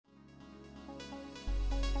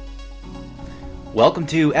Welcome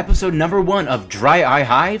to episode number 1 of Dry Eye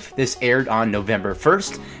Hive. This aired on November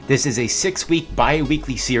 1st. This is a 6-week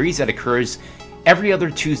bi-weekly series that occurs every other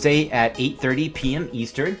Tuesday at 8:30 p.m.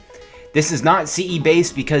 Eastern. This is not CE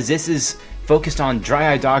based because this is focused on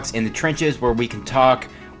dry eye docs in the trenches where we can talk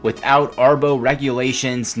without ARBO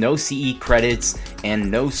regulations, no CE credits,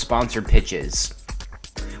 and no sponsored pitches.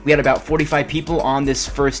 We had about 45 people on this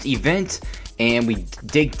first event, and we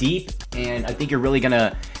dig deep, and I think you're really going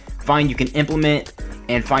to find you can implement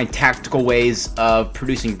and find tactical ways of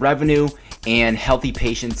producing revenue and healthy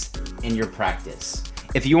patients in your practice.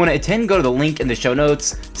 If you want to attend, go to the link in the show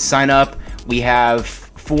notes, sign up. We have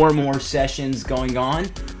 4 more sessions going on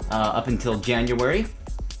up until January.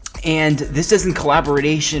 And this is in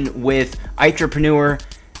collaboration with Entrepreneur,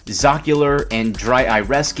 Zocular, and Dry Eye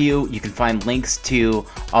Rescue. You can find links to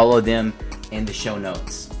all of them in the show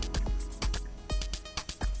notes.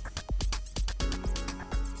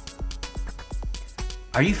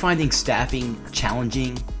 Are you finding staffing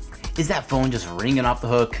challenging? Is that phone just ringing off the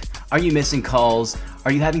hook? Are you missing calls?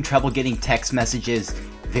 Are you having trouble getting text messages,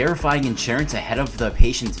 verifying insurance ahead of the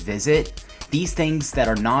patient's visit? These things that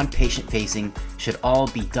are non-patient facing should all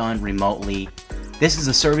be done remotely. This is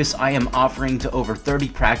a service I am offering to over 30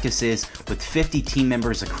 practices with 50 team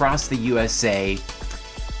members across the USA.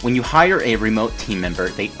 When you hire a remote team member,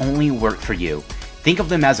 they only work for you. Think of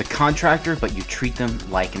them as a contractor, but you treat them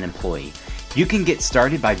like an employee. You can get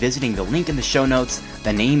started by visiting the link in the show notes.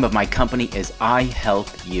 The name of my company is I Help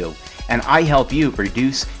You, and I help you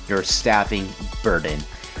reduce your staffing burden.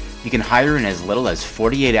 You can hire in as little as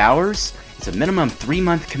 48 hours. It's a minimum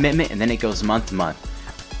 3-month commitment, and then it goes month to month.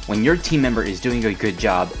 When your team member is doing a good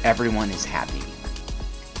job, everyone is happy.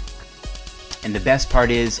 And the best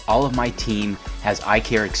part is, all of my team has eye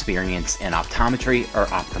care experience in optometry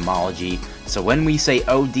or ophthalmology. So when we say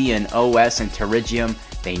OD and OS and pterygium,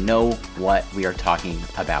 they know what we are talking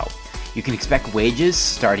about. You can expect wages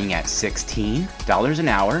starting at $16 an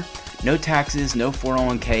hour. No taxes, no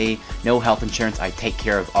 401k, no health insurance. I take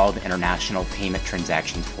care of all the international payment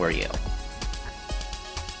transactions for you.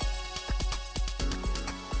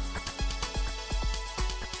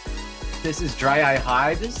 This is Dry Eye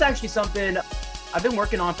Hive. This is actually something I've been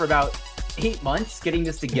working on for about 8 months, getting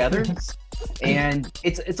this together. And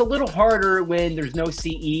it's a little harder when there's no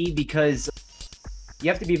CE because you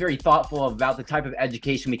have to be very thoughtful about the type of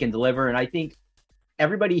education we can deliver. And I think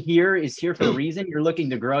everybody here is here for a reason. You're looking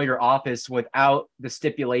to grow your office without the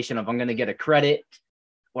stipulation of I'm going to get a credit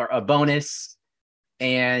or a bonus.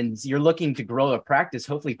 And you're looking to grow a practice,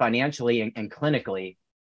 hopefully financially and clinically.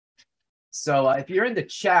 So if you're in the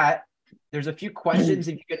chat, there's a few questions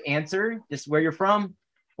if you could answer, just where you're from,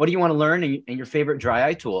 what do you want to learn, and your favorite dry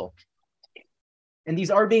eye tool. And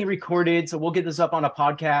these are being recorded, so we'll get this up on a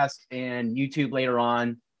podcast and YouTube later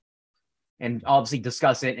on, and obviously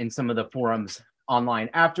discuss it in some of the forums online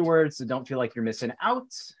afterwards, so don't feel like you're missing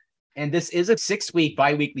out. And this is a 6-week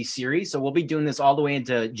bi-weekly series, so we'll be doing this all the way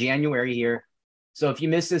into January here. So if you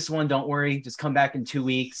miss this one, don't worry, just come back in 2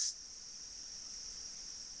 weeks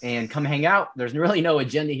and come hang out. There's really no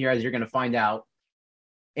agenda here, as you're going to find out.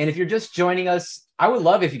 And if you're just joining us, I would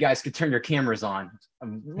love if you guys could turn your cameras on. I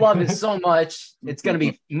love it so much. It's going to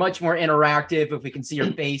be much more interactive if we can see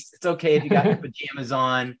your face. It's okay if you got your pajamas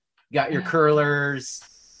on, you got your curlers,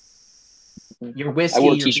 your whiskey,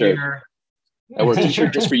 your t-shirt. beer. I wore a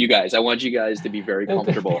t-shirt just for you guys. I want you guys to be very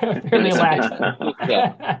comfortable.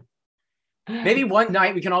 Yeah. Maybe one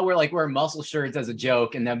night we can all wear muscle shirts as a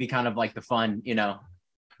joke, and that'd be kind of like the fun,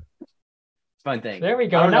 fun thing. There we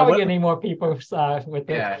go. Now we're getting more people with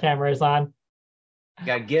the cameras on.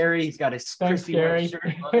 Got Gary. He's got his crispy white shirt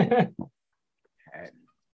on. Right.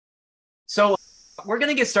 So we're going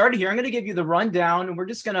to get started here. I'm going to give you the rundown, and we're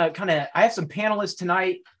just going to I have some panelists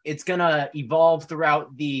tonight. It's going to evolve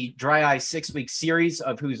throughout the Dry Eye 6-week series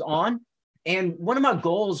of who's on. And one of my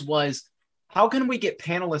goals was, how can we get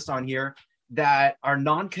panelists on here that are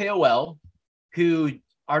non-KOL, who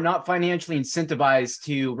are not financially incentivized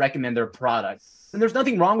to recommend their product? And there's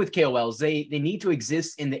nothing wrong with KOLs. They need to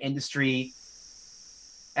exist in the industry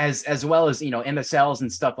as well as, MSLs and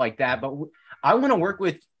stuff like that. But I want to work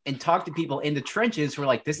with and talk to people in the trenches who are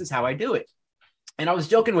like, this is how I do it. And I was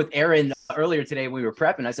joking with Erin earlier today when we were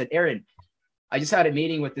prepping. I said, Erin, I just had a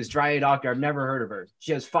meeting with this dry eye doctor. I've never heard of her.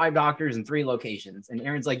 She has 5 doctors in 3 locations. And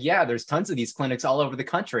Erin's like, yeah, there's tons of these clinics all over the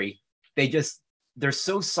country. They're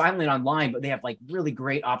so silent online, but they have really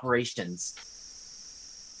great operations.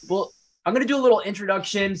 Well, I'm going to do a little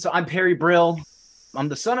introduction. So I'm Perry Brill. I'm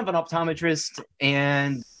the son of an optometrist,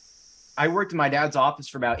 and I worked in my dad's office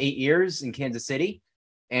for about 8 years in Kansas City,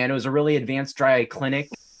 and it was a really advanced dry eye clinic.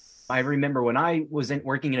 I remember when I was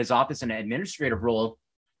working in his office in an administrative role,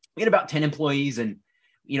 we had about 10 employees, and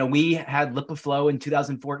we had LipiFlow in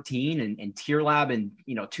 2014 and TearLab in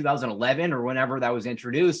 2011 or whenever that was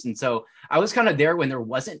introduced. And so I was kind of there when there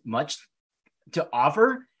wasn't much to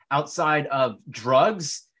offer outside of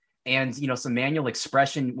drugs and some manual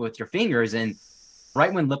expression with your fingers. And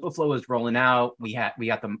right when LipiFlow was rolling out, we got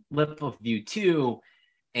the LipiView 2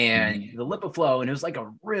 and the LipiFlow, and it was like a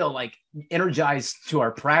real energized to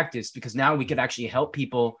our practice, because now we could actually help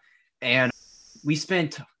people. And we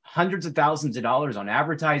spent hundreds of thousands of dollars on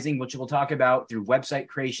advertising, which we'll talk about, through website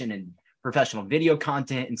creation and professional video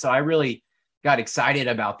content. And so I really got excited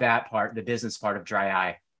about that part, the business part of Dry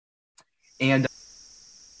Eye. And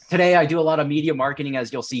today I do a lot of media marketing,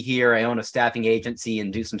 as you'll see here. I own a staffing agency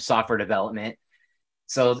and do some software development.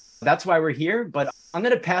 So that's why we're here. But I'm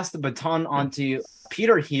going to pass the baton on to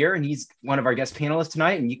Peter here, and he's one of our guest panelists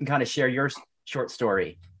tonight, and you can kind of share your short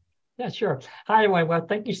story. Yeah, sure. Hi, everyone. Well,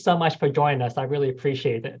 thank you so much for joining us. I really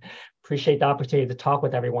appreciate it. Appreciate the opportunity to talk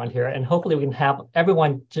with everyone here. And hopefully we can have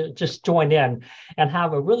everyone just join in and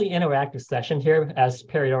have a really interactive session here. As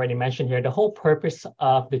Perry already mentioned here, the whole purpose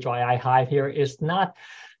of the Dry Eye Hive here is not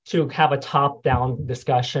to have a top-down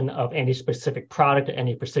discussion of any specific product or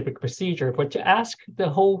any specific procedure, but to ask the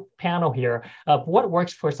whole panel here of what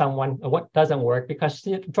works for someone and what doesn't work, because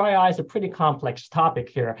dry eye is a pretty complex topic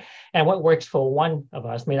here. And what works for one of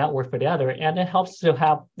us may not work for the other. And it helps to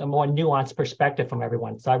have a more nuanced perspective from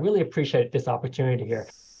everyone. So I really appreciate this opportunity here.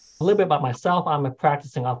 A little bit about myself. I'm a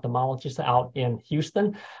practicing ophthalmologist out in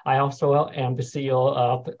Houston. I also am the CEO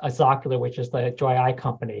of Azocular, which is the dry eye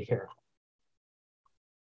company here.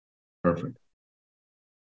 Perfect.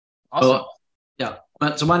 Awesome.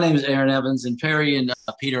 So my name is Aaron Evans, and Perry and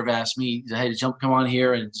Peter have asked me, hey, to come on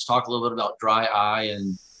here and just talk a little bit about dry eye.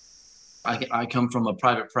 And I come from a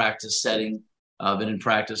private practice setting. I've been in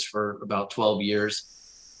practice for about 12 years.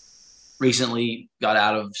 Recently got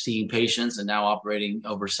out of seeing patients and now operating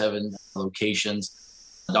over 7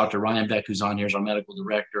 locations. Dr. Ryan Beck, who's on here, is our medical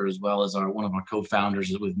director, as well as one of our co-founders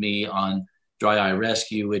is with me on Dry Eye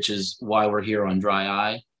Rescue, which is why we're here on Dry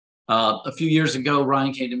Eye. A few years ago,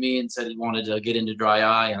 Ryan came to me and said he wanted to get into dry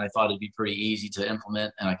eye, and I thought it'd be pretty easy to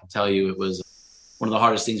implement. And I can tell you it was one of the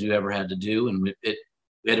hardest things we've ever had to do. And we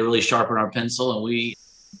had to really sharpen our pencil, and we,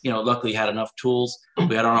 luckily had enough tools.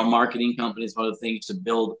 We had our own marketing companies, other things to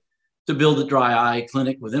build a dry eye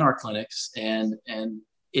clinic within our clinics. And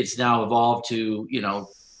it's now evolved to,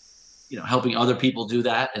 helping other people do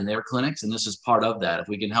that in their clinics. And this is part of that. If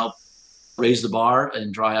we can help raise the bar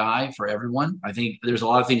in dry eye for everyone, I think there's a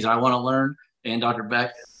lot of things I want to learn, and Dr.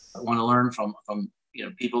 Beck want to learn from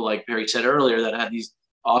people like Perry said earlier that have these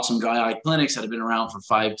awesome dry eye clinics that have been around for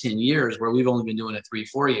 5-10 years, where we've only been doing it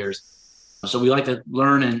 3-4 years. So we like to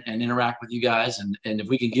learn and interact with you guys, and if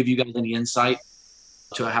we can give you guys any insight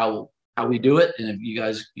to how we do it, and if you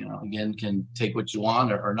guys again can take what you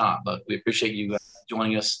want or not, but we appreciate you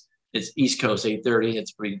joining us. It's East Coast 8:30.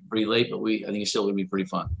 It's pretty late, but I think it's still going to be pretty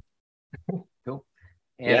fun. Cool.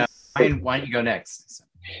 And Ryan, why don't you go next?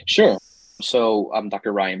 Sure. So I'm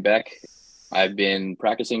Dr. Ryan Beck. I've been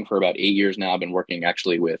practicing for about 8 years now. I've been working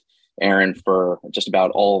actually with Aaron for just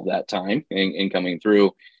about all of that time in coming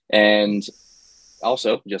through. And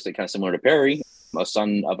also, just kind of similar to Perry, I'm a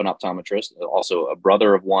son of an optometrist, also a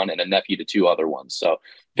brother of one and a nephew to 2 other ones. So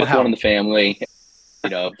fifth one in the family.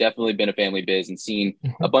 Definitely been a family biz and seen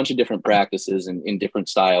a bunch of different practices in different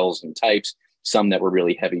styles and types. Some that were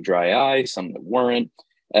really heavy dry eye, some that weren't.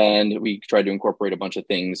 And we tried to incorporate a bunch of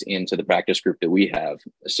things into the practice group that we have.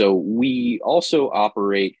 So we also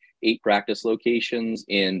operate 8 practice locations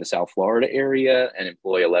in the South Florida area and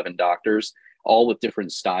employ 11 doctors, all with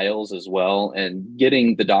different styles as well. And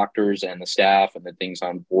getting the doctors and the staff and the things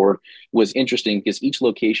on board was interesting because each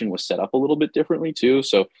location was set up a little bit differently too.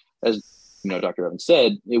 So as Dr. Evans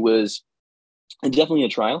said, it was definitely a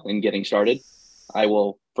trial in getting started. I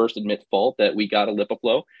will first admit fault that we got a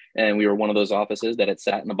LipiFlow, and we were one of those offices that had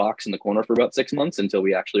sat in a box in the corner for about 6 months until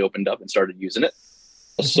we actually opened up and started using it.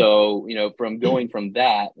 So, from going from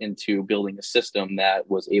that into building a system that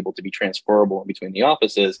was able to be transferable in between the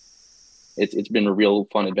offices, it's been a real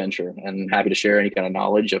fun adventure, and happy to share any kind of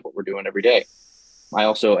knowledge of what we're doing every day.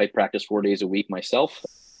 I practice 4 days a week myself,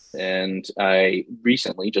 and I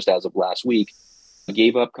recently, just as of last week,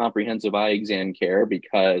 gave up comprehensive eye exam care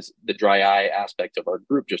because the dry eye aspect of our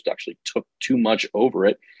group just actually took too much over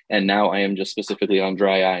it. And now I am just specifically on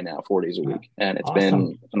dry eye now 4 days a week. And it's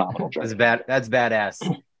been phenomenal. That's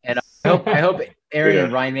badass. And I hope Aaron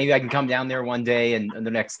and Ryan, maybe I can come down there one day in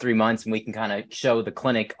the next 3 months and we can kind of show the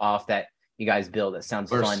clinic off that you guys build. That sounds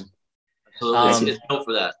fun. Absolutely. It's built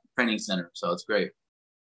for that training center. So it's great.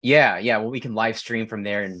 Yeah. Well, we can live stream from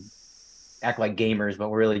there and act like gamers, but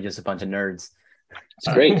we're really just a bunch of nerds.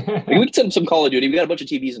 It's great. We can set some Call of Duty. We got a bunch of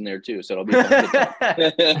TVs in there too, so it'll be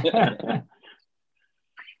fun.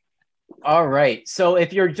 All right. So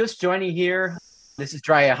if you're just joining here, this is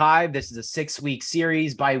Dry Eye Hive. This is a 6-week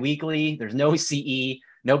series, bi-weekly. There's no CE.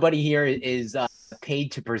 Nobody here is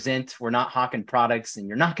paid to present. We're not hawking products, and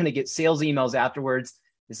you're not going to get sales emails afterwards.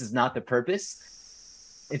 This is not the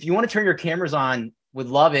purpose. If you want to turn your cameras on, would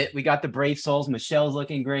love it. We got the brave souls. Michelle's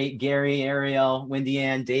looking great. Gary, Ariel, Wendy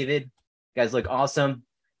Ann, David. You guys look awesome.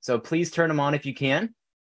 So please turn them on if you can.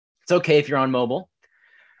 It's okay if you're on mobile.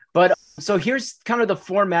 But so here's kind of the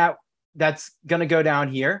format that's going to go down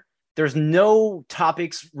here. There's no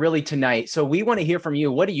topics really tonight. So we want to hear from you.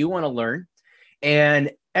 What do you want to learn?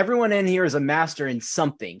 And everyone in here is a master in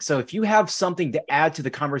something. So if you have something to add to the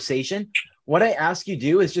conversation, what I ask you to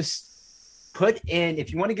do is just put in,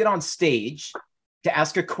 if you want to get on stage to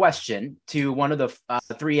ask a question to one of the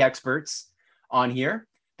 3 experts on here,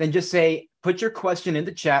 then just say, put your question in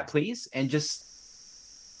the chat, please. And just,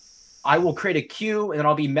 I will create a queue and then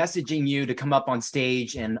I'll be messaging you to come up on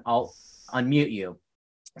stage and I'll unmute you.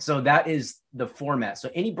 So that is the format. So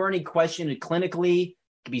any burning question clinically,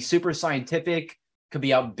 could be super scientific, could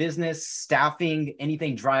be about business, staffing,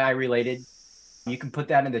 anything dry eye related. You can put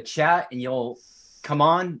that in the chat and you'll come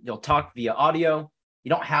on, you'll talk via audio. You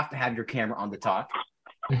don't have to have your camera on to talk.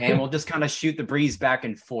 And we'll just kind of shoot the breeze back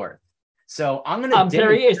and forth. So I'm going to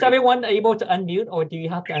Terry, is everyone able to unmute, or do you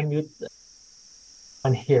have to unmute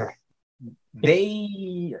on here?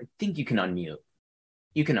 I think you can unmute.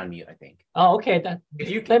 You can unmute, I think. Oh, okay.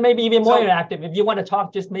 That may be even more interactive. If you want to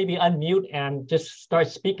talk, just maybe unmute and just start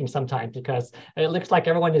speaking sometime, because it looks like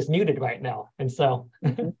everyone is muted right now. And so.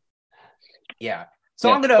 Yeah. So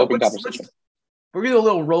yeah, I'm going to, we're going to do a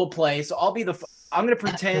little role play. So I'm going to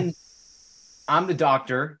pretend I'm the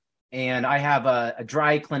doctor and I have a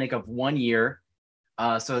dry clinic of 1 year.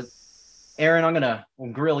 So Aaron,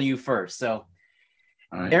 we'll grill you first. So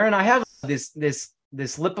right. Aaron, I have this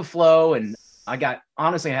LipiFlow, and I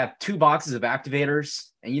have 2 boxes of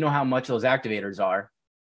activators, and you know how much those activators are.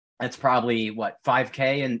 That's probably what,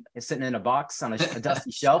 $5,000, and it's sitting in a box on a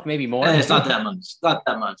dusty shelf, maybe more. It's not that much. Not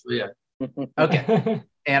that much, but yeah. Okay.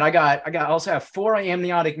 And I also have 4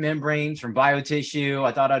 amniotic membranes from BioTissue.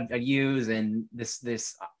 I thought I'd use, and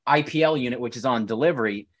this IPL unit, which is on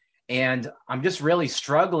delivery. And I'm just really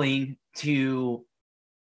struggling to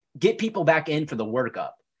get people back in for the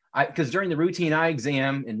workup. Because during the routine eye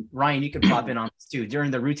exam, and Ryan, you can pop in on this too.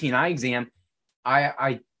 During the routine eye exam,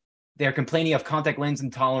 they're complaining of contact lens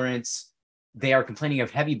intolerance. They are complaining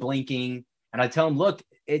of heavy blinking. And I tell them, look,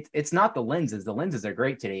 it's not the lenses. The lenses are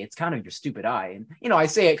great today. It's kind of your stupid eye. And, I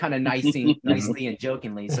say it kind of nicely and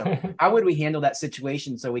jokingly. So how would we handle that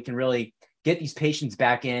situation so we can really get these patients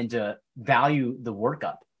back in to value the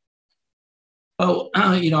workup? Oh,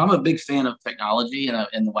 I'm a big fan of technology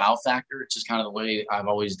and the wow factor. It's just kind of the way I've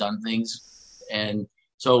always done things. And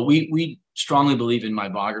so we strongly believe in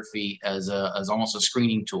meibography as almost a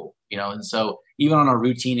screening tool, and so even on our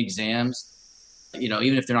routine exams,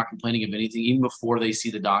 even if they're not complaining of anything, even before they see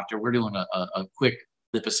the doctor, we're doing a quick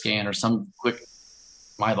LipiScan or some quick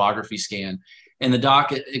meibography scan. And the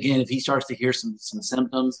doc, again, if he starts to hear some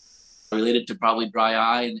symptoms related to probably dry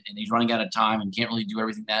eye and he's running out of time and can't really do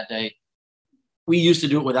everything that day, we used to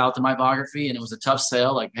do it without the meibography, and it was a tough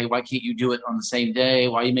sell. Like, hey, why can't you do it on the same day?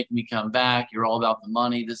 Why are you making me come back? You're all about the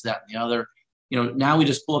money, this, that, and the other. Now we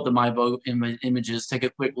just pull up the Meibo images, take a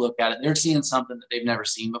quick look at it. They're seeing something that they've never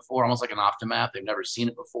seen before, almost like an Optomap. They've never seen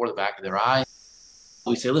it before, the back of their eye.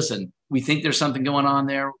 We say, listen, we think there's something going on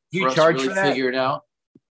there. Do you charge for that? Figure it out.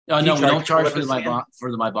 No, we don't charge for the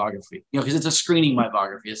meibography. Because it's a screening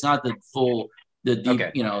meibography. It's not the full, the deep,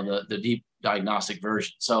 okay. The deep diagnostic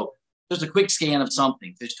version. So just a quick scan of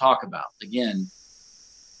something to talk about. Again,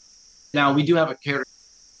 now we do have a care.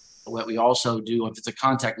 What we also do, if it's a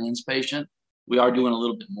contact lens patient, we are doing a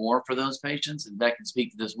little bit more for those patients, and Beck can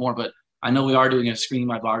speak to this more, but I know we are doing a screening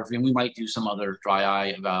meibography, and we might do some other dry eye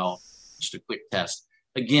eval, just a quick test.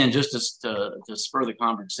 Again, just to spur the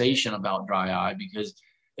conversation about dry eye, because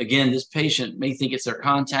again, this patient may think it's their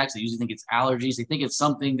contacts. They usually think it's allergies. They think it's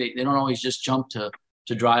something. They don't always just jump to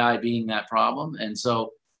dry eye being that problem. And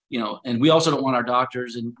so, and we also don't want our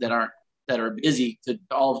doctors that are busy to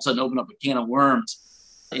all of a sudden open up a can of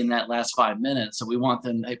worms in that last 5 minutes. So we want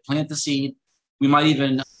them, hey, plant the seed. We might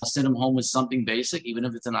even send them home with something basic, even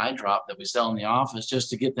if it's an eye drop that we sell in the office, just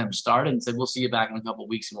to get them started and say, we'll see you back in a couple of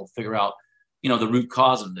weeks and we'll figure out, the root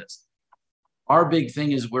cause of this. Our big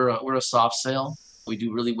thing is we're a soft sale. We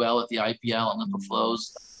do really well at the IPL and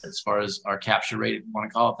LipiFlows as far as our capture rate, if you want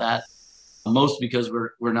to call it that. most because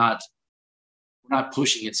we're not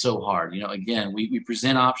pushing it so hard. Again, we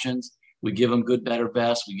present options, we give them good, better,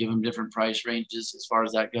 best, we give them different price ranges as far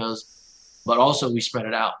as that goes, but also we spread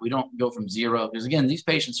it out. We don't go from zero, because again, these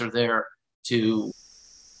patients are there to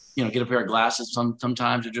get a pair of glasses.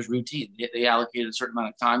 Sometimes they're just routine. They allocated a certain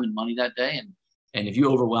amount of time and money that day, and if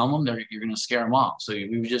you overwhelm them, you're going to scare them off. So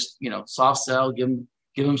we just soft sell, give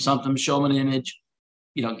them something, show them an image,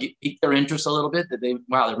 pique their interest a little bit, that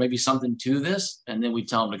there may be something to this, and then we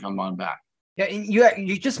tell them to come on back. Yeah, and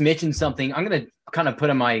you just mentioned something. I'm going to kind of put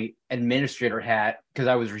on my administrator hat because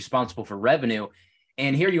I was responsible for revenue.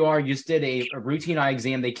 And here you are, you just did a routine eye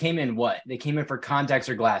exam. They came in They came in for contacts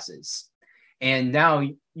or glasses. And now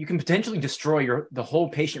you can potentially destroy the whole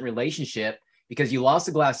patient relationship because you lost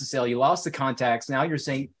the glasses sale, you lost the contacts. Now you're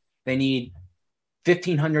saying they need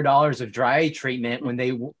 $1,500 of dry eye treatment when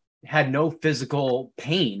they had no physical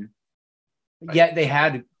pain, yet they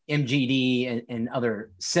had MGD and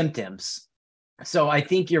other symptoms. So I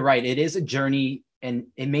think you're right. It is a journey, and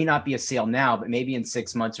it may not be a sale now, but maybe in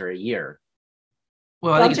 6 months or a year.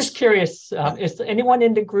 Well, I'm just curious, is anyone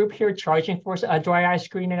in the group here charging for dry eye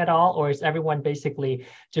screening at all, or is everyone basically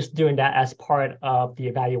just doing that as part of the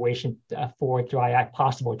evaluation for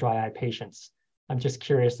possible dry eye patients? I'm just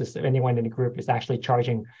curious if anyone in the group is actually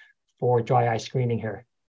charging for dry eye screening here.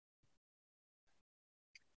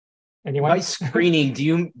 Anyone? By screening, do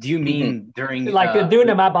you mean during doing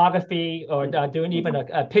a mammography or doing even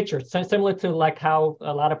a picture, similar to like how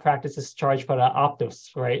a lot of practices charge for the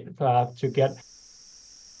Optos, right? To get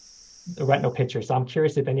the retinal pictures. So I'm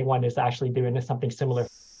curious if anyone is actually doing something similar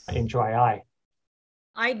in dry eye.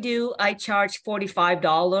 I do. I charge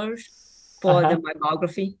 $45 for the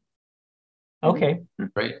mammography. Okay.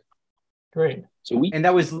 Great. And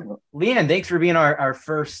that was Leanne. Thanks for being our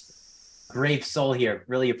first brave soul here.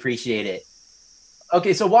 Really appreciate it.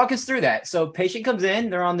 Okay, so walk us through that. So patient comes in,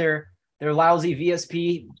 they're on their lousy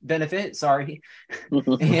VSP benefit. Sorry.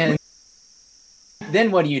 And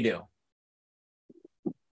then what do you do?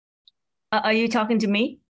 Are you talking to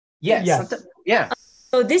me? Yes. Yeah.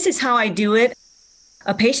 So this is how I do it.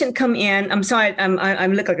 A patient come in. I'm sorry, I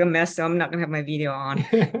look like a mess, so I'm not gonna have my video on.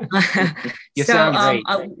 You sound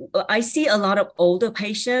great. I see a lot of older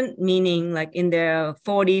patient, meaning like in their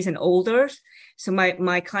 40s and older. So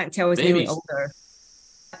my clientele is really older,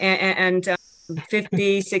 and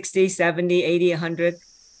 50, 60, 70, 80, 100.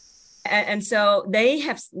 And so they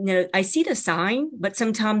have, I see the sign, but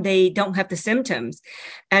sometimes they don't have the symptoms.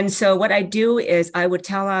 And so what I do is I would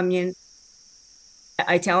tell them,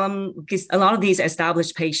 because a lot of these are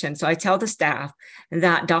established patients. So I tell the staff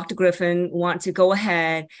that Dr. Griffin wants to go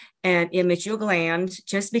ahead and image your gland,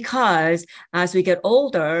 just because as we get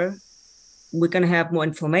older, we're going to have more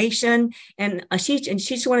inflammation. And she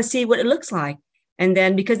just want to see what it looks like. And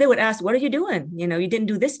then because they would ask, what are you doing? You didn't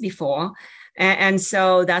do this before. And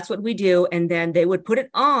so that's what we do. And then they would put it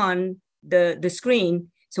on the screen.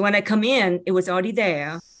 So when I come in, it was already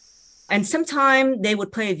there. And sometimes they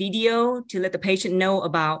would play a video to let the patient know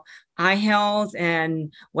about eye health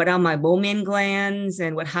and what are my Bowman glands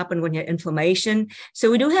and what happened when you had inflammation.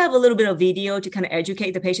 So we do have a little bit of video to kind of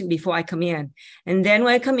educate the patient before I come in. And then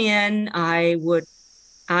when I come in, I would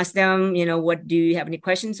ask them, what do you have any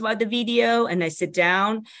questions about the video? And I sit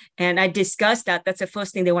down and I discuss that. That's the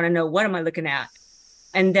first thing they want to know. What am I looking at?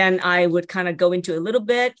 And then I would kind of go into a little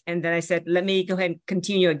bit. And then I said, let me go ahead and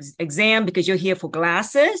continue your exam because you're here for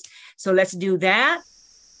glasses. So let's do that.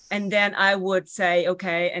 And then I would say,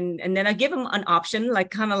 okay. And then I give them an option,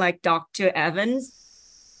 kind of like Dr. Evans.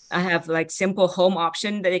 I have simple home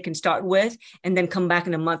option that they can start with and then come back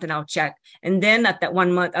in a month and I'll check. And then at that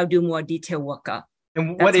 1 month, I'll do more detailed workup.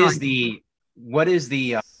 And what is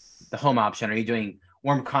the home option? Are you doing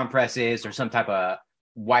warm compresses or some type of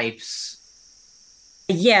wipes?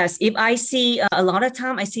 Yes, if I see a lot of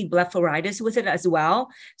time, I see blepharitis with it as well.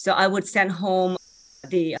 So I would send home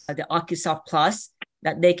the OcuSoft Plus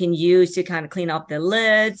that they can use to kind of clean up the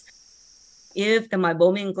lids. If the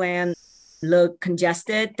meibomian gland look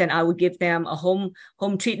congested, then I would give them a home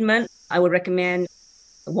treatment. I would recommend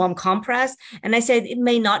warm compress. And I said it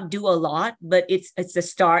may not do a lot, but it's a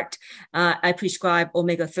start. I prescribe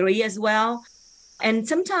omega-3 as well. And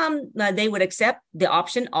sometimes they would accept the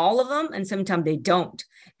option, all of them, and sometimes they don't.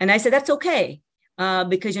 And I said, that's okay,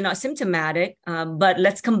 because you're not symptomatic, but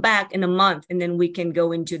let's come back in a month and then we can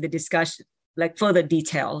go into the discussion, further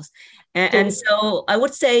details. And so I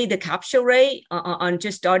would say the capture rate on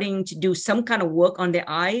just starting to do some kind of work on their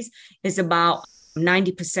eyes is about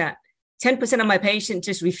 90%. 10% of my patients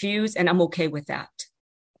just refuse, and I'm okay with that.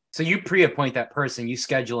 So you pre-appoint that person, you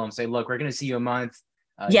schedule them, say, look, we're going to see you a month.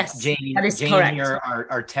 Yes, Jane, that is Jane correct. here,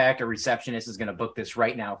 our tech or receptionist is going to book this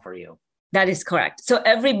right now for you. That is correct. So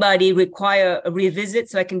everybody require a revisit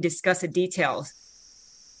so I can discuss the details.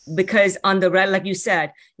 Because on the red, like you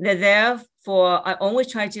said, they're there for, I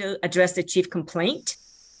always try to address the chief complaint,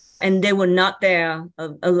 and they were not there.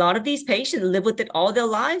 A lot of these patients live with it all their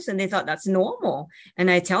lives and they thought that's normal. And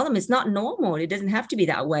I tell them it's not normal. It doesn't have to be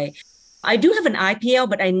that way. I do have an IPL,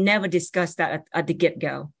 but I never discuss that at the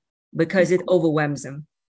get-go because it overwhelms them.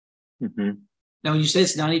 Mm-hmm. Now, when you say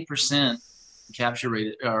it's 90% capture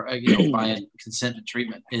rate or by consent to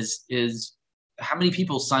treatment, is how many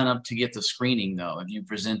people sign up to get the screening though? If you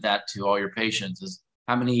present that to all your patients, is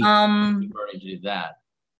how many people are ready to do that?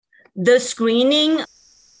 The screening,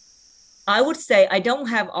 I would say I don't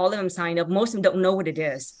have all of them signed up. Most of them don't know what it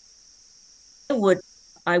is.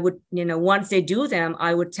 I would, once they do them,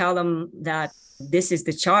 I would tell them that this is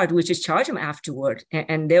the charge. We just charge them afterward,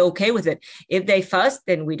 and they're okay with it. If they fuss,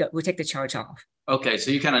 then we take the charge off. Okay, so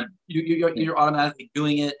you're automatically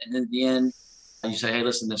doing it, and then at the end, you say, "Hey,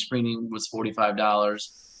 listen, the screening was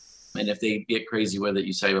 $45." And if they get crazy with it,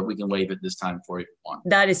 you say, "Well, we can waive it this time for you if you want."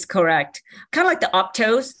 That is correct. Kind of like the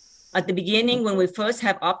Optos. At the beginning, when we first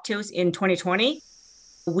have Optos in 2020,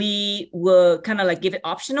 we were kind of like give it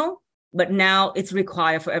optional, but now it's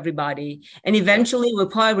required for everybody. And eventually we'll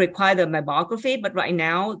probably require the mammography, but right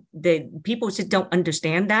now the people just don't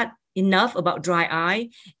understand that enough about dry eye,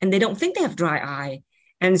 and they don't think they have dry eye.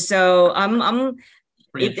 And so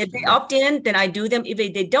if they opt in, then I do them. If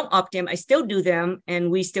they don't opt in, I still do them, and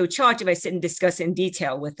we still charge if I sit and discuss in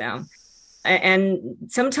detail with them. And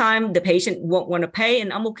sometimes the patient won't want to pay,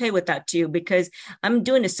 and I'm okay with that too, because I'm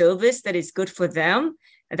doing a service that is good for them.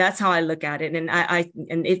 That's how I look at it. And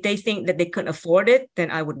and if they think that they couldn't afford it, then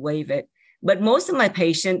I would waive it. But most of my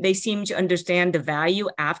patients, they seem to understand the value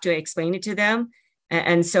after I explain it to them.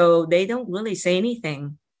 And so they don't really say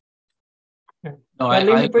anything. No,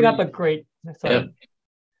 Liam bring up a great, sorry.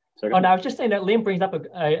 Yeah. No, I was just saying that Liam brings up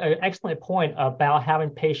an excellent point about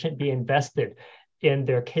having patient be invested in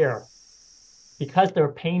their care, because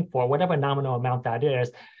they're paying for whatever nominal amount that is.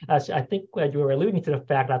 I think you were alluding to the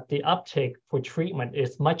fact that the uptake for treatment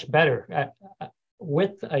is much better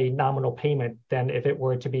with a nominal payment than if it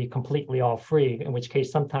were to be completely all free, in which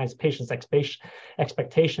case sometimes patients'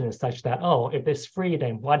 expectation is such that, oh, if it's free,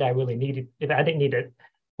 then why do I really need it? If I didn't need it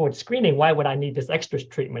for screening, why would I need this extra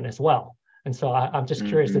treatment as well? And so I'm just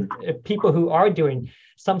curious if people who are doing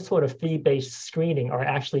some sort of fee-based screening are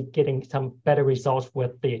actually getting some better results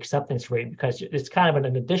with the acceptance rate, because it's kind of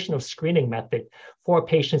an additional screening method for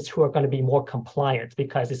patients who are going to be more compliant,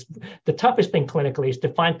 because it's the toughest thing clinically is to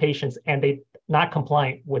find patients and they not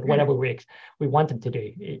compliant with whatever we want them to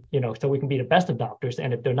do, so we can be the best of doctors.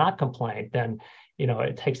 And if they're not compliant, then,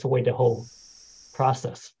 it takes away the whole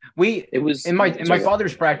process. In my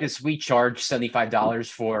father's practice, we charged $75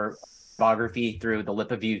 for mammography through the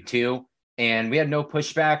LipiView 2, and we had no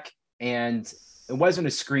pushback. And it wasn't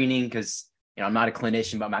a screening because I'm not a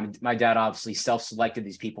clinician, but my dad obviously self-selected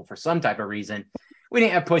these people for some type of reason. We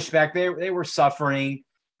didn't have pushback. They were suffering.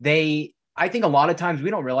 I think a lot of times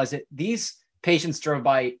we don't realize that these patients drove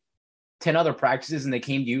by 10 other practices and they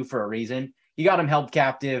came to you for a reason. You got them held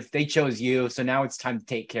captive. They chose you. So now it's time to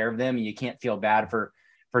take care of them, and you can't feel bad for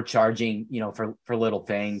charging, for little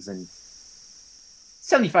things. And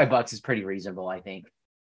 $75 is pretty reasonable, I think.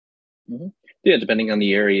 Mm-hmm. Yeah, depending on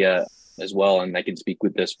the area as well. And I can speak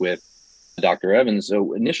with this with Dr. Evans.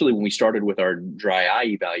 So initially, when we started with our dry eye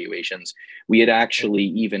evaluations, we had actually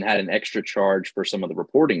even had an extra charge for some of the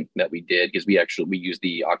reporting that we did, because we used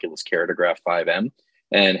the Oculus Keratograph 5M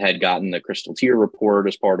and had gotten the crystal tear report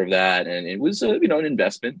as part of that. And it was an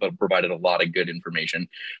investment, but provided a lot of good information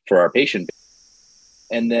for our patient.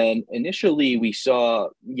 And then initially we saw,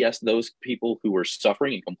 yes, those people who were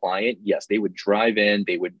suffering and compliant, yes, they would drive in,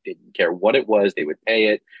 didn't care what it was, they would pay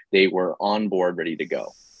it, they were on board, ready to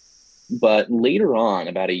go. But later on,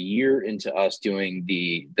 about a year into us doing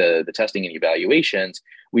the testing and evaluations,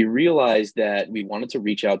 we realized that we wanted to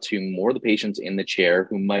reach out to more of the patients in the chair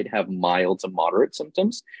who might have mild to moderate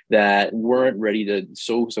symptoms that weren't ready to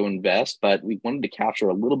so invest, but we wanted to capture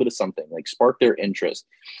a little bit of something, like spark their interest.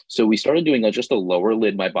 So we started doing just a lower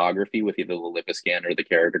lid mammography with either the LipiScan or the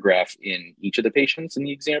Keratograph in each of the patients in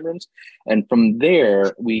the exam rooms. And from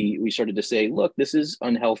there, we started to say, look, this is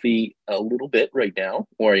unhealthy a little bit right now,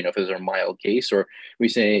 or, if there's a mild case, or we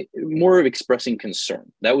say more of expressing concern.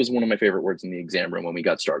 That was one of my favorite words in the exam room when we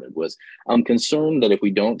got started, was I'm concerned that if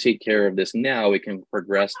we don't take care of this now, it can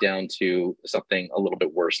progress down to something a little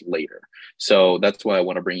bit worse later. So that's why I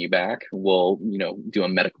want to bring you back. We'll, do a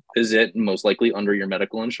medical visit, most likely under your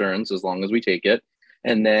medical insurance, as long as we take it.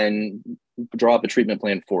 And then draw up a treatment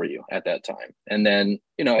plan for you at that time. And then,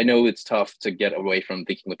 I know it's tough to get away from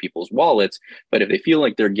thinking with people's wallets, but if they feel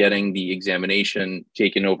like they're getting the examination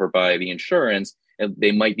taken over by the insurance,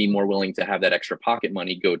 they might be more willing to have that extra pocket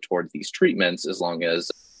money go towards these treatments, as long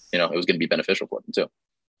as, it was going to be beneficial for them too.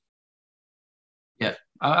 Yeah,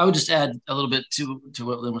 I would just add a little bit to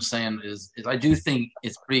what Lynn was saying is I do think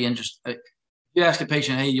it's pretty interesting. You ask a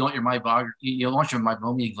patient, hey, you want your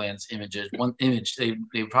meibomian glands images? One image, they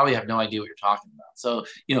probably have no idea what you're talking about. So,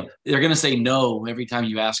 they're going to say no every time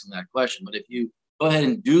you ask them that question. But if you go ahead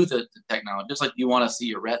and do the technology, just like you want to see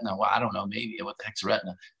your retina, well, I don't know, maybe what the heck's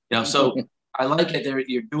retina? So I like it.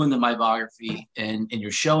 You're doing the meibography and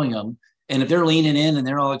you're showing them. And if they're leaning in and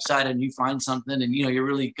they're all excited and you find something and, you're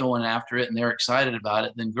really going after it and they're excited about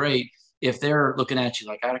it, then great. If they're looking at you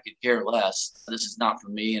like, I could care less, this is not for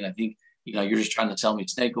me, and I think, you're just trying to sell me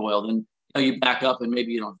snake oil, then you back up and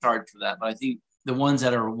maybe you don't charge for that. But I think the ones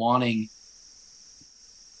that are wanting,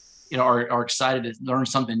 are excited to learn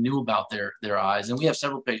something new about their eyes. And we have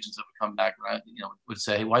several patients that would come back, right? Would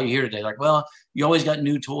say, hey, why are you here today? Like, well, you always got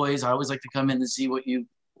new toys. I always like to come in and see what you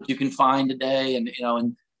can find today. And,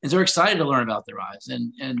 and they're excited to learn about their eyes.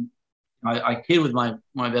 And I kid with my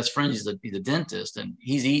best friend. He's a dentist, and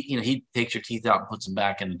he takes your teeth out and puts them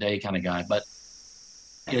back in a day kind of guy. But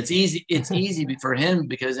it's easy for him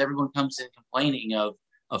because everyone comes in complaining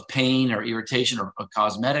of pain or irritation or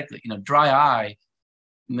cosmetically. Dry eye,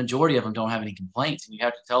 majority of them don't have any complaints, and you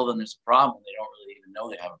have to tell them there's a problem. They don't really even know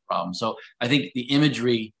they have a problem. So I think the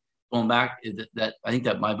imagery, going back, that I think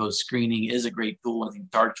that MIBO screening is a great tool. I think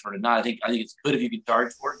charge for it or not. I think it's good if you can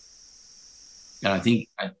charge for it. And I think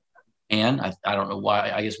I don't know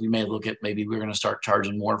why. I guess we may look at, maybe we're going to start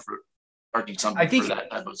charging more for charging something for that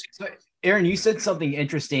type of screening. Aaron, you said something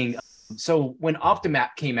interesting. So when Optimap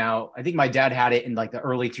came out, I think my dad had it in like the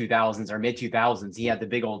early 2000s or mid 2000s. He had the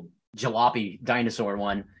big old jalopy dinosaur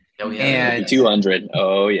one. Oh, yeah. And 200.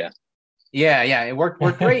 Oh, yeah. Yeah. It worked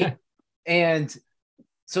great. And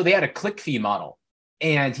so they had a click fee model,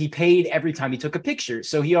 and he paid every time he took a picture.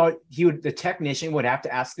 So the technician would have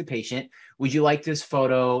to ask the patient, would you like this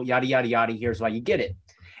photo? Yada, yada, yada. Here's why you get it.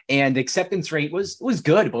 And the acceptance rate was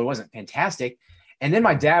good, but it wasn't fantastic. And then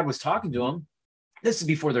my dad was talking to him. This is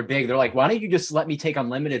before they're big. They're like, why don't you just let me take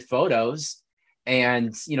unlimited photos?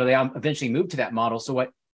 And, they eventually moved to that model. So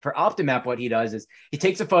for Optimap, what he does is he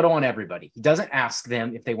takes a photo on everybody. He doesn't ask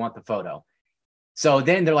them if they want the photo. So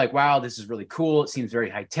then they're like, wow, this is really cool. It seems very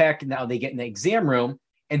high tech. Now they get in the exam room,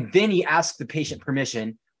 and then he asks the patient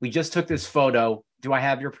permission. We just took this photo. Do I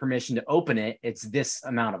have your permission to open it? It's this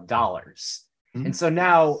amount of dollars. Mm-hmm. And so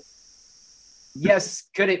now, yes,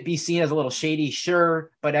 could it be seen as a little shady?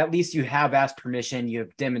 Sure. But at least you have asked permission. You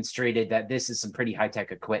have demonstrated that this is some pretty high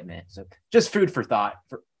tech equipment. So just food for thought.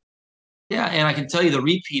 Yeah, and I can tell you the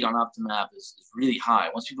repeat on Optimap is really high.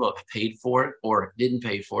 Once people have paid for it or didn't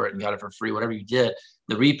pay for it and got it for free, whatever you did,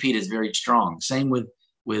 the repeat is very strong. Same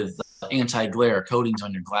with anti-glare coatings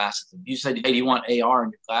on your glasses. If you said, hey, do you want AR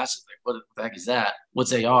in your glasses? Like, what the heck is that?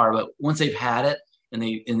 What's AR? But once they've had it and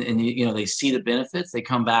they see the benefits, they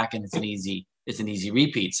come back and it's an easy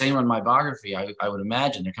repeat. Same on meibography. I would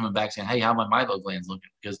imagine they're coming back saying, hey, how my MIBO glands looking?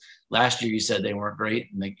 Because last year you said they weren't great,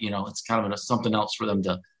 and it's kind of something else for them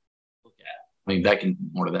to look at. I mean, back in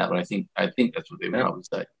more to that, but I think that's what they would probably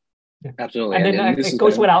say. Yeah. Absolutely. And then it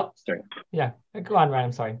goes without. Sorry. Yeah, go on, Ryan.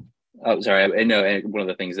 I'm sorry. Oh, sorry. I know. And one of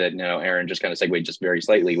the things that Aaron just kind of segued just very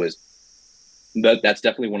slightly was that's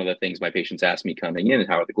definitely one of the things my patients ask me coming in, and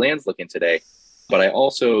how are the glands looking today? But I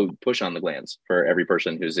also push on the glands for every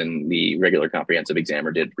person who's in the regular comprehensive exam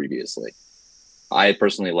or did previously. I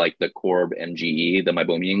personally like the Korb MGE, the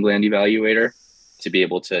Meibomian gland evaluator, to be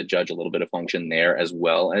able to judge a little bit of function there, as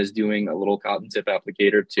well as doing a little cotton tip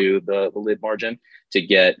applicator to the lid margin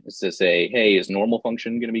to say, hey, is normal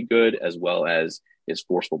function going to be good, as well as is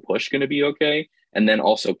forceful push going to be okay? And then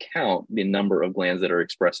also count the number of glands that are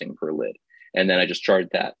expressing per lid. And then I just chart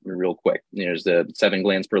that real quick. There's the 7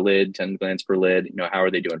 glands per lid, 10 glands per lid. How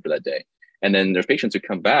are they doing for that day? And then there's patients who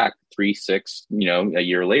come back 3, 6, a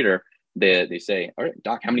year later. They say, all right,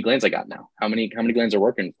 doc, how many glands I got now? How many glands are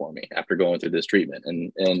working for me after going through this treatment?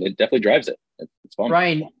 And it definitely drives it. It's fun.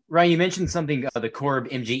 Ryan, you mentioned something, the Korb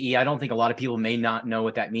MGE. I don't think a lot of people may not know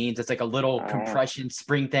what that means. It's like a little compression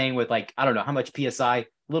spring thing with I don't know how much PSI,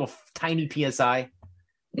 little tiny PSI.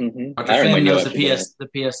 Mm-hmm. Dr. Finn knows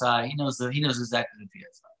the PSI. He knows exactly the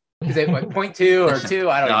PSI. Is it 0.2 or 2?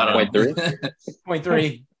 I don't know.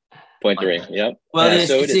 0.3. 0.3. Yep. Well, it's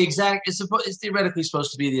the exact. It's theoretically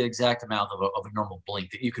supposed to be the exact amount of a normal blink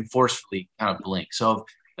that you can forcefully kind of blink. So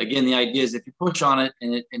again, the idea is if you push on it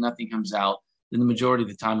and nothing comes out, then the majority of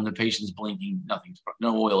the time when the patient's blinking,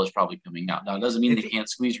 no oil is probably coming out. Now, it doesn't mean they can't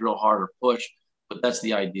squeeze real hard or push, but that's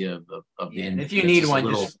the idea of the And if you need one,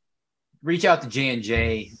 just reach out to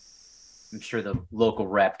J&J. I'm sure the local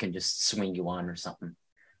rep can just swing you on or something.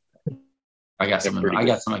 I got some I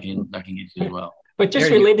can get you as well. But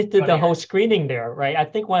just related to the whole screening there, right? I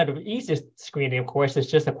think one of the easiest screening, of course, is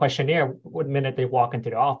just a questionnaire the minute they walk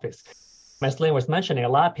into the office. As Lynn was mentioning, a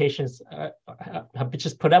lot of patients have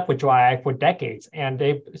just put up with dry eye for decades, and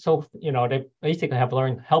they basically have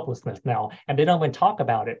learned helplessness now, and they don't even talk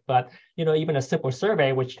about it. But even a simple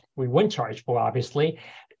survey, which we wouldn't charge for, obviously,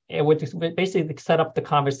 it would basically set up the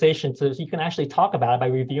conversation so you can actually talk about it by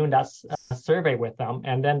reviewing that survey with them.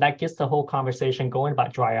 And then that gets the whole conversation going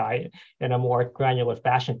about dry eye in a more granular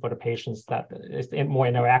fashion for the patients that is more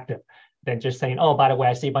interactive than just saying, oh, by the way,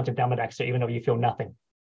 I see a bunch of Demodex, even though you feel nothing.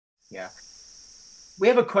 Yeah. We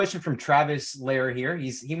have a question from Travis Lair here.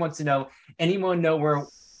 He wants to know, anyone know where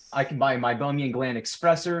I can buy my Meibomian gland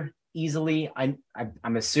expressor easily? I'm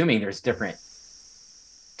assuming there's different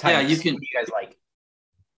types. Yeah, you can. What do you guys like?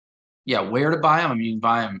 Yeah, where to buy them? I mean, you can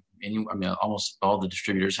buy them. Almost all the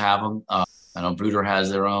distributors have them. I know Bruder has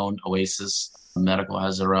their own. Oasis Medical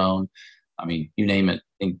has their own. I mean, you name it.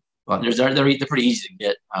 They're pretty easy to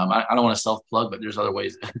get. I don't want to self plug, but there's other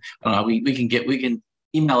ways. I don't know. We can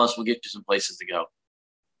email us. We'll get you some places to go.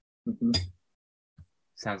 Mm-hmm.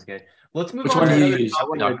 Sounds good. Let's move Which on. One do you use? I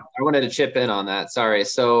wanted to chip in on that. Sorry.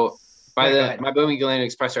 So by the Meibomian gland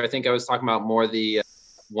expressor, I think I was talking about more the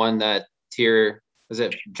one that was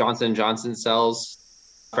it Johnson & Johnson sells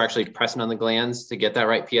for actually pressing on the glands to get that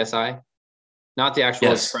right PSI? Not the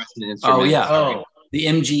actual expression instrument. Oh, yeah. The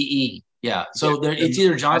MGE. Yeah. So it's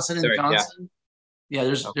either Johnson & Johnson. Yeah,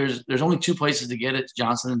 there's only two places to get it: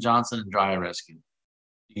 Johnson & Johnson and Dry Eye Rescue.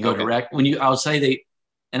 You can go direct. I would say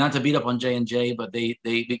and not to beat up on J&J, but they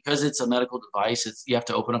because it's a medical device, you have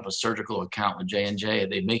to open up a surgical account with J&J.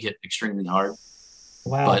 They make it extremely hard.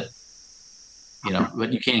 Wow.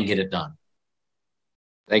 But you can get it done.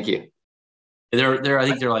 Thank you. I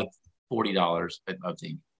think they're like $40. I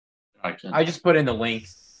think. I just put in the link.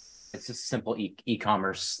 It's a simple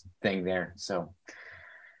e-commerce thing there. So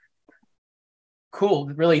cool.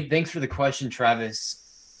 Really, thanks for the question, Travis.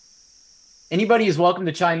 Anybody is welcome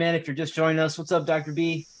to chime in if you're just joining us. What's up, Dr.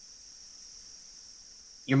 B?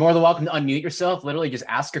 You're more than welcome to unmute yourself. Literally just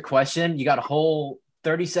ask a question. You got a whole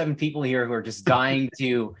 37 people here who are just dying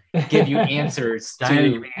to give you answers.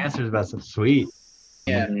 About some sweet.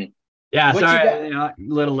 Yeah. Yeah. Sorry, a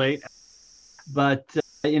little late. But,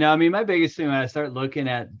 my biggest thing when I start looking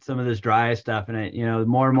at some of this dry eye stuff and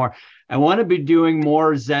more and more, I want to be doing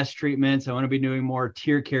more zest treatments. I want to be doing more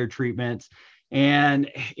tear care treatments. And,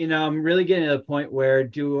 I'm really getting to the point where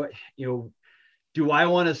do I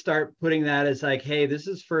want to start putting that as like, hey, this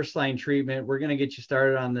is first line treatment. We're going to get you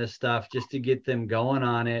started on this stuff just to get them going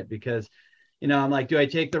on it. Because, I'm like, do I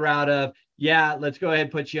take the route of, let's go ahead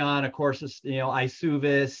and put you on a course of,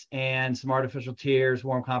 Isuvis and some artificial tears,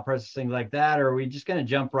 warm compresses, things like that? Or are we just going to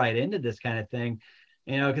jump right into this kind of thing?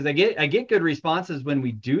 Because I get good responses when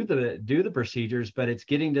we do the procedures, but it's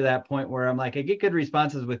getting to that point where I'm like, I get good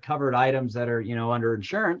responses with covered items that are, under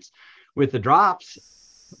insurance with the drops,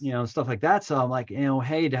 stuff like that. So I'm like,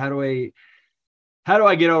 hey, how do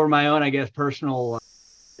I get over my own, I guess, personal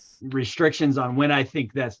restrictions on when I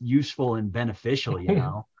think that's useful and beneficial,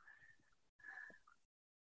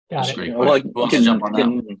 Got it. Well, I can jump on that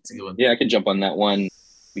one. Yeah, I can jump on that one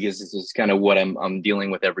because this is kind of what I'm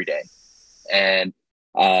dealing with every day. And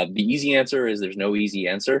the easy answer is there's no easy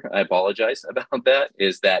answer. I apologize about that.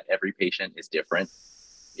 Is that every patient is different.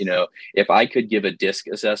 If I could give a DISC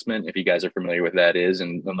assessment, if you guys are familiar with that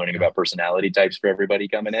and I'm learning about personality types for everybody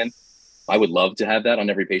coming in, I would love to have that on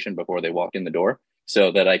every patient before they walk in the door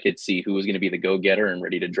so that I could see who was going to be the go-getter and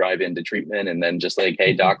ready to drive into treatment and then just like,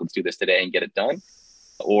 hey, doc, let's do this today and get it done.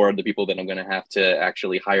 Or the people that I'm going to have to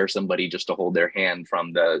actually hire somebody just to hold their hand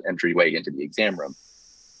from the entryway into the exam room.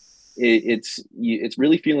 It's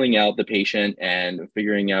really feeling out the patient and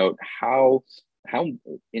figuring out how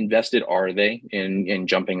invested are they in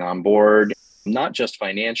jumping on board, not just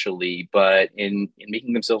financially, but in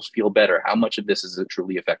making themselves feel better. How much of this is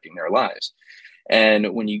truly affecting their lives?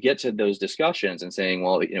 And when you get to those discussions and saying,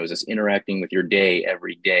 well, is this interacting with your day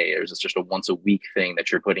every day? Or is this just a once a week thing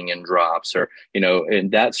that you're putting in drops? Or,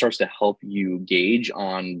 and that starts to help you gauge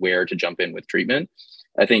on where to jump in with treatment.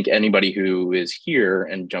 I think anybody who is here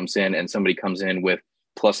and jumps in and somebody comes in with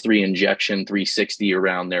 +3 injection, 360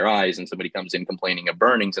 around their eyes, and somebody comes in complaining of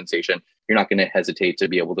burning sensation, you're not going to hesitate to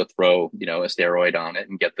be able to throw, a steroid on it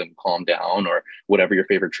and get them calmed down or whatever your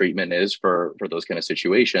favorite treatment is for those kind of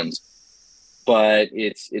situations. but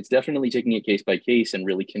it's definitely taking it case by case and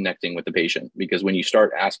really connecting with the patient, because when you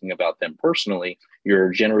start asking about them personally,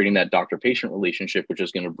 you're generating that doctor-patient relationship, which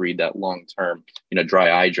is going to breed that long-term,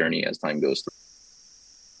 dry eye journey as time goes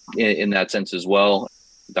through. In that sense as well,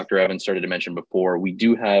 Dr. Evans started to mention before, we've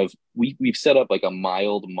set up like a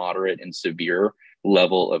mild, moderate, and severe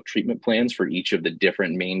level of treatment plans for each of the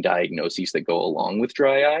different main diagnoses that go along with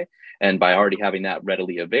dry eye. And by already having that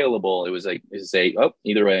readily available, it was like,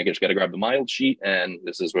 either way, I just got to grab the mild sheet and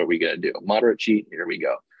this is what we got to do. Moderate sheet, here we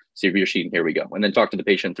go. Severe sheet, and here we go. And then talk to the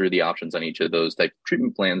patient through the options on each of those type of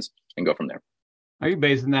treatment plans and go from there. Are you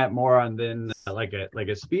basing that more on then like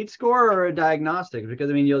a speed score or a diagnostic? Because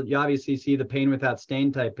I mean, you obviously see the pain without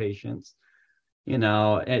stain type patients,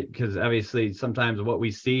 because obviously sometimes what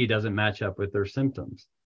we see doesn't match up with their symptoms.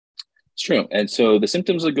 It's true. And so the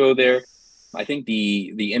symptoms will go there. I think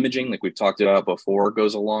the imaging, like we've talked about before,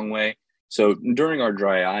 goes a long way. So during our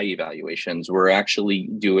dry eye evaluations, we're actually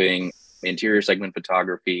doing anterior segment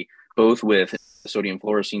photography, both with sodium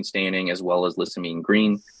fluorescein staining as well as lissamine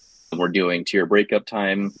green. We're doing tear breakup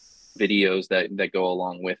time videos that go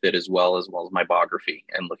along with it, as well as meibography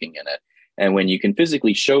and looking in it. And when you can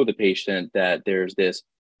physically show the patient that there's this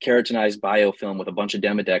keratinized biofilm with a bunch of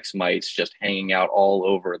Demodex mites just hanging out all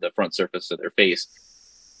over the front surface of their face,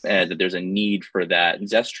 and that there's a need for that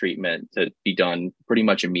ZEST treatment to be done pretty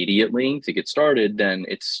much immediately to get started, then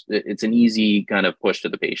it's an easy kind of push to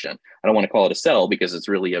the patient. I don't want to call it a sell because it's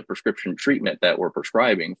really a prescription treatment that we're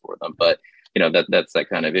prescribing for them, but that's that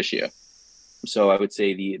kind of issue. So I would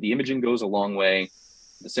say the imaging goes a long way.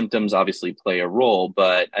 The symptoms obviously play a role,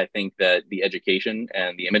 but I think that the education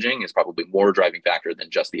and the imaging is probably more driving factor than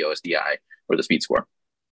just the OSDI or the speed score.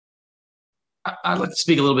 I'd like to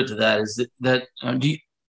speak a little bit to that.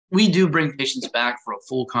 We do bring patients back for a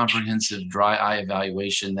full comprehensive dry eye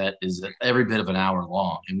evaluation that is every bit of an hour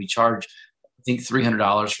long. And we charge, I think,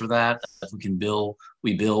 $300 for that. If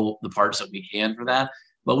we bill the parts that we can for that.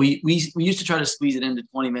 But we used to try to squeeze it into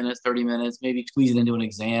 20 minutes, 30 minutes, maybe squeeze it into an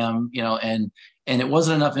exam, and it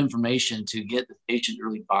wasn't enough information to get the patient to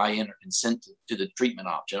really buy in or consent to the treatment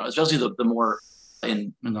option, especially the more,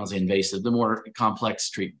 and I'll say invasive, the more complex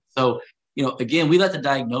treatment. So, again, we let the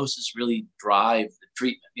diagnosis really drive the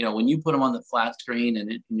treatment. When you put them on the flat screen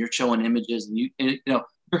and you're showing images and you're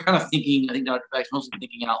kind of thinking, I think Dr. Beck's mostly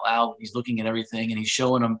thinking out loud. He's looking at everything and he's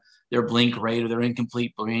showing them their blink rate or their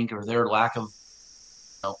incomplete blink or their lack of,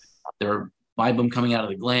 their meibum coming out of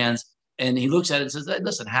the glands. And he looks at it and says,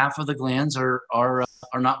 listen, half of the glands are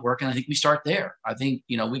not working. I think we start there. I think,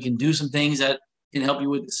 we can do some things that can help you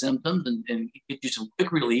with the symptoms and get you some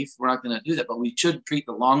quick relief. We're not going to do that, but we should treat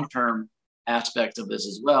the long-term aspect of this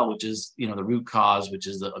as well, which is, the root cause, which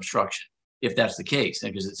is the obstruction, if that's the case.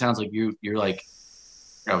 Because it sounds like you're like,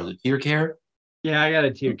 was it TearCare? Yeah, I got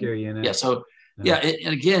a TearCare unit. Yeah. So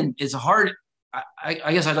and again, it's a hard,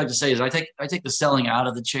 I guess I'd like to say is I take the selling out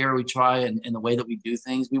of the chair. We try and the way that we do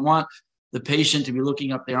things. We want the patient to be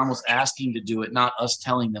looking up there, almost asking to do it, not us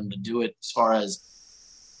telling them to do it as far as,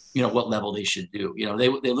 what level they should do. They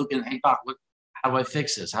look at, hey, doc, how do I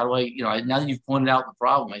fix this? How do I, now that you've pointed out the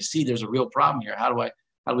problem, I see there's a real problem here. How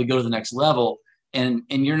do we go to the next level? And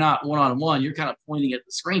you're not one-on-one, you're kind of pointing at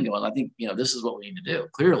the screen going, I think, this is what we need to do.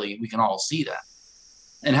 Clearly, we can all see that.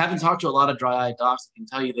 And having talked to a lot of dry eye docs, I can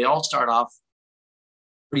tell you they all start off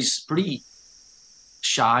pretty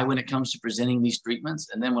shy when it comes to presenting these treatments.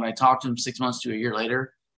 And then when I talk to them 6 months to a year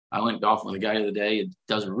later, I went golfing with a guy the other day and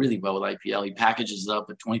does really well with IPL. He packages it up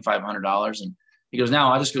at $2,500 and he goes,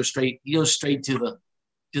 now I just go straight. He goes straight to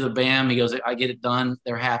the BAM. He goes, I get it done.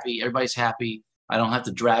 They're happy. Everybody's happy. I don't have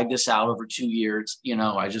to drag this out over 2 years.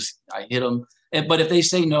 I hit them. But if they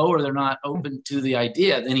say no, or they're not open to the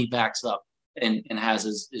idea, then he backs up and has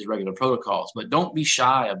his regular protocols. But don't be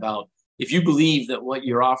shy about, if you believe that what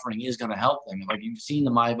you're offering is going to help them, like you've seen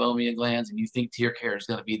the meibomian glands and you think TearCare is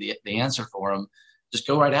going to be the answer for them, just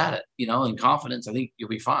go right at it, in confidence. I think you'll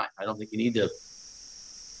be fine. I don't think you need to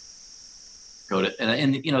go to,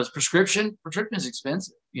 and prescription is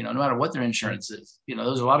expensive, no matter what their insurance is.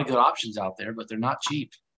 There's a lot of good options out there, but they're not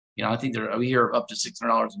cheap. I think we hear up to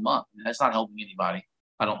 $600 a month. That's not helping anybody,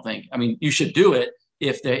 I don't think. I mean, you should do it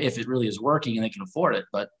if it really is working and they can afford it.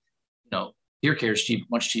 But, TearCare is cheap,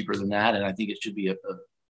 much cheaper than that. And I think it should be a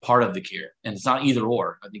part of the care. And it's not either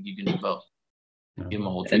or. I think you can do both. Give them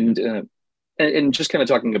a whole treatment. And just kind of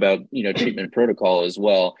talking about, treatment protocol as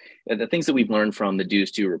well, the things that we've learned from the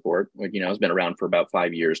DEWS-II report, has been around for about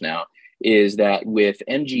 5 years now, is that with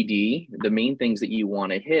MGD, the main things that you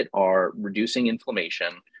want to hit are reducing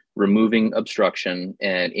inflammation, removing obstruction,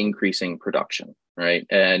 and increasing production, right?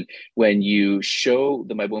 And when you show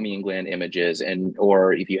the meibomian gland images,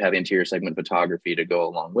 or if you have anterior segment photography to go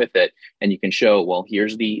along with it, and you can show, well,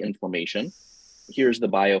 here's the inflammation, here's the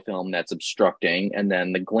biofilm that's obstructing, and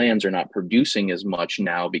then the glands are not producing as much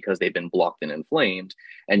now because they've been blocked and inflamed,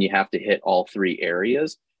 and you have to hit all three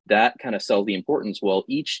areas. That kind of sells the importance. Well,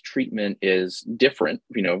 each treatment is different,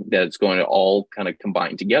 that's going to all kind of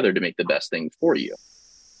combine together to make the best thing for you.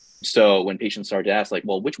 So when patients start to ask, like,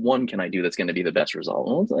 well, which one can I do that's going to be the best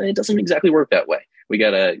result? Well, it doesn't exactly work that way. We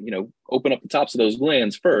got to, open up the tops of those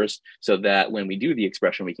glands first so that when we do the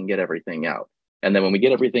expression, we can get everything out. And then when we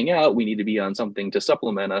get everything out, we need to be on something to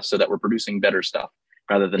supplement us so that we're producing better stuff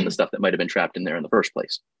rather than the stuff that might have been trapped in there in the first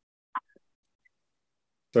place.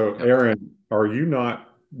 So, Aaron, are you not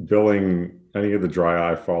billing any of the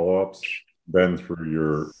dry eye follow-ups then through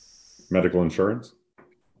your medical insurance?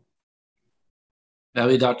 That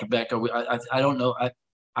would be Dr. Beck. I don't know.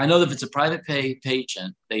 I know that if it's a private pay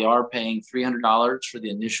patient, they are paying $300 for the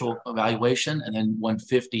initial evaluation and then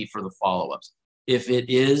 $150 for the follow-ups. If it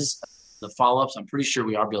is the follow-ups, I'm pretty sure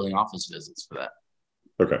we are billing office visits for that.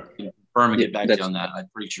 Okay. Confirm and get back to you on that. I'm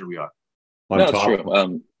pretty sure we are. On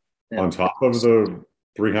top of the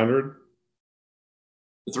 300?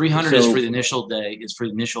 The 300 is for the initial day, is for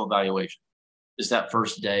the initial evaluation. It's that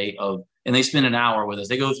first day and they spend an hour with us.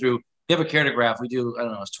 They go through, we have a Keratograph. We do, I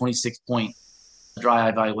don't know, it's 26-point dry eye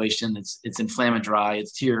evaluation. It's inflammatory,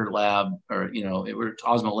 it's tear lab, or, we're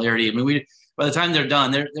osmolarity. I mean, by the time they're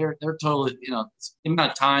done, they're totally, the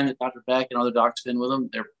amount of time that Dr. Beck and other docs spend with them,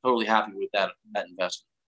 they're totally happy with that investment.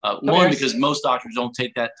 One, because most doctors don't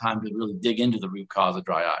take that time to really dig into the root cause of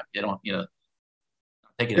dry eye. They don't,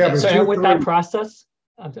 take it. Yeah, so with that process,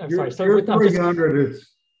 I'm sorry. So with 300 is.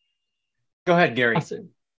 Go ahead, Gary.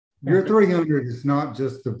 Your 300 is not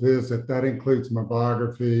just the visit. That includes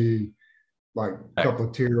mammography, like a couple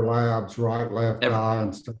of tear labs, right, left eye,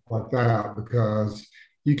 and stuff like that, because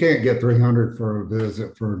you can't get 300 for a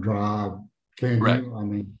visit for a drive, can you? I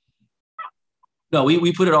mean, no,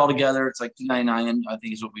 we put it all together. It's like $299, I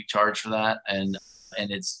think, is what we charge for that, and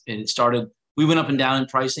it started. We went up and down in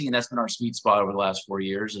pricing, and that's been our sweet spot over the last 4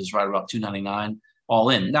 years. Is right about $299 all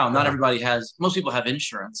in. Now, not everybody has. Most people have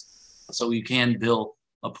insurance, so you can bill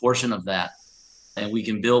a portion of that, and we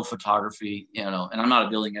can bill photography. And I'm not a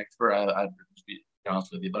billing expert. I'd be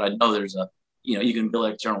honest with you, but I know there's you can bill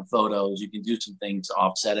external photos. You can do some things to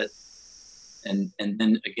offset it, and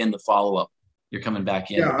then again the follow up. You're coming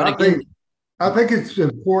back in. Yeah, but I think it's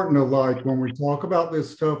important to, like, when we talk about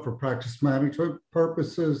this stuff for practice management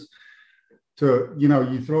purposes, to,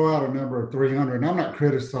 you throw out a number of 300, and I'm not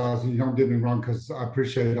criticizing you, don't get me wrong, because I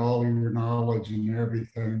appreciate all of your knowledge and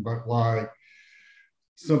everything, but like,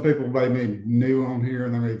 some people may be new on here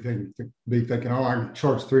and they may be thinking, oh, I can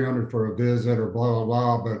charge 300 for a visit or blah, blah,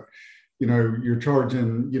 blah, but you're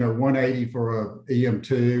charging, 180 for a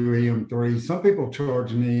EM2, EM3. Some people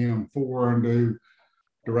charge an EM4 and do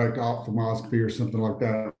direct ophthalmoscopy or something like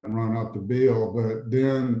that and run up the bill. But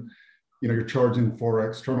then, you're charging for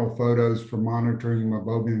external photos for monitoring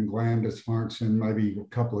meibomian gland dysfunction, maybe a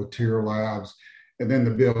couple of tear labs, and then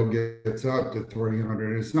the bill gets up to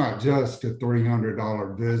 300. It's not just a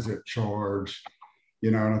 $300 visit charge,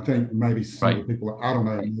 and I think maybe some people, I don't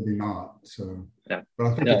know, maybe not. So, but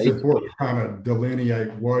I think it's important to kind of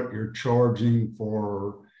delineate what you're charging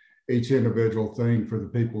for each individual thing for the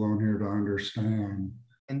people on here to understand.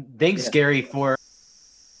 And thanks, Gary, for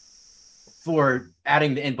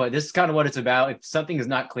adding the input. This is kind of what it's about. If something is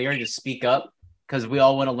not clear, just speak up, because we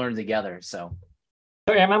all want to learn together. So.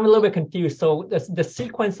 Sorry, I'm a little bit confused. So the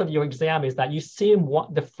sequence of your exam is that you see them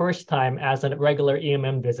the first time as a regular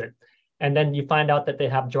EMM visit, and then you find out that they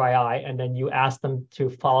have dry eye, and then you ask them to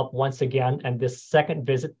follow up once again, and this second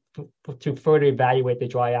visit to further evaluate the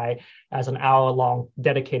dry eye as an hour-long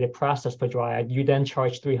dedicated process for dry eye. You then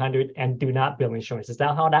charge $300 and do not bill insurance. Is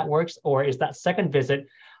that how that works? Or is that second visit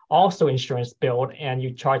also insurance billed and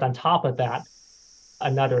you charge on top of that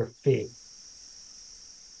another fee?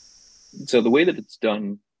 So the way that it's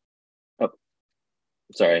done,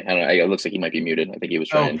 sorry, I don't know, it looks like he might be muted. I think he was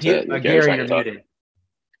trying to. Gary, you're muted.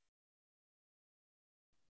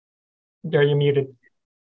 Gary, you're muted.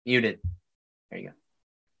 Muted. There you go.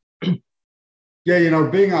 Yeah,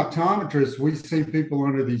 being optometrists, we see people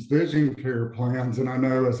under these vision care plans, and I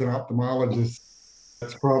know as an ophthalmologist,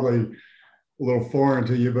 that's probably a little foreign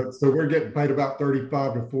to you, but so we're getting paid about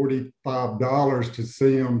 $35 to $45 to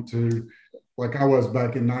see them, to, like I was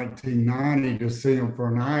back in 1990, to see them for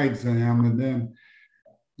an eye exam. And then,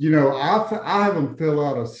 I have them fill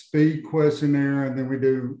out a speed questionnaire, and then we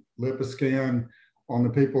do LipiScan on the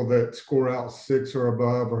people that score out 6 or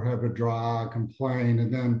above or have a dry eye complaint.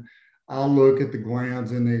 And then I'll look at the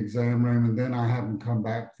glands in the exam room, and then I have them come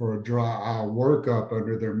back for a dry eye workup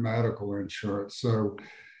under their medical insurance. So,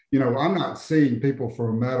 I'm not seeing people for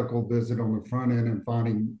a medical visit on the front end and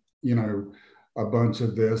finding, a bunch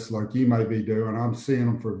of this like you may be doing. I'm seeing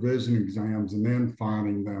them for vision exams and then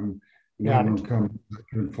finding them and having them come back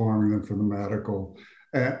and informing them for the medical.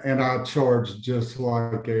 And I charge just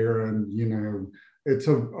like Aaron, it's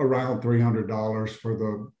around $300 for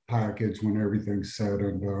the package when everything's said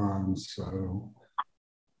and done. So,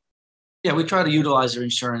 yeah, we try to utilize their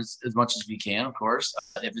insurance as much as we can, of course.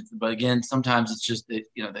 But again, sometimes it's just that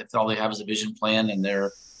that's all they have is a vision plan, and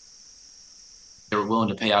they're willing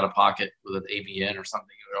to pay out of pocket with an ABN or something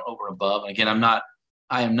over and above. And again,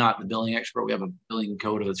 I am not the billing expert. We have a billing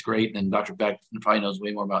code that's great, and Dr. Beck probably knows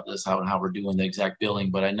way more about this, how we're doing the exact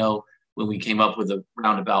billing. But I know when we came up with a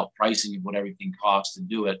roundabout pricing of what everything costs to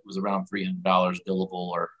do it was around $300 billable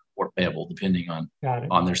or payable, depending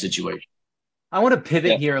on their situation. I want to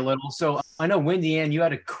pivot here a little. So I know, Wendy Ann, you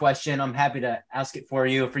had a question. I'm happy to ask it for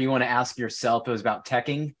you. If you want to ask yourself, it was about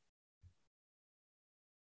teching.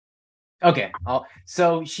 Okay.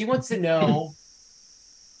 So she wants to know,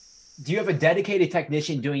 do you have a dedicated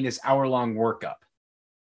technician doing this hour-long workup?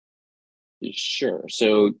 Sure.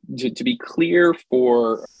 So to be clear,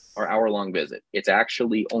 for our hour-long visit, it's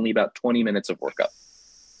actually only about 20 minutes of workup,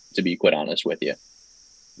 to be quite honest with you.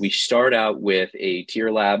 We start out with a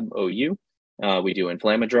Tear Lab OU. We do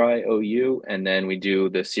Inflammadry OU, and then we do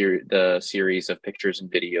the series of pictures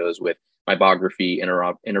and videos with mybography,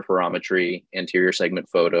 interferometry, anterior segment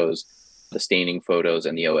photos, the staining photos,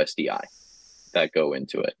 and the OSDI that go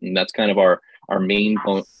into it. And that's kind of our main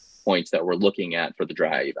points that we're looking at for the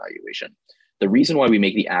dry eye evaluation. The reason why we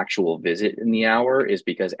make the actual visit in the hour is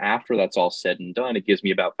because after that's all said and done, it gives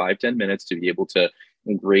me about 5-10 minutes to be able to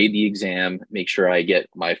grade the exam, make sure I get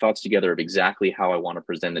my thoughts together of exactly how I want to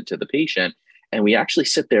present it to the patient. And we actually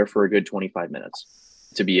sit there for a good 25 minutes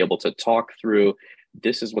to be able to talk through,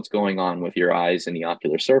 this is what's going on with your eyes and the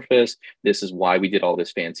ocular surface. This is why we did all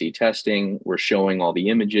this fancy testing. We're showing all the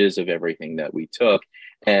images of everything that we took,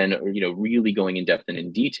 and really going in depth and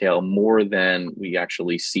in detail more than we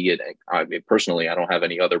actually see it. I mean, personally, I don't have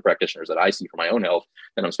any other practitioners that I see for my own health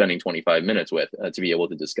that I'm spending 25 minutes with to be able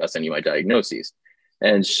to discuss any of my diagnoses.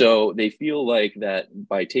 And so they feel like that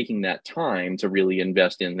by taking that time to really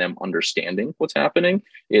invest in them understanding what's happening,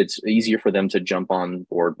 it's easier for them to jump on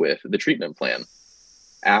board with the treatment plan.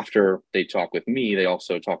 After they talk with me, they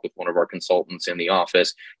also talk with one of our consultants in the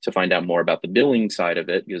office to find out more about the billing side of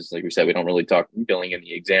it. Because like we said, we don't really talk billing in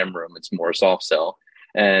the exam room. It's more a soft sell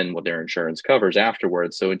and what their insurance covers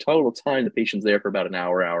afterwards. So in total time, the patient's there for about an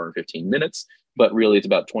hour and 15 minutes, but really it's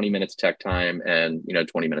about 20 minutes tech time and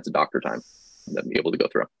 20 minutes of doctor time that be able to go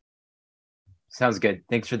through. Sounds good.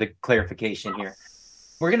 Thanks for the clarification here.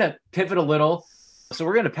 We're going to pivot a little. So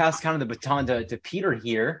we're going to pass kind of the baton to Peter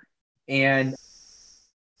here. And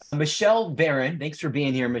Michelle Barron, thanks for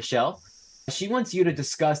being here, Michelle. She wants you to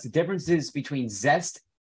discuss the differences between Zest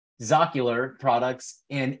Zocular products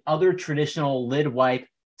and other traditional lid wipe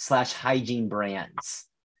 / hygiene brands.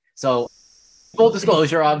 So full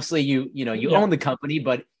disclosure, obviously you own the company,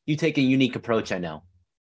 but you take a unique approach, I know.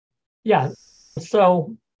 Yeah.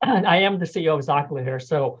 So I am the CEO of Zocular here,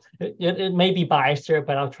 so it may be biased here,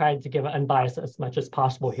 but I'll try to give it unbiased as much as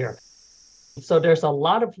possible here. So there's a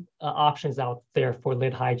lot of options out there for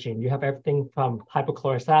lid hygiene. You have everything from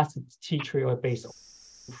hypochlorous acid, tea tree oil-based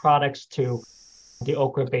products to the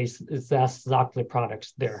okra-based Zest Zocular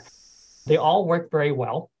products there. They all work very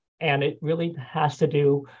well, and it really has to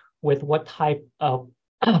do with what type of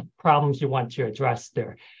problems you want to address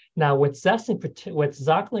there. Now, with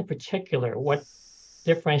Zocular in particular, what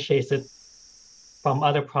differentiates it from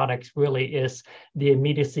other products really is the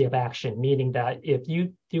immediacy of action, meaning that if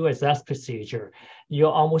you do a Zest procedure,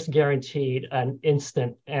 you're almost guaranteed an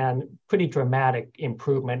instant and pretty dramatic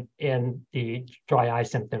improvement in the dry eye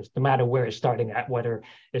symptoms, no matter where it's starting at. Whether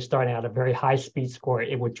it's starting at a very high speed score,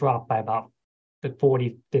 it would drop by about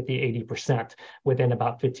 40, 50, 80% within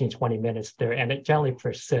about 15, 20 minutes there, and it generally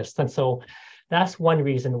persists. And so that's one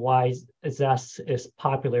reason why Zest is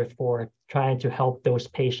popular for trying to help those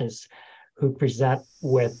patients who present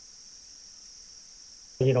with,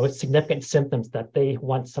 significant symptoms that they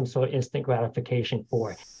want some sort of instant gratification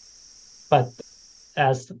for. But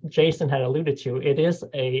as Jason had alluded to, it is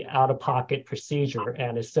a out-of-pocket procedure,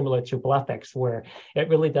 and is similar to BluffX, where it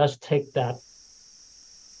really does take that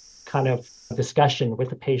kind of discussion with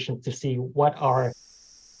the patient to see what are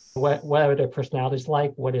their personalities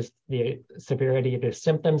like, what is the severity of their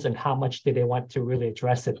symptoms, and how much do they want to really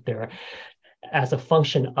address it there. as a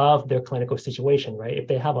function of their clinical situation, right? If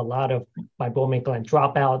they have a lot of meibomian gland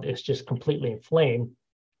dropout, it's just completely inflamed,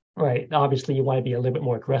 right? Obviously, you want to be a little bit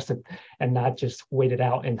more aggressive and not just wait it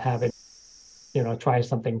out and have it, try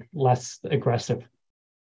something less aggressive.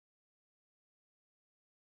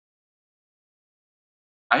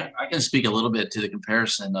 I can speak a little bit to the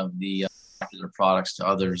comparison of the ocular products to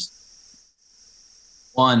others.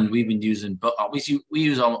 One, we've been using, we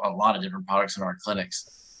use a lot of different products in our clinics.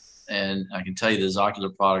 And I can tell you those ocular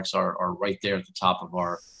products are right there at the top of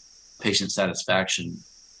our patient satisfaction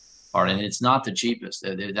part. And it's not the cheapest.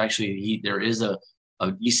 It actually, there is a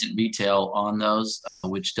decent retail on those,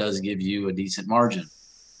 which does give you a decent margin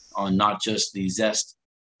on not just the Zest,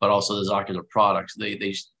 but also those ocular products.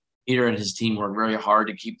 Peter and his team work very hard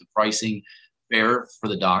to keep the pricing fair for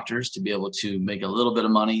the doctors to be able to make a little bit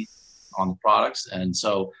of money on the products. And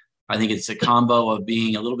so I think it's a combo of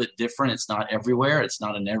being a little bit different. It's not everywhere. It's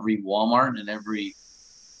not in every Walmart and every,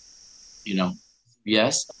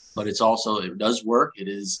 yes, but it's also, it does work. It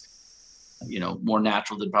is, more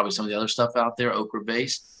natural than probably some of the other stuff out there, okra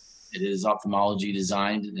based. It is ophthalmology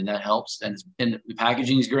designed, and that helps. And the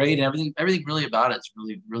packaging is great, and everything really about it's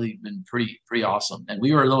really been pretty awesome. And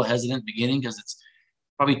we were a little hesitant at the beginning because it's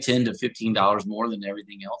probably $10 to $15 more than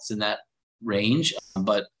everything else in that range.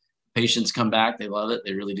 But patients come back, they love it,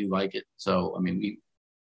 they really do like it. So I mean,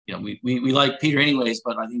 we like Peter anyways,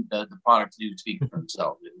 but I think the product do speak for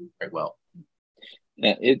himself very well.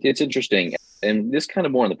 Yeah, it's interesting. And this kind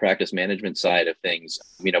of more on the practice management side of things.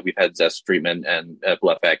 We've had Zest treatment and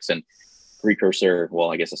BluffX and precursor,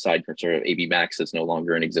 well, I guess a side cursor of AB Max is no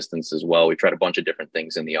longer in existence as well. We've tried a bunch of different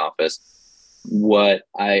things in the office. What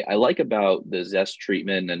I like about the Zest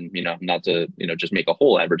treatment, and not to just make a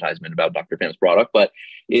whole advertisement about Dr. Phim's product, but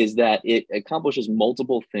is that it accomplishes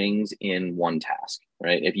multiple things in one task,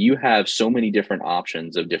 right? If you have so many different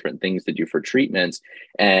options of different things to do for treatments,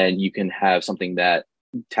 and you can have something that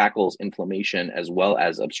tackles inflammation as well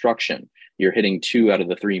as obstruction, you're hitting 2 out of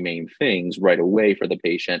the 3 main things right away for the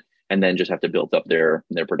patient, and then just have to build up their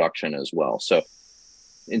production as well. So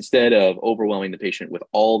instead of overwhelming the patient with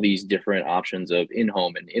all these different options of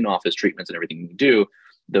in-home and in-office treatments and everything we do,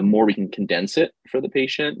 the more we can condense it for the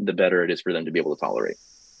patient, the better it is for them to be able to tolerate.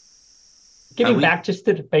 Getting back just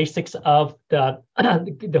to the basics of the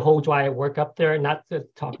whole dry eye workup there, not to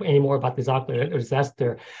talk anymore about the ocular or Zest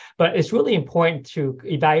there, but it's really important to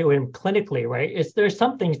evaluate them clinically, right? There's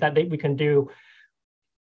some things that we can do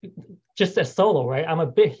just as solo, right? I'm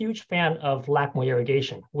a huge fan of LACMO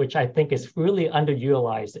irrigation, which I think is really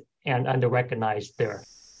underutilized and under-recognized there.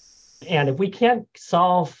 And if we can't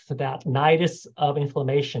solve that nidus of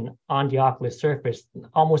inflammation on the ocular surface,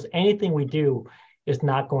 almost anything we do is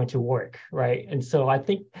not going to work, right? And so I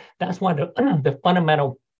think that's one of the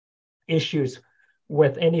fundamental issues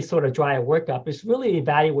with any sort of dry eye workup is really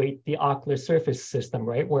evaluate the ocular surface system,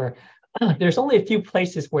 right? Where there's only a few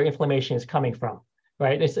places where inflammation is coming from,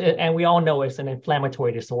 right? And we all know it's an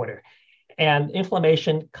inflammatory disorder. And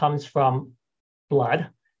inflammation comes from blood,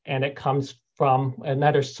 and it comes from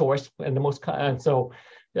another source. And so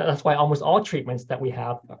that's why almost all treatments that we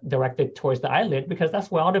have directed towards the eyelid, because that's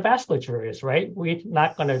where all the vasculature is, right? We're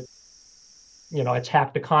not going to,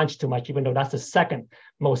 attack the conch too much, even though that's the second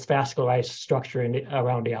most vascularized structure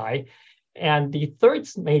around the eye. And the third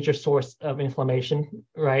major source of inflammation,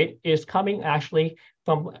 right, is coming actually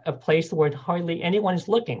from a place where hardly anyone is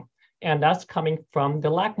looking. And that's coming from the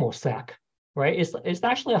LACMO sac, right? It's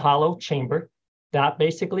actually a hollow chamber that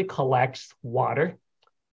basically collects water,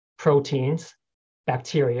 proteins,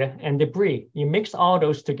 bacteria, and debris. You mix all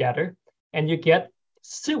those together and you get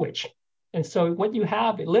sewage. And so what you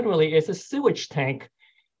have literally is a sewage tank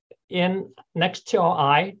next to our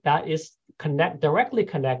eye that is directly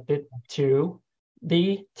connected to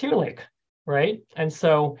the tear lake, right? And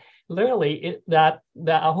so literally that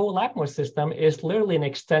our whole LACMO system is literally an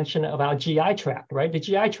extension of our GI tract, right? The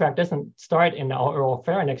GI tract doesn't start in our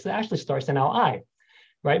oropharynx, it actually starts in our eye,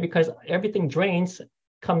 right? Because everything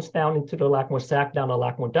comes down into the LACMO sac, down the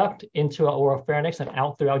LACMO duct, into our oropharynx and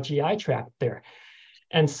out through our GI tract there.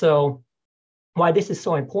 And so why this is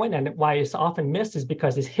so important and why it's often missed is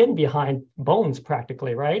because it's hidden behind bones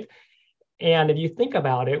practically, right? And if you think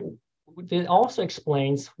about it, it also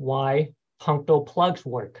explains why punctal plugs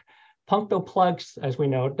work. Punctal plugs, as we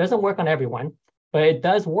know, doesn't work on everyone, but it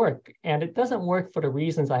does work. And it doesn't work for the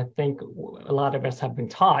reasons I think a lot of us have been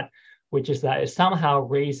taught, which is that it somehow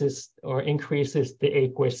raises or increases the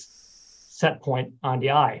aqueous set point on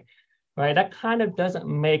the eye, right? That kind of doesn't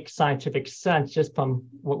make scientific sense just from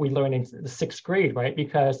what we learned in the 6th grade, right?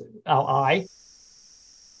 Because our eye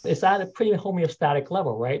is at a pretty homeostatic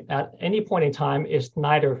level, right? At any point in time, it's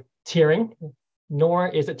neither tearing, nor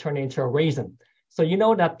is it turning into a raisin. So you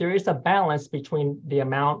know that there is a balance between the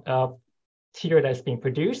amount of tear that's being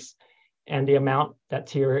produced and the amount that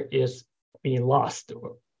tear is being lost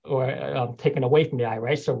or taken away from the eye,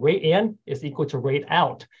 right? So rate in is equal to rate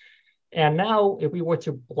out. And now if we were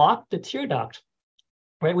to block the tear duct,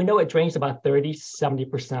 right, we know it drains about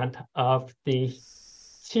 30-70% of the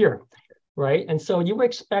tear, right? And so you would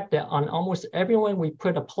expect that on almost everyone we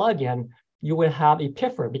put a plug in, you would have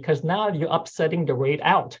epiphora, because now you're upsetting the rate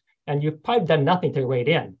out. And you've probably done nothing to rate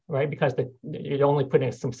in, right? Because you're only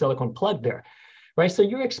putting some silicone plug there, right? So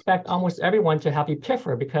you expect almost everyone to have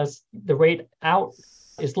epiphora because the rate out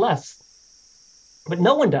is less. But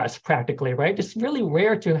no one does practically, right? It's really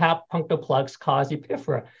rare to have punctal plugs cause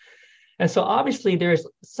epiphora. And so obviously there's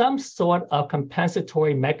some sort of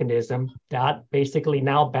compensatory mechanism that basically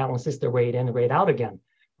now balances the rate in and rate out again,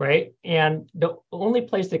 right? And the only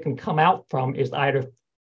place it can come out from is either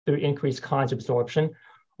through increased conj absorption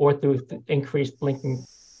or through increased blinking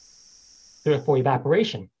for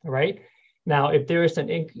evaporation, right? Now, if there is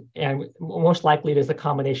and most likely there's a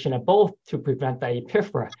combination of both to prevent the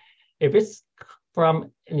epiphora. If it's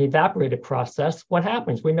from an evaporated process, what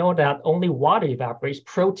happens? We know that only water evaporates.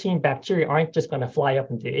 Protein bacteria aren't just going to fly up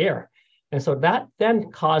into the air. And so that then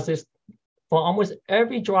causes, for almost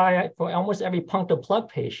every punctal plug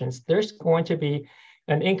patients, there's going to be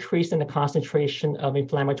an increase in the concentration of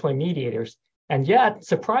inflammatory mediators. And yet,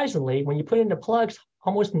 surprisingly, when you put in the plugs,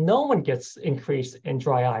 almost no one gets increase in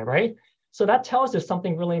dry eye, right? So that tells us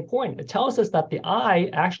something really important. It tells us that the eye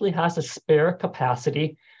actually has a spare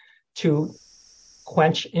capacity to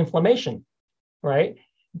quench inflammation, right?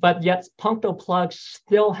 But yet punctal plugs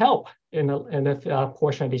still help in a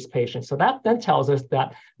portion of these patients. So that then tells us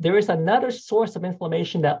that there is another source of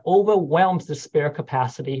inflammation that overwhelms the spare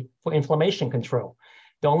capacity for inflammation control.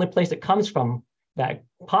 The only place it comes from that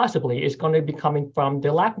possibly is going to be coming from the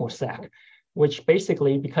lacrimal sac, which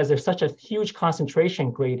basically, because there's such a huge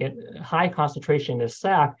concentration gradient, high concentration in the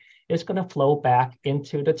sac, it's going to flow back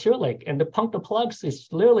into the tear lake. And the punctal plugs is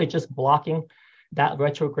literally just blocking that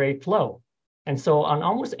retrograde flow. And so on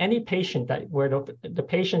almost any patient where the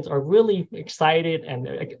patients are really excited and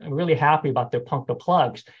really happy about their punctal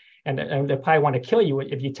plugs, and they probably want to kill you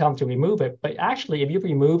if you tell them to remove it. But actually, if you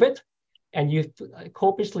remove it and you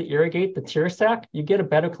copiously irrigate the tear sac, you get a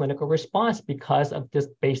better clinical response because of this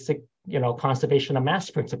basic, conservation of mass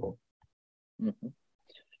principle. Mm-hmm.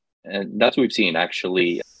 And that's what we've seen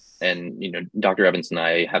actually. And, Dr. Evans and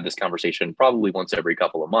I have this conversation probably once every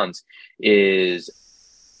couple of months is,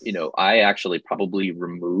 I actually probably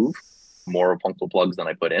remove more punctal plugs than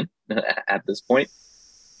I put in at this point.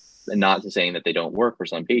 And not to saying that they don't work for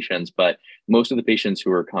some patients, but most of the patients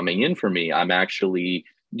who are coming in for me, I'm actually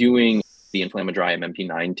doing the Inflammadry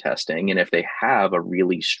MMP9 testing. And if they have a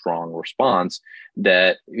really strong response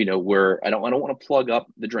that, I don't want to plug up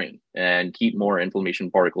the drain and keep more inflammation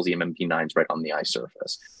particles, the MMP9s right on the eye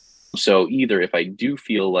surface. So either if I do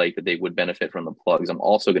feel like that they would benefit from the plugs, I'm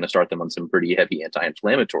also going to start them on some pretty heavy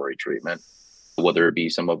anti-inflammatory treatment, whether it be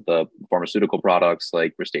some of the pharmaceutical products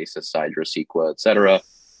like Restasis, Xiidra, Cequa, et cetera,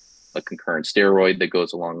 a concurrent steroid that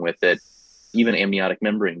goes along with it, even amniotic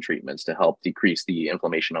membrane treatments to help decrease the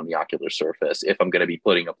inflammation on the ocular surface if I'm going to be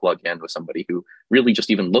putting a plug in with somebody who really just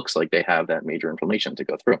even looks like they have that major inflammation to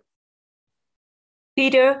go through.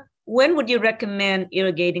 Peter, when would you recommend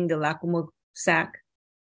irrigating the lacrimal sac?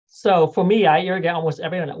 So for me, I irrigate almost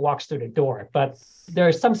everyone that walks through the door, but there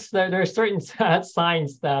are certain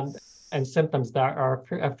signs and symptoms that are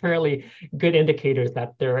fairly good indicators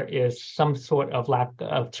that there is some sort of lack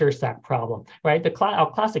of tear sac problem, right?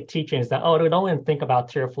 Our classic teaching is that, don't even think about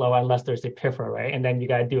tear flow unless there's epiphora, right? And then you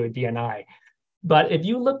got to do a DNI. But if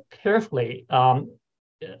you look carefully,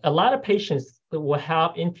 a lot of patients will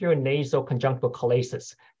have inferior nasal conjunctival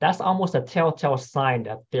chalasis. That's almost a telltale sign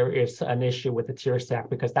that there is an issue with the tear sac,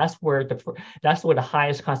 because that's where the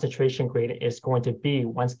highest concentration gradient is going to be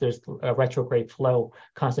once there's a retrograde flow,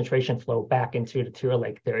 concentration flow back into the tear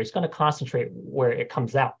lake there. It's going to concentrate where it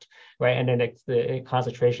comes out, right? And then the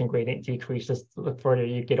concentration gradient decreases the further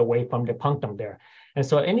you get away from the punctum there. And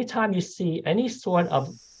so anytime you see any sort of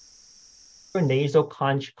nasal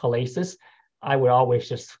conj chalasis, I would always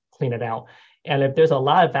just clean it out. And if there's a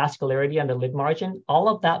lot of vascularity on the lid margin, all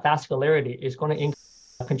of that vascularity is going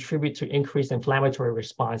to contribute to increased inflammatory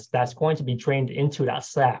response that's going to be drained into that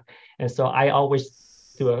sac. And so I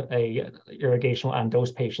always do a irrigation on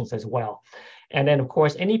those patients as well. And then, of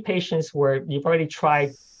course, any patients where you've already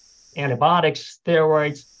tried antibiotics,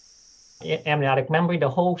 steroids, amniotic membrane, the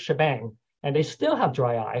whole shebang, and they still have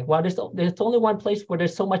dry eye, well, there's only one place where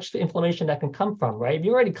there's so much inflammation that can come from, right? If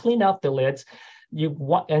you already clean out the lids, you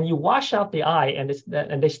wash out the eye,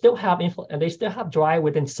 and they still have dry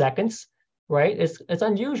within seconds, right? It's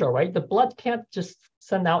unusual, right? The blood can't just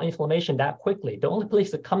send out inflammation that quickly. The only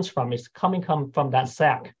place it comes from is coming from that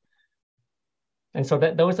sac. And so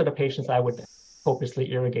those are the patients I would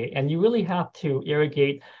purposely irrigate. And you really have to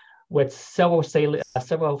irrigate with several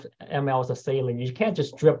mLs of saline. You can't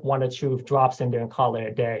just drip 1 or 2 drops in there and call it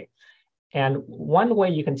a day. And one way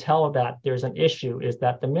you can tell that there's an issue is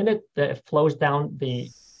that the minute that it flows down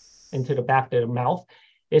into the back of the mouth,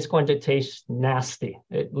 it's going to taste nasty.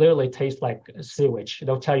 It literally tastes like sewage.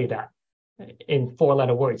 They'll tell you that in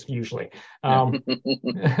 4-letter words usually. All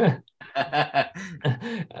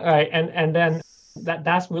right, and then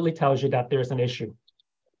that really tells you that there's an issue.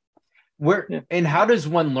 And how does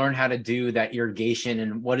one learn how to do that irrigation,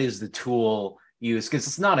 and what is the tool used? Because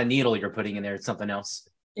it's not a needle you're putting in there, it's something else.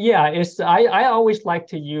 Yeah, I always like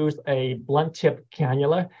to use a blunt tip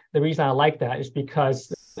cannula. The reason I like that is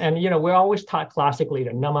because, and we're always taught classically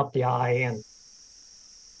to numb up the eye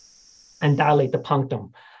and dilate the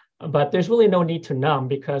punctum. But there's really no need to numb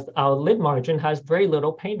because our lid margin has very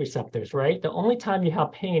little pain receptors, right? The only time you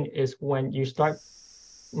have pain is when you start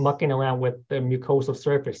mucking around with the mucosal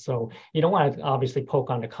surface. So you don't want to obviously poke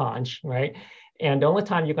on the conch, right? And the only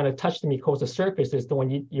time you're going to touch the mucosal surface is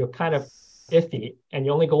when you're kind of iffy and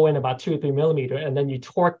you only go in about 2 or 3 millimeter and then you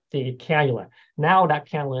torque the cannula. Now that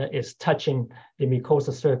cannula is touching the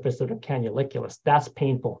mucosal surface of the cannuliculus. That's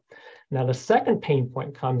painful. Now the second pain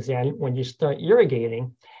point comes in when you start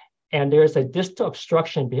irrigating and there's a distal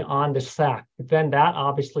obstruction beyond the sac. Then that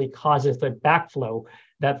obviously causes the backflow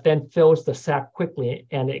that then fills the sac quickly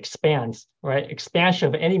and it expands, right? Expansion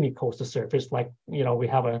of any mucosal surface, like we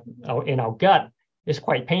have in our gut, is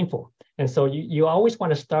quite painful. And so you always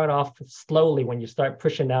want to start off slowly when you start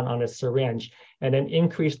pushing down on a syringe and then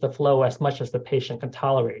increase the flow as much as the patient can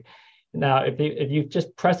tolerate. Now, if you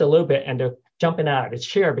just press a little bit and they're jumping out of its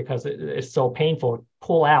chair because it's so painful,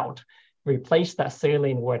 pull out, replace that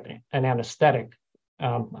saline with an anesthetic.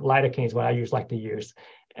 Lidocaine is what I like to use,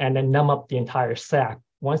 and then numb up the entire sac.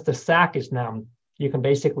 Once the sac is numb, you can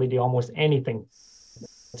basically do almost anything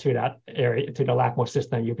to that area, to the LACMO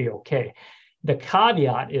system, you'll be okay. The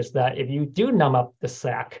caveat is that if you do numb up the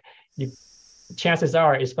sac, chances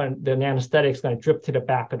are the anesthetic is going to drip to the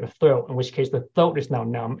back of the throat, in which case the throat is now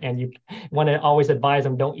numb, and you want to always advise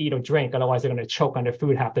them don't eat or drink, otherwise they're going to choke on their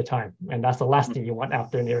food half the time, and that's the last thing you want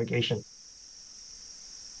after an irrigation.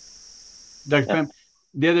 Dr. Pham,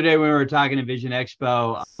 the other day when we were talking at Vision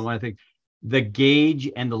Expo, I want to think the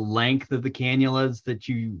gauge and the length of the cannulas that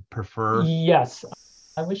you prefer. Yes,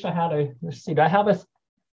 I wish I had let's see,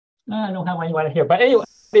 I don't have anyone here, but anyway,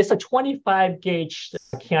 it's a 25 gauge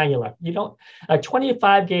cannula. A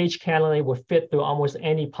 25 gauge cannula will fit through almost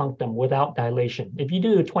any punctum without dilation. If you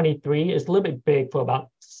do the 23, it's a little bit big for about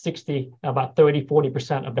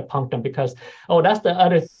 30-40% of the punctum because, that's the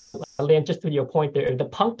other, Lynn, just to your point there, if the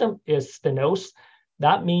punctum is stenosed,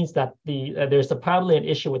 that means that there's probably an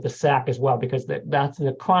issue with the sac as well, because that's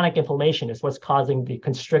the chronic inflammation is what's causing the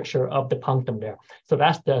constricture of the punctum there. So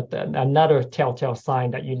that's another telltale sign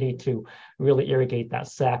that you need to really irrigate that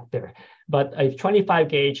sac there. But a 25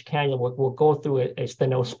 gauge cannula will go through a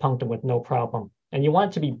stenosed punctum with no problem. And you want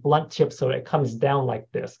it to be blunt tip so that it comes down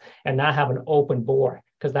like this and not have an open bore,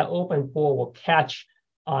 because that open bore will catch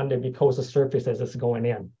on the mucosal surface as it's going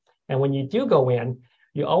in. And when you do go in,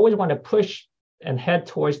 you always want to push and head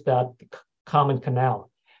towards that common canal.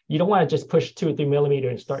 You don't want to just push 2 or 3 millimeter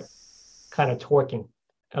and start kind of torquing.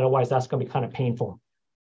 Otherwise, that's going to be kind of painful.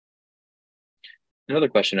 Another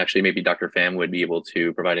question, actually, maybe Dr. Pham would be able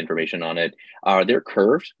to provide information on it. Are there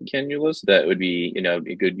curved cannulas that would be,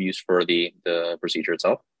 a good use for the procedure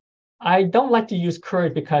itself? I don't like to use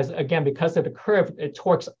curved because of the curve, it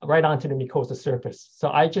torques right onto the mucosal surface. So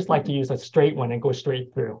I just like to use a straight one and go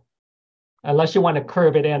straight through. Unless you want to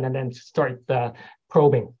curve it in and then start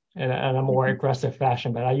probing in a more aggressive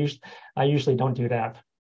fashion. But I usually don't do that.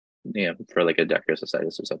 Yeah, for like a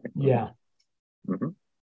dacryocystitis or something. Yeah. Mm-hmm.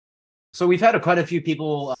 So we've had quite a few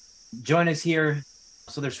people join us here.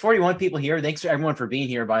 So there's 41 people here. Thanks to everyone for being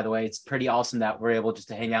here, by the way. It's pretty awesome that we're able just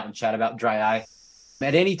to hang out and chat about dry eye.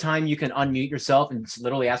 At any time, you can unmute yourself and just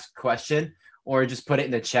literally ask a question or just put it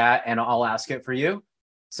in the chat and I'll ask it for you.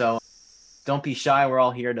 So don't be shy. We're all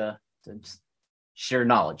here to just share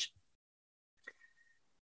knowledge.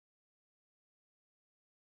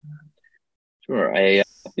 Sure. I,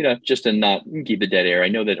 just to not keep the dead air, I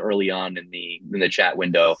know that early on in the chat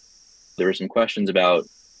window, there were some questions about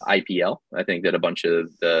IPL. I think that a bunch of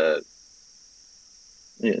the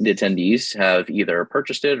attendees have either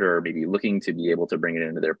purchased it or maybe looking to be able to bring it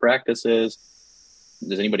into their practices.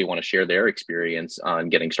 does anybody want to share their experience on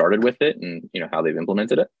getting started with it and, you know, how they've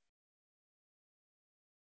implemented it?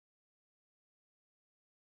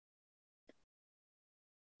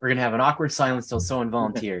 We're gonna have an awkward silence till someone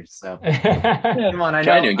volunteers. So come on, I know.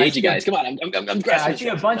 Trying to engage you guys. Come on, I'm I see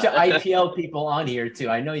a bunch of IPL people on here too.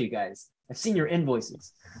 I know you guys. I've seen your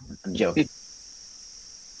invoices. I'm joking.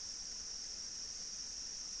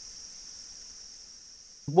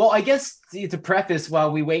 Well, I guess to preface,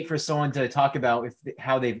 while we wait for someone to talk about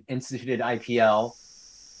how they've instituted IPL,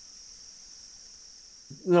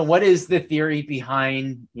 you know, what is the theory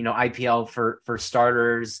behind, you know, IPL for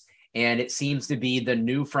starters? And it seems to be the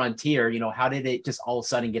new frontier. You know, how did it just all of a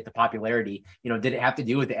sudden get the popularity? You know, did it have to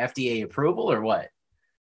do with the FDA approval or what?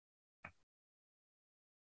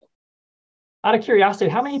 Out of curiosity,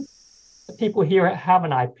 how many people here have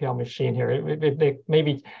an IPL machine here?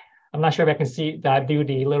 Maybe, I'm not sure if I can see that, do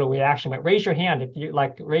the little reaction, but raise your hand if you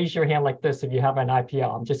like, raise your hand like this if you have an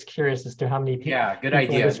IPL. I'm just curious as to how many people. Yeah, good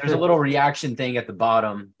idea. There's a little reaction thing at the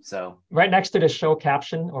bottom. So right next to the show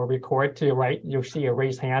caption or record to your right, you'll see a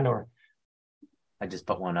raised hand, or I just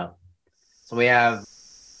put one up. So we have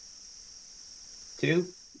 2.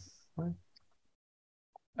 I'm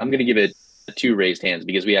going to give it 2 raised hands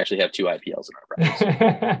because we actually have 2 IPLs in our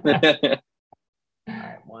practice. All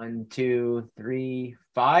right, 1, 2, 3,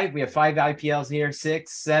 5. We have 5 IPLs here.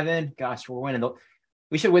 6, 7. Gosh, we're winning.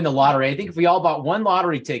 We should win the lottery. I think if we all bought one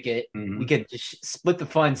lottery ticket, we could just split the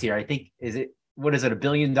funds here. I think, what is it, $1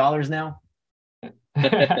 billion now?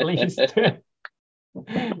 At least.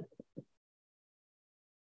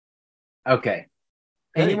 Okay.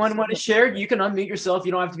 Anyone want to share? You can unmute yourself.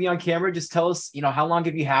 You don't have to be on camera. Just tell us, you know, how long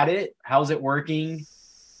have you had it? How's it working?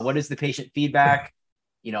 What is the patient feedback?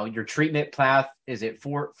 You know, your treatment path, is it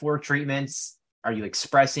 4 treatments? Are you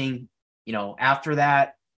expressing, you know, after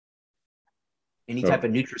that, any type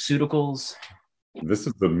of nutraceuticals? This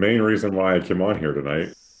is the main reason why I came on here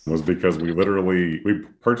tonight, was because we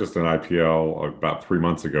purchased an IPL about 3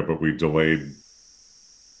 months ago, but we delayed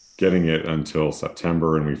getting it until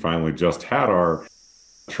September. And we finally just had our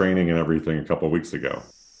training and everything a couple of weeks ago.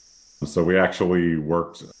 So we actually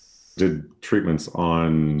did treatments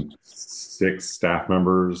on 5 staff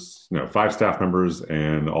members,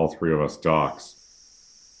 and all 3 of us docs.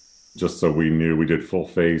 Just so we knew, we did full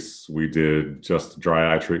face, we did just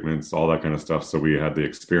dry eye treatments, all that kind of stuff. So we had the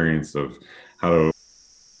experience of how to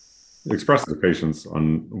express to the patients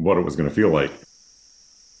on what it was going to feel like.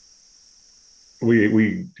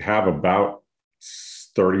 We have about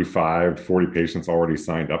 35 to 40 patients already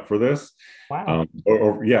signed up for this. Wow.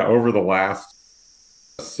 Over the last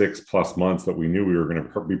 6+ months that we knew we were going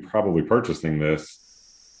to be probably purchasing this,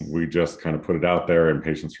 we just kind of put it out there and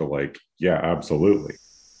patients were like, yeah, absolutely.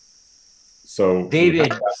 So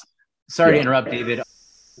David, sorry to interrupt, David.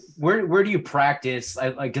 Where do you practice?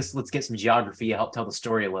 I guess let's get some geography to help tell the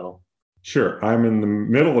story a little. Sure. I'm in the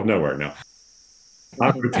middle of nowhere now.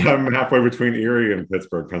 I'm halfway between Erie and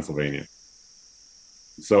Pittsburgh, Pennsylvania.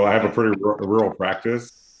 So I have a pretty rural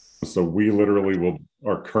practice. So we literally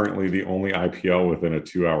are currently the only IPL within a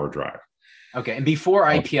 2-hour drive. Okay. And before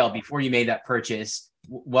IPL, before you made that purchase,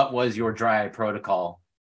 what was your dry eye protocol?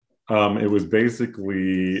 It was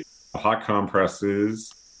basically hot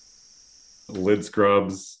compresses, lid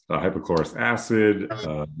scrubs, hypochlorous acid,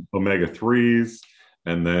 omega-3s,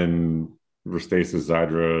 and then Restasis,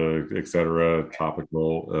 Xiidra, et cetera,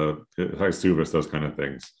 topical, Hysuvis, those kind of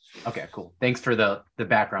things. Okay, cool. Thanks for the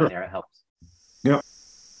background there. It helps. Yeah.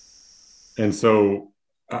 And so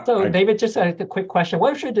David, just a quick question.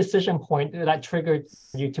 What was your decision point that triggered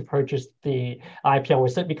you to purchase the IPL?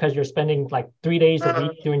 Was it because you're spending like 3 days a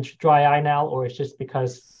week doing dry eye now, or it's just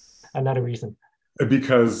because another reason?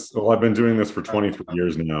 Because, I've been doing this for 23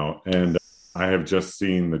 years now, and I have just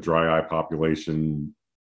seen the dry eye population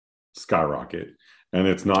skyrocket. And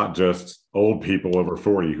it's not just old people over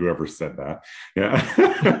 40, whoever said that. Yeah,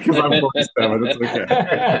 because I'm 47.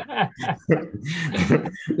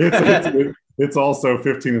 It's okay. It's also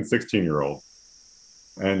 15 and 16-year-olds.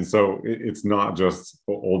 And so it's not just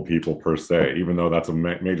old people per se, even though that's a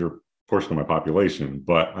major portion of my population,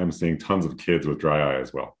 but I'm seeing tons of kids with dry eye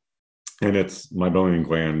as well. And it's meibomian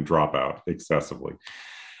gland dropout excessively.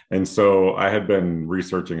 And so I had been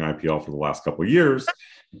researching IPL for the last couple of years.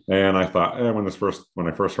 And I thought, when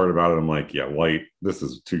I first heard about it, I'm like, yeah, light, this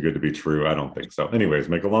is too good to be true. I don't think so. Anyways,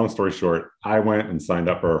 make a long story short, I went and signed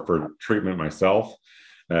up for treatment myself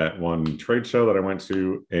at one trade show that I went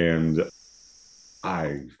to, and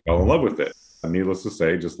I fell in love with it. Needless to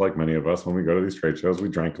say, just like many of us, when we go to these trade shows, we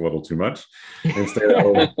drank a little too much and stayed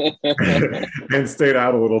out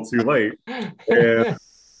a little too late. And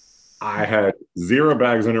I had 0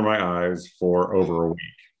 bags under my eyes for over a week.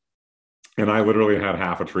 And I literally had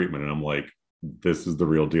half a treatment. And I'm like, this is the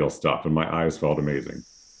real deal stuff. And my eyes felt amazing.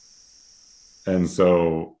 And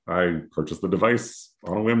so I purchased the device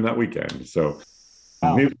on a whim that weekend. So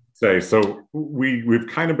needless to say, so we've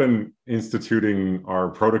kind of been instituting our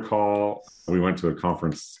protocol. We went to a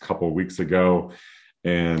conference a couple of weeks ago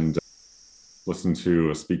and listened to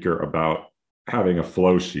a speaker about having a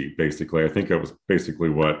flow sheet, basically. I think it was basically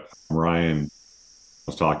what Ryan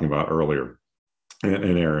was talking about earlier,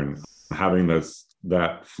 and Aaron, having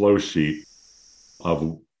that flow sheet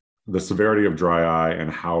of the severity of dry eye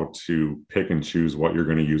and how to pick and choose what you're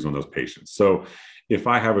going to use on those patients. So if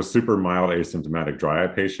I have a super mild asymptomatic dry eye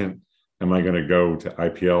patient, am I going to go to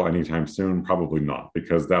IPL anytime soon? Probably not,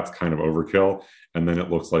 because that's kind of overkill. And then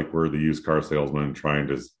it looks like we're the used car salesman trying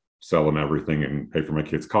to sell them everything and pay for my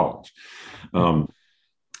kids' college.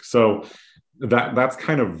 So that's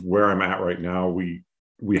kind of where I'm at right now. We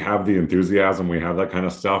have the enthusiasm, we have that kind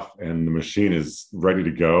of stuff, and the machine is ready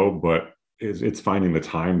to go, but it's finding the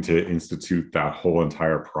time to institute that whole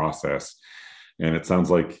entire process. And it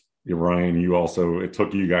sounds like, Ryan, it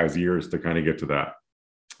took you guys years to kind of get to that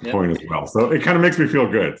point as well. So it kind of makes me feel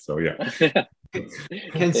good. So yeah.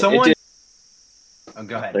 Can someone?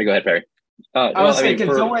 Go ahead. Go ahead, Perry.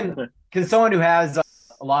 Can someone who has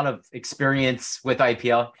a lot of experience with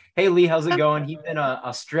IPL? Hey, Lee, how's it going? He's in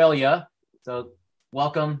Australia, so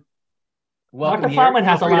welcome. Dr. Farman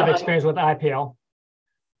has a lot of experience with IPL.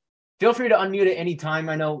 Feel free to unmute at any time.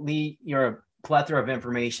 I know, Lee, you're a plethora of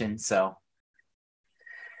information, so.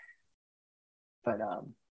 But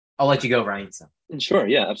I'll let you go, Ryan. So. Sure.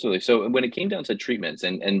 Yeah, absolutely. So when it came down to treatments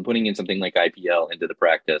and putting in something like IPL into the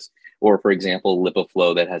practice, or for example,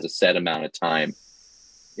 LipiFlow that has a set amount of time,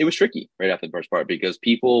 it was tricky right after the first part, because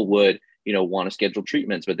people would, want to schedule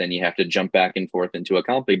treatments, but then you have to jump back and forth into a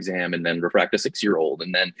comp exam and then refract a 6-year-old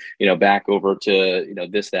and then, back over to,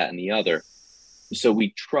 this, that, and the other. So we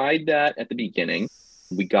tried that at the beginning.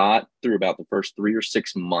 We got through about the first 3 or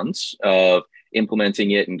 6 months of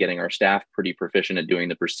implementing it and getting our staff pretty proficient at doing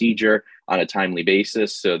the procedure on a timely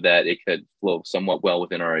basis so that it could flow somewhat well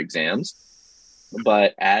within our exams.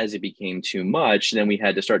 But as it became too much, then we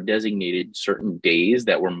had to start designating certain days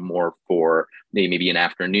that were more for maybe an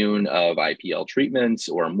afternoon of IPL treatments,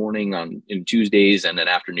 or a morning on Tuesdays and an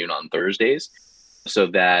afternoon on Thursdays, so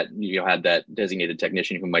that you had that designated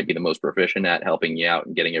technician who might be the most proficient at helping you out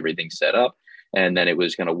and getting everything set up. And then it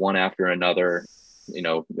was kind of one after another,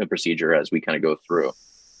 a procedure as we kind of go through.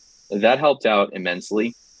 That helped out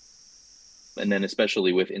immensely. And then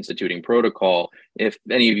especially with instituting protocol, if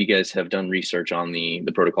any of you guys have done research on the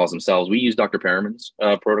protocols themselves, we use Dr. Perriman's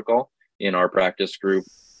protocol in our practice group.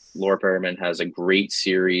 Laura Perriman has a great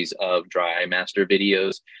series of dry eye master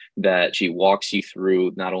videos that she walks you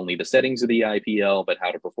through not only the settings of the IPL, but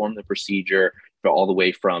how to perform the procedure all the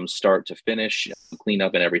way from start to finish,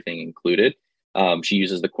 cleanup and everything included. She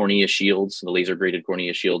uses the cornea shields, the laser graded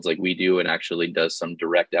cornea shields like we do, and actually does some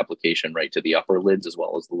direct application right to the upper lids as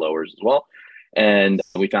well as the lowers as well. And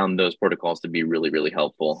we found those protocols to be really, really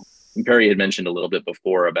helpful. And Perry had mentioned a little bit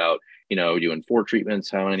before about, doing 4 treatments,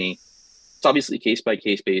 how many. It's obviously case by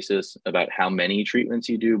case basis about how many treatments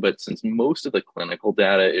you do. But since most of the clinical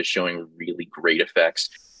data is showing really great effects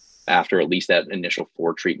after at least that initial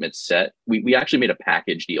 4 treatment set, we actually made a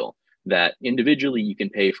package deal that individually you can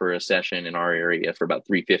pay for a session in our area for about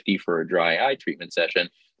 $350 for a dry eye treatment session.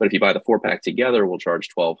 But if you buy the 4-pack together, we'll charge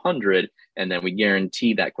 $1,200. And then we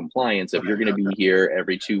guarantee that compliance of you're going to be here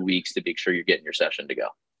every 2 weeks to make sure you're getting your session to go.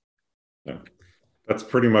 Yeah, that's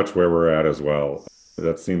pretty much where we're at as well.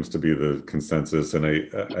 That seems to be the consensus. And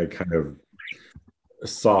I kind of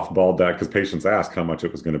softballed that because patients asked how much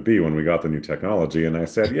it was going to be when we got the new technology. And I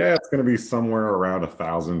said, yeah, it's going to be somewhere around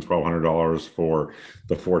 $1,000, $1,200 for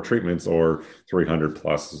the 4 treatments, or $300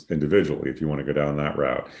 plus individually, if you want to go down that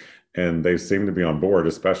route. And they seem to be on board,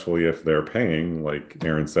 especially if they're paying, like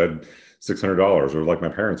Aaron said, $600, or like my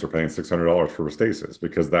parents are paying $600 for Restasis,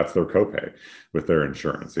 because that's their copay with their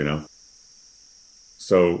insurance,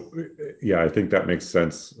 So yeah, I think that makes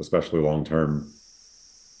sense, especially long-term,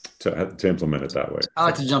 to implement it that way. I'd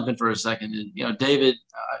like to jump in for a second. David,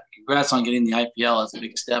 congrats on getting the IPL. It's a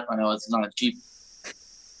big step. I know it's not a cheap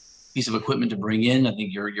piece of equipment to bring in. I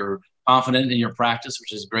think you're confident in your practice,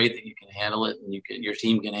 which is great that you can handle it and your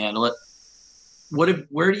team can handle it.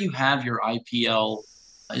 Where do you have your IPL?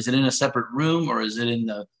 Is it in a separate room, or is it in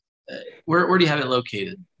the where do you have it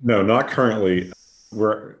located? No, not currently.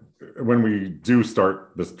 When we do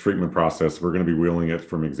start this treatment process, we're going to be wheeling it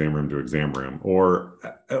from exam room to exam room. Or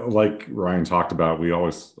like Ryan talked about, we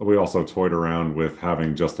also toyed around with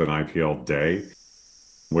having just an IPL day.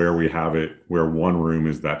 where we have it, where one room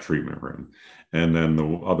is that treatment room. And then the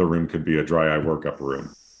other room could be a dry eye workup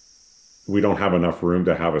room. We don't have enough room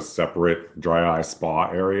to have a separate dry eye spa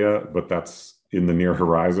area, but that's in the near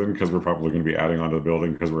horizon because we're probably going to be adding onto the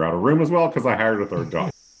building because we're out of room as well because I hired a third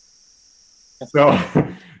dog. So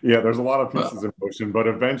yeah, there's a lot of pieces in motion, but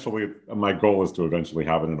eventually my goal is to eventually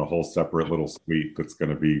have it in a whole separate little suite that's going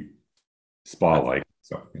to be spa-like.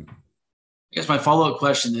 So I guess my follow-up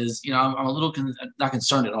question is, I'm a little not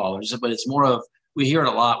concerned at all, but it's more of, we hear it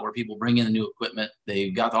a lot where people bring in the new equipment.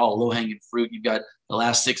 They've got all low-hanging fruit. You've got the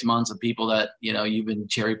last 6 months of people that, you've been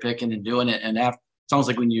cherry picking and doing it. And it's almost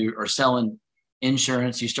like when you are selling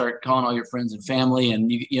insurance, you start calling all your friends and family,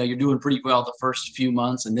 and you're doing pretty well the first few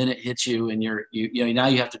months, and then it hits you, and now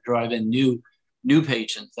you have to drive in new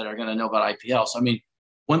patients that are going to know about IPL. So, I mean,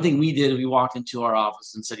 one thing we did, we walked into our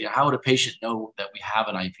office and said, how would a patient know that we have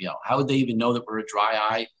an IPL? How would they even know that we're a dry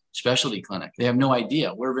eye specialty clinic? They have no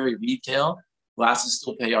idea. We're very retail. Glasses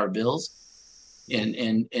still pay our bills,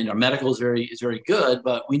 and our medical is very good,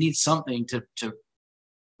 but we need something to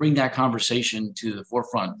bring that conversation to the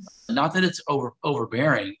forefront. Not that it's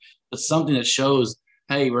overbearing, but something that shows,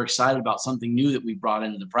 hey, we're excited about something new that we brought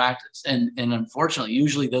into the practice. And unfortunately,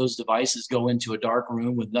 usually those devices go into a dark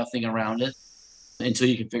room with nothing around it until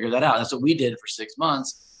you can figure that out. That's what we did for 6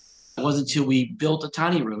 months. It wasn't until we built a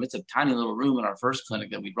tiny room. It's a tiny little room in our first clinic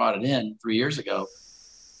that we brought it in 3 years ago.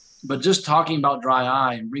 But just talking about dry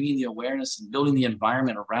eye and bringing the awareness and building the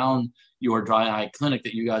environment around your dry eye clinic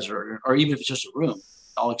that you guys are, or even if it's just a room,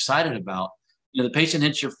 all excited about. The patient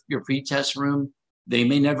hits your pre-test room. They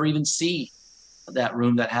may never even see that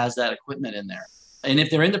room that has that equipment in there. And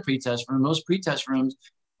if they're in the pre-test room, most pre-test rooms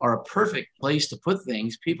are a perfect place to put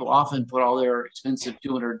things. People often put all their expensive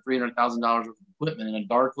 $200,000, $300,000 worth of equipment in a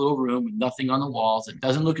dark little room with nothing on the walls. It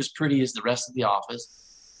doesn't look as pretty as the rest of the office.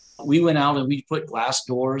 We went out and we put glass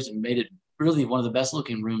doors and made it really one of the best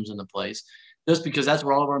looking rooms in the place, just because that's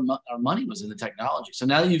where all of our money was, in the technology. So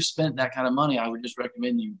now that you've spent that kind of money, I would just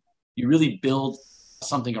recommend you really build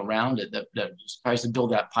something around it that tries to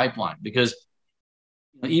build that pipeline, because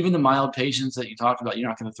even the mild patients that you talked about, you're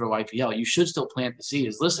not going to throw IPL. You should still plant the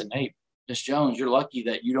seed. Listen, hey, Ms. Jones, you're lucky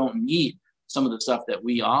that you don't need some of the stuff that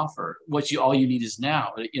we offer. All you need is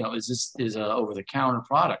now, is a over-the-counter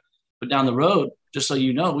product. But down the road, just so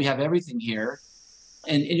you know, we have everything here.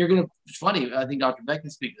 And you're going to, it's funny, I think Dr. Beck can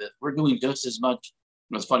speak to this. We're doing just as much.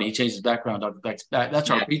 It's funny, he changed his background, Dr. Beck's back. That's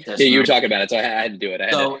our pre-test. Yeah, you were talking about it, so I had to do it.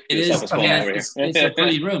 It's a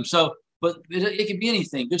pretty room. So, but it could be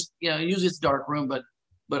anything. Just, usually it's a dark room, but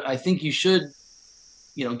I think you should,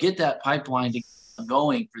 get that pipeline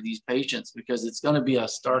going for these patients, because it's going to be a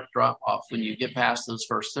stark drop off when you get past those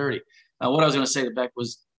first 30. Now, what I was going to say to Beck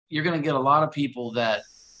was, you're going to get a lot of people that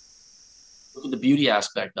look at the beauty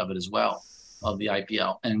aspect of it as well, of the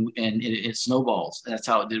IPL, and it snowballs. That's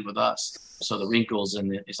how it did with us. So the wrinkles,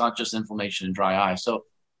 and it's not just inflammation and dry eye. So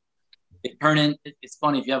it's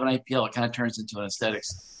funny, if you have an IPL, it kind of turns into an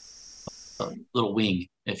aesthetics little wing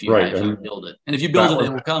if you build it. And if you build it,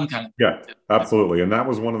 it will come kind of. Yeah, absolutely. And that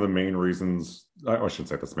was one of the main reasons. I shouldn't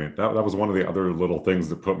say that's main. That was one of the other little things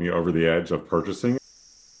that put me over the edge of purchasing it,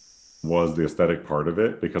 was the aesthetic part of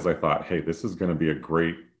it, because I thought, hey, this is going to be a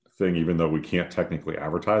great thing, even though we can't technically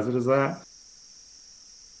advertise it as that.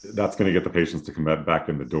 That's going to get the patients to come back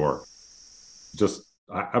in the door.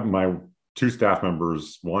 My 2 staff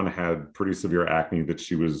members, one had pretty severe acne that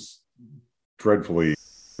she was dreadfully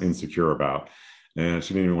insecure about, and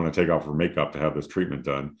she didn't even want to take off her makeup to have this treatment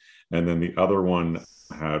done. And then the other one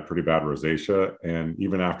had pretty bad rosacea, and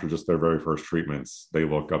even after just their very first treatments, they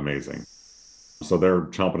look amazing. So they're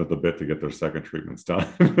chomping at the bit to get their second treatments done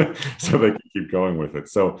so they can keep going with it.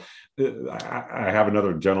 So I have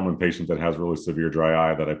another gentleman patient that has really severe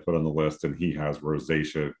dry eye that I put on the list, and he has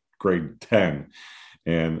rosacea grade 10.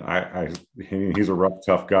 And he's a rough,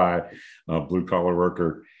 tough guy, blue collar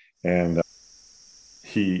worker. And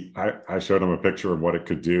I showed him a picture of what it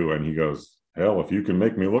could do. And he goes, hell, if you can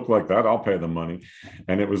make me look like that, I'll pay the money.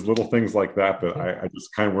 And it was little things like that I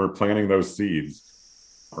just kind of were planting those seeds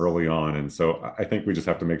early on. And so I think we just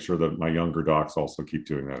have to make sure that my younger docs also keep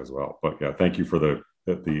doing that as well. But yeah, thank you for the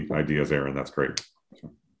ideas, Aaron. That's great.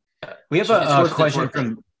 We have a question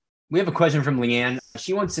from Leanne.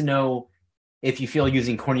 She wants to know if you feel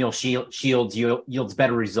using corneal shields yields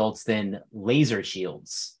better results than laser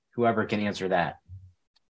shields. Whoever can answer that.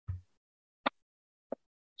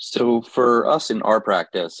 So for us in our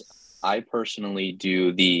practice, I personally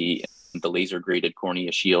do the laser graded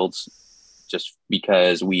cornea shields, just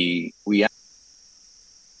because we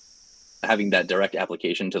having that direct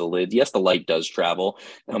application to the lid. Yes, the light does travel,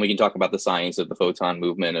 and we can talk about the science of the photon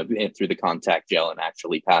movement of through the contact gel and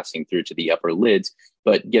actually passing through to the upper lids.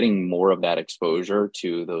 But getting more of that exposure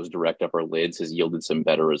to those direct upper lids has yielded some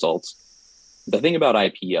better results. The thing about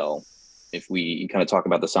IPL, if we kind of talk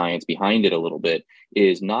about the science behind it a little bit,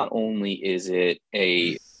 is not only is it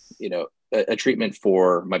a treatment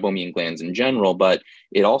for meibomian glands in general, but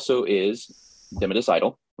it also is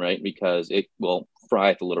demodicidal, right? Because it will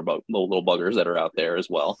fry the little buggers that are out there as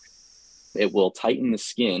well. It will tighten the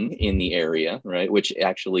skin in the area, right? Which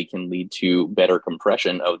actually can lead to better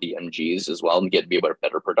compression of the MGs as well and be a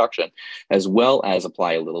better production, as well as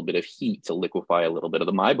apply a little bit of heat to liquefy a little bit of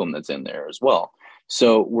the meibum that's in there as well.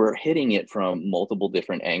 So we're hitting it from multiple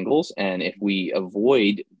different angles. And if we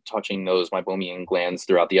avoid touching those meibomian glands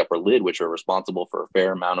throughout the upper lid, which are responsible for a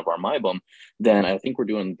fair amount of our meibum, then I think we're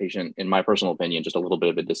doing the patient, in my personal opinion, just a little bit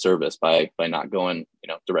of a disservice by not going,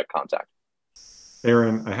 direct contact.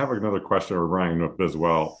 Aaron, I have another question for Ryan as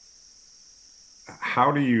well.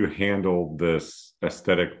 How do you handle this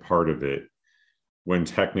aesthetic part of it when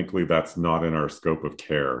technically that's not in our scope of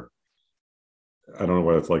care? I don't know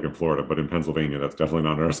what it's like in Florida, but in Pennsylvania, that's definitely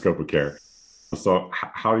not in our scope of care. So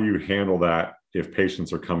how do you handle that if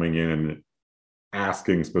patients are coming in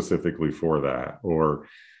asking specifically for that? Or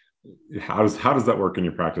how does that work in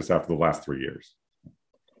your practice after the last 3 years?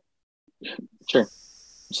 Sure.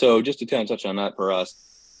 So just to kind of touch on that for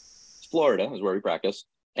us, Florida is where we practice,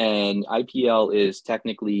 and IPL is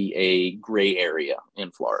technically a gray area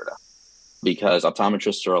in Florida because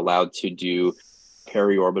optometrists are allowed to do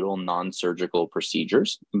periorbital non-surgical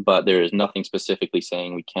procedures, but there is nothing specifically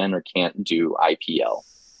saying we can or can't do IPL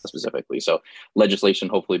specifically. So legislation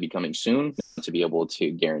hopefully be coming soon to be able to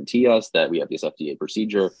guarantee us that we have this FDA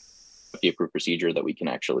approved procedure that we can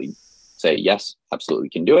actually say, yes, absolutely, we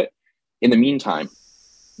can do it. In the meantime,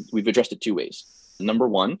 we've addressed it two ways. Number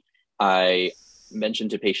one, I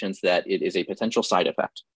mentioned to patients that it is a potential side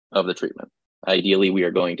effect of the treatment. Ideally, we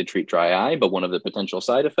are going to treat dry eye, but one of the potential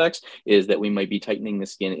side effects is that we might be tightening the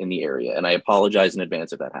skin in the area. And I apologize in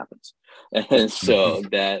advance if that happens. And so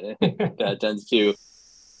that tends to,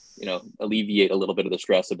 alleviate a little bit of the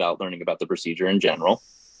stress about learning about the procedure in general.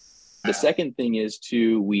 The second thing is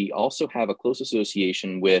we also have a close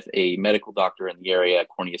association with a medical doctor in the area, a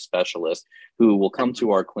cornea specialist, who will come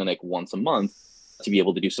to our clinic once a month to be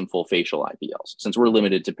able to do some full facial IPLs. Since we're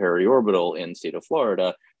limited to periorbital in the state of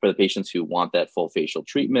Florida, for the patients who want that full facial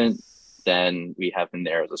treatment, then we have them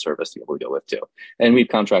there as a service to be able to go with too. And we've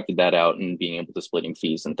contracted that out, and being able to splitting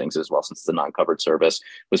fees and things as well, since it's a non-covered service,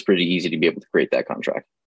 was pretty easy to be able to create that contract.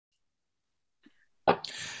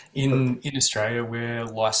 In Australia, we're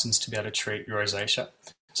licensed to be able to treat rosacea.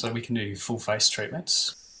 So we can do full face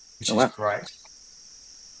treatments, which is great.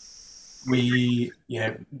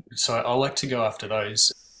 So I like to go after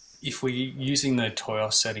those. If we're using the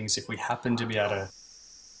TOIOS settings, if we happen to be able to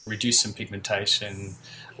reduce some pigmentation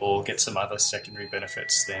or get some other secondary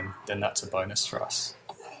benefits, then that's a bonus for us.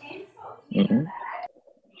 Mm-hmm.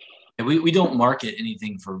 We don't market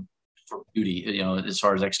anything for beauty, as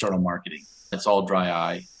far as external marketing. It's all dry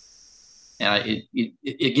eye. And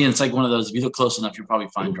again, it's like one of those, if you look close enough, you'll probably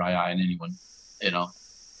find dry eye in anyone,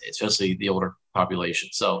 especially the older population.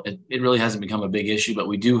 So it really hasn't become a big issue, but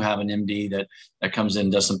we do have an MD that comes in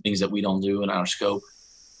and does some things that we don't do in our scope.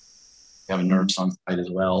 We have a nurse on site as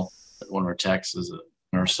well. One of our techs is a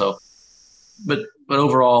nurse. So, but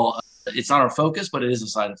overall, it's not our focus, but it is a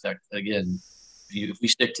side effect. Again, if we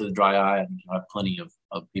stick to the dry eye, I think you'll have plenty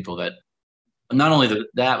of people that, not only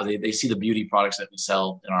that, they see the beauty products that we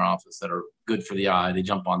sell in our office that are good for the eye. They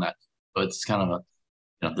jump on that. But it's kind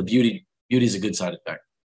of the beauty is a good side effect.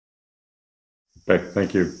 Okay,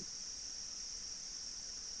 thank you.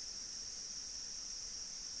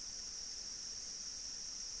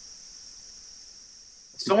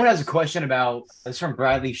 Someone has a question about, it's from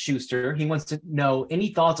Bradley Schuster. He wants to know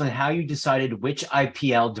any thoughts on how you decided which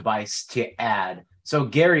IPL device to add. So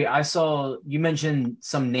Gary, I saw you mentioned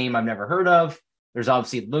some name I've never heard of. There's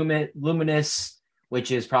obviously Lumenis,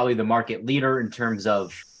 which is probably the market leader in terms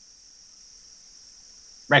of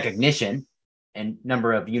recognition and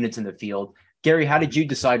number of units in the field. Gary, how did you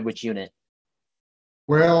decide which unit?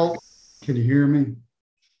 Well, can you hear me?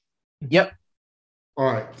 Yep. All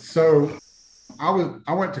right. So I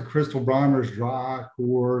went to Crystal Breimer's dry eye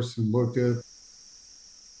course and looked at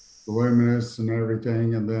the Lumenis and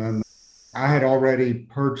everything. And then I had already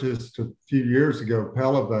purchased a few years ago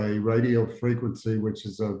Pelave radio frequency, which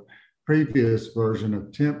is a previous version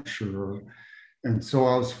of Tempsure. And so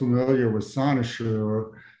I was familiar with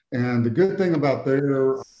Cynosure. And the good thing about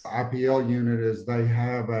their IPL unit is they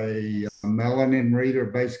have a melanin reader.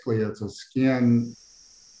 Basically, it's a skin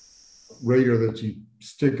reader that you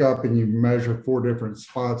stick up and you measure 4 different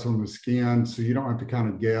spots on the skin. So you don't have to kind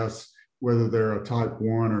of guess whether they're a type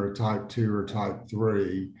 1 or a type 2 or type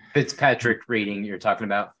 3. Fitzpatrick reading you're talking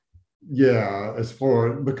about. Yeah,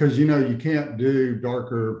 because you can't do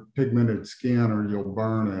darker pigmented skin or you'll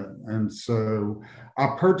burn it. And so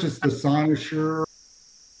I purchased the Cynosure.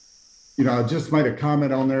 I just made a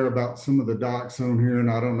comment on there about some of the docs on here,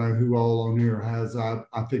 and I don't know who all on here has. I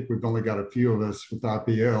think we've only got a few of us with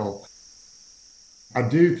IPL. I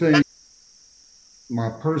do think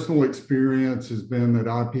my personal experience has been that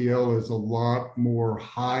IPL is a lot more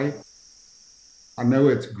hype. I know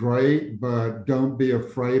it's great, but don't be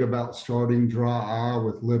afraid about starting dry eye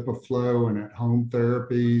with LipiFlow and at-home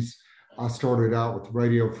therapies. I started out with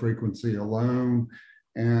radiofrequency alone,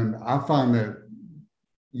 and I find that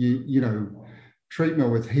treatment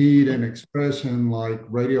with heat and expression like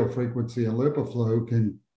radiofrequency and LipiFlow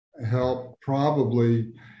can help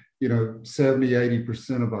probably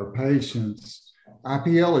 70-80% of our patients.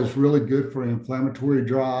 IPL is really good for inflammatory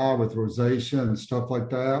dry eye with rosacea and stuff like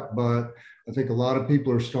that, but I think a lot of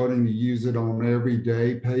people are starting to use it on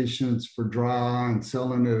everyday patients for dry eye and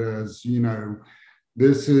selling it as,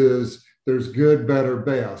 there's good, better,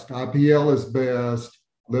 best. IPL is best,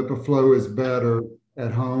 LipiFlow is better,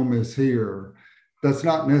 at home is here. That's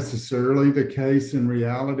not necessarily the case in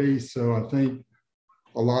reality. So I think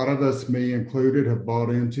a lot of us, me included, have bought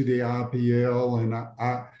into the IPL, and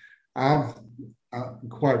I've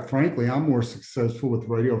quite frankly, I'm more successful with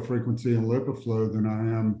radiofrequency and LipiFlow than I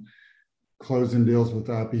am closing deals with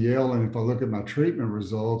IPL. And if I look at my treatment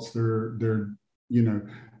results, they're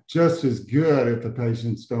just as good if the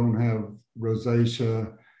patients don't have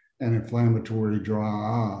rosacea and inflammatory dry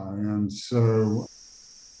eye. And so,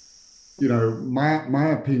 my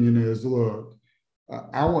opinion is, look,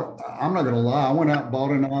 I'm not going to lie. I went out and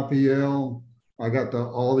bought an IPL. I got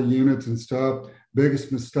all the units and stuff.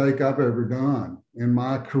 Biggest mistake I've ever done in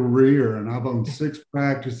my career. And I've owned 6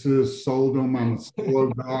 practices, sold them. I'm a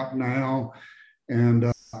solo doc now.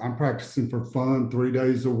 And I'm practicing for fun 3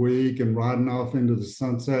 days a week and riding off into the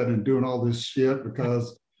sunset and doing all this shit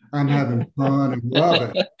because I'm having fun and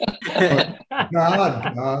love it. But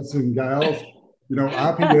God, guys and gals,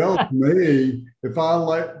 IPL to me, if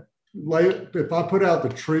I put out the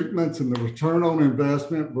treatments and the return on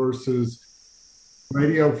investment versus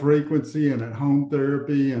radiofrequency and at-home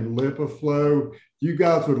therapy and LipiFlow, you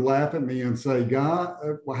guys would laugh at me and say, God,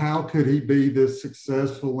 how could he be this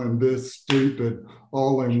successful and this stupid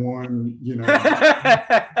all in one,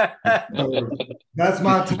 So that's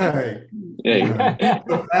my take.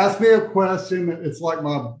 So ask me a question. It's like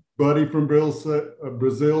my buddy from Brazil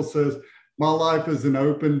says, my life is an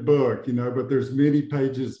open book, but there's many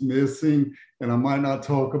pages missing, and I might not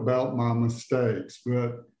talk about my mistakes,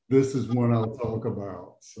 but this is one I'll talk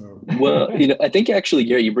about. So, well, I think actually,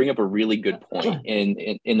 Gary, you bring up a really good point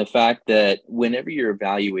in the fact that whenever you're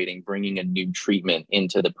evaluating bringing a new treatment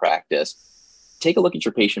into the practice, take a look at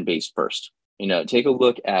your patient base first. Take a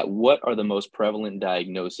look at what are the most prevalent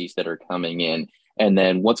diagnoses that are coming in, and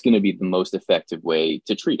then what's going to be the most effective way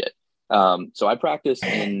to treat it. So I practice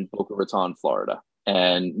in Boca Raton, Florida,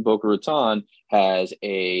 and Boca Raton has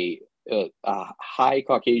a high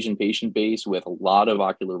Caucasian patient base with a lot of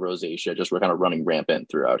ocular rosacea, just kind of running rampant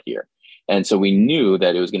throughout here. And so we knew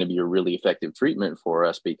that it was going to be a really effective treatment for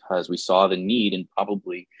us because we saw the need in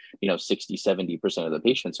probably, 60-70% of the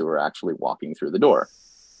patients who were actually walking through the door.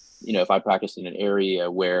 If I practiced in an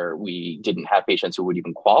area where we didn't have patients who would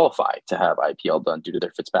even qualify to have IPL done due to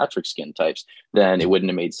their Fitzpatrick skin types, then it wouldn't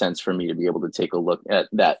have made sense for me to be able to take a look at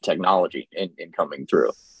that technology in coming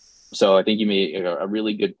through. So I think you made a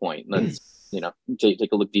really good point. Let's,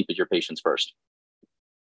 take a look deep at your patients first.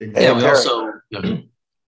 Yeah, we also.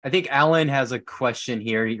 I think Alan has a question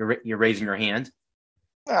here. You're raising your hand.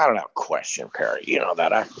 I don't have a question, Perry. You know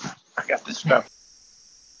that I got this stuff.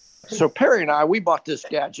 So Perry and I, we bought this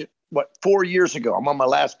gadget, 4 years ago. I'm on my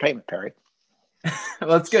last payment, Perry.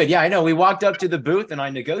 Well, that's good. Yeah, I know. We walked up to the booth and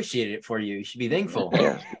I negotiated it for you. You should be thankful.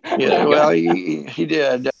 Yeah. Well, he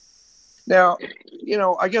did. Now,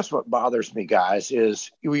 I guess what bothers me, guys,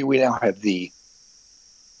 is we now have the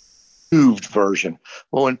approved version.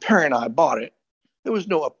 Well, when Perry and I bought it, there was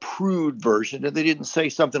no approved version, and they didn't say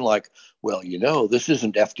something like, well, this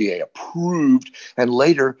isn't FDA approved, and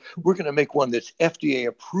later we're going to make one that's FDA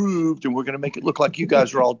approved, and we're going to make it look like you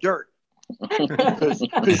guys are all dirt. Because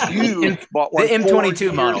you bought one the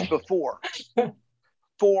M22 model before.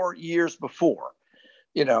 4 years before.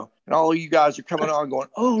 And all of you guys are coming on going,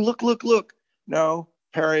 oh, look. No,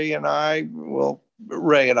 Perry and I, well,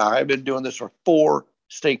 Ray and I have been doing this for 4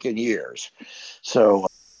 stinking years. So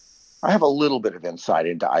I have a little bit of insight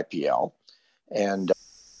into IPL, and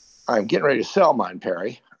I'm getting ready to sell mine,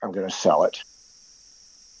 Perry. I'm going to sell it.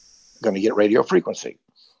 I'm going to get radio frequency.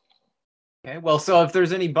 Okay. Well, so if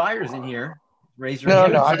there's any buyers in here, raise your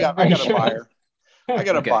hand. No, I got a buyer. I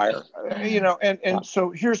got a buyer. And so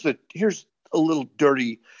here's a little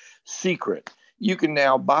dirty secret. You can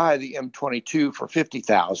now buy the M22 for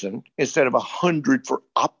 $50,000 instead of $100,000 for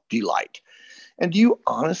OptiLite. And do you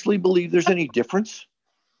honestly believe there's any difference?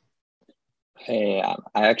 Hey, I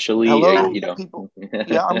actually, hello, people.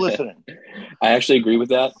 Yeah, I'm listening. I actually agree with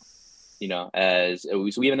that. As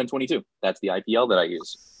we have an M22. That's the IPL that I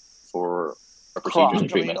use for procedures and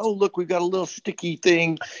treatments. Look, we've got a little sticky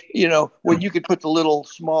thing, when you could put the little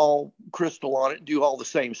small crystal on it and do all the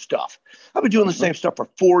same stuff. I've been doing the same stuff for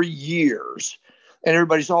 4 years, and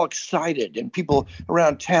everybody's all excited. And people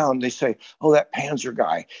around town, they say, oh, that Panzer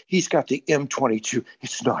guy, he's got the M22.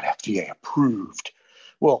 It's not FDA approved.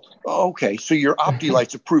 Well, okay, so your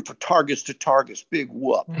OptiLite's approved for targets to targets, big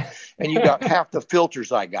whoop. And you got half the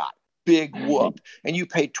filters I got, big whoop. And you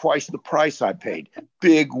paid twice the price I paid,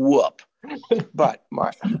 big whoop. But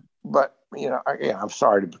I'm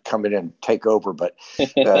sorry to come in and take over, but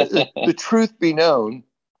the truth be known,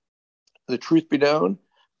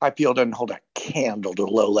 IPL doesn't hold a candle to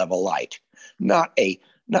low level light, not a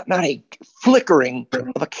flickering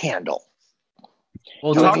of a candle.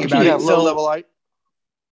 We'll talk about it. Low level light.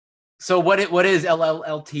 So what is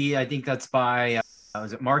LLLT? I think that's by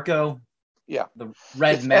is it Marco? Yeah, the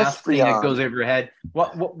red mask thing that goes over your head.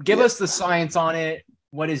 What give us the science on it?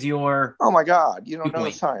 What is your? Oh my God, you don't know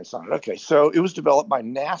the science on it. Okay, so it was developed by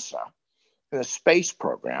NASA in a space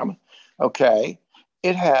program. Okay,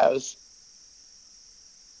 it has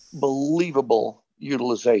believable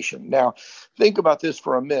utilization. Now, think about this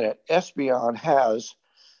for a minute. Espeon has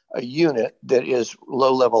a unit that is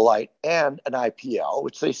low level light and an IPL,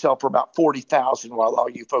 which they sell for about $40,000, while all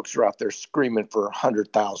you folks are out there screaming for a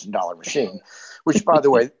 $100,000 machine, which, by the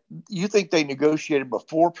way, you think they negotiated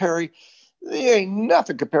before, Perry? They ain't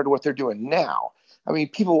nothing compared to what they're doing now. I mean,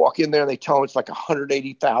 people walk in there and they tell them it's like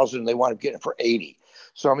 $180,000 and they want to get it for 80.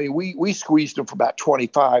 So, I mean, we squeezed them for about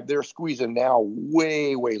 25. They're squeezing now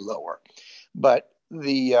way, way lower. But so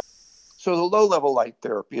the low level light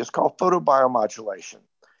therapy is called photobiomodulation.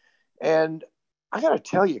 And I got to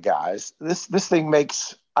tell you guys, this thing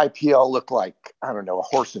makes IPL look like, I don't know, a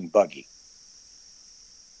horse and buggy.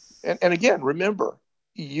 And again, remember,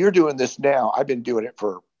 you're doing this now. I've been doing it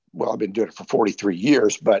for 43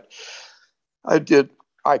 years, but I did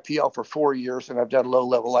IPL for 4 years and I've done low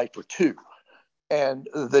level light for 2. And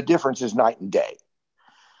the difference is night and day.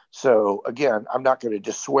 So again, I'm not going to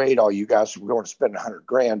dissuade all you guys from going to spend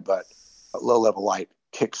 $100,000, but low level light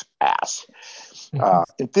kicks ass.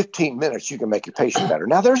 In 15 minutes, you can make your patient better.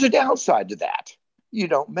 Now, there's a downside to that. You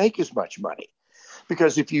don't make as much money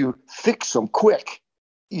because if you fix them quick,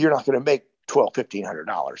 you're not going to make $1,200,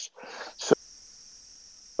 $1,500. So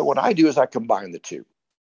what I do is I combine the two.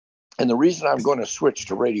 And the reason I'm going to switch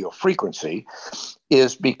to radio frequency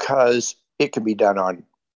is because it can be done on,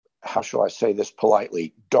 how shall I say this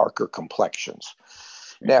politely, darker complexions.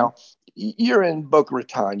 Now, you're in Boca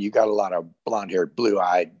Raton, you got a lot of blonde-haired,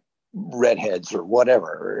 blue-eyed redheads or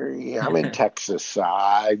whatever. I'm in Texas.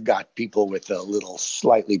 I've got people with a little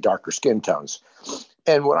slightly darker skin tones.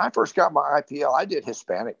 And when I first got my IPL, I did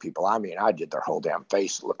Hispanic people. I mean, I did their whole damn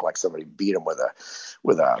face. It looked like somebody beat them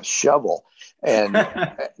with a shovel. And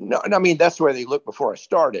no, I mean, that's the way they looked before I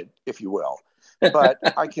started, if you will. But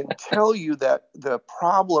I can tell you that the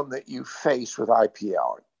problem that you face with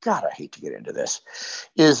IPL, God, I hate to get into this,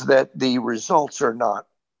 is that the results are not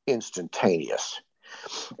instantaneous.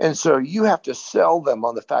 And so you have to sell them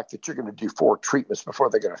on the fact that you're going to do 4 treatments before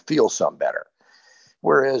they're going to feel some better.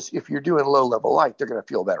 Whereas if you're doing low level light, they're going to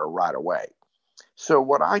feel better right away. So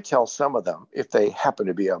what I tell some of them, if they happen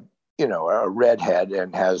to be a redhead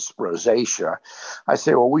and has rosacea, I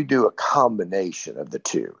say, well, we do a combination of the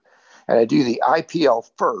two. And I do the IPL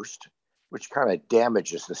first, which kind of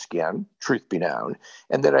damages the skin, truth be known.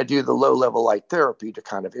 And then I do the low level light therapy to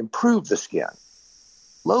kind of improve the skin.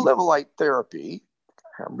 Low level light therapy,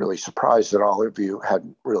 I'm really surprised that all of you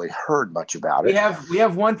hadn't really heard much about it. We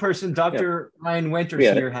have one person, Dr. Ryan Winters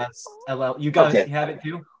here has LL. You guys have it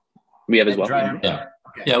too? We have as well.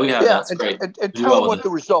 Yeah, we have. That's great. And tell them what the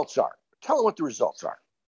results are. Tell them what the results are.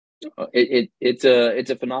 It's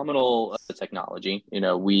a phenomenal technology.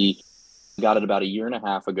 We got it about 1.5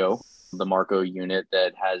 years ago. The Marco unit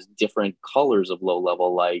that has different colors of low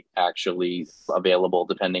level light actually available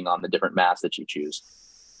depending on the different masks that you choose.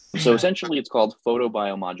 So essentially it's called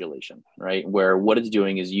photobiomodulation, right? Where what it's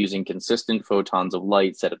doing is using consistent photons of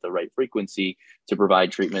light set at the right frequency to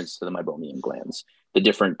provide treatments to the meibomian glands. The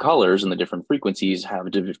different colors and the different frequencies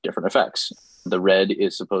have different effects. The red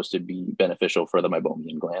is supposed to be beneficial for the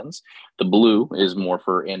meibomian glands. The blue is more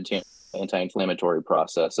for anti-inflammatory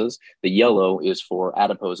processes. The yellow is for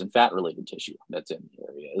adipose and fat-related tissue that's in the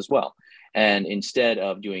area as well. And instead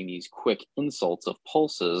of doing these quick insults of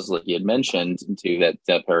pulses, like you had mentioned, into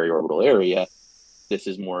that periorbital area, this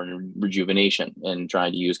is more in rejuvenation and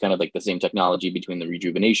trying to use kind of like the same technology between the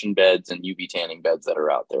rejuvenation beds and UV tanning beds that are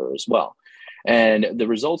out there as well. And the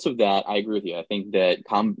results of that, I agree with you. I think that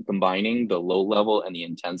combining the low level and the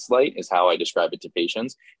intense light is how I describe it to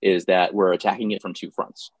patients, is that we're attacking it from two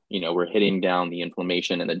fronts. We're hitting down the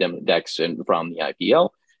inflammation and the Demodex and from the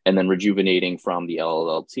IPL, and then rejuvenating from the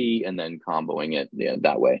LLT, and then comboing it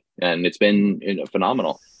that way. And it's been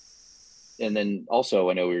phenomenal. And then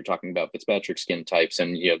also, I know we were talking about Fitzpatrick skin types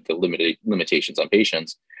and the limitations on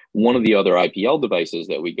patients. One of the other IPL devices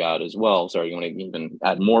that we got as well, sorry, you want to even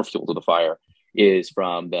add more fuel to the fire, is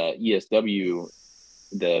from the ESW,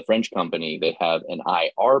 the French company. They have an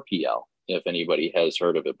IRPL, if anybody has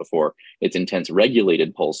heard of it before. It's intense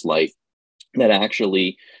regulated pulse light that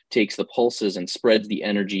actually takes the pulses and spreads the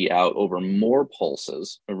energy out over more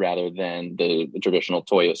pulses rather than the traditional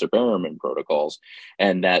Toyos or Berriman protocols.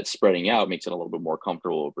 And that spreading out makes it a little bit more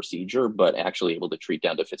comfortable of a procedure, but actually able to treat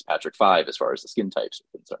down to Fitzpatrick 5 as far as the skin types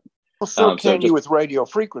are concerned. Well, so can you with radio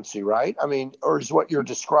frequency, right? I mean, or is what you're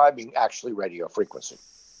describing actually radio frequency?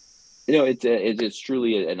 It's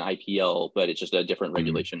truly an IPL, but it's just a different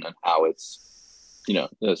regulation on how it's, well,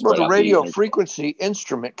 the radio frequency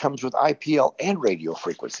instrument comes with IPL and radio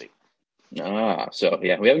frequency. So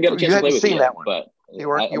yeah, we haven't got a chance to play with it yet, but you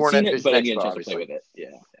weren't at it, but I didn't get a chance to play with it. Yeah.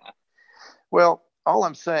 Well, all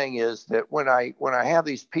I'm saying is that when I have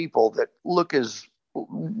these people that look as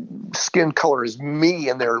skin color as me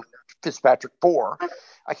and they're Fitzpatrick 4,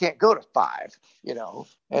 I can't go to 5,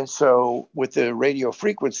 And so with the radio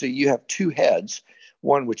frequency, you have two heads,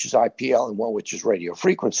 one which is IPL and one which is radio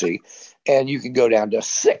frequency, and you can go down to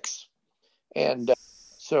 6. And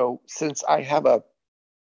so since I have a,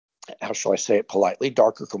 how shall I say it politely,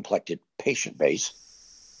 darker complected patient base,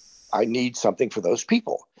 I need something for those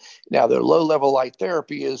people. Now, the low-level light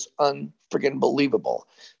therapy is unfriggin' believable.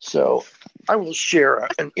 So I will share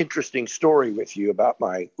an interesting story with you about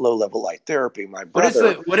my low-level light therapy. My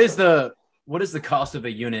brother. What is the cost of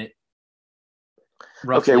a unit?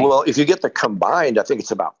 Roughly? Okay, well, if you get the combined, I think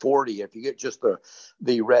it's about 40. If you get just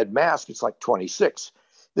the red mask, it's like 26.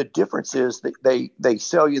 The difference is that they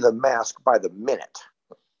sell you the mask by the minute.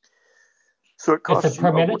 So it costs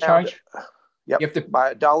per minute charge? Yep, you have to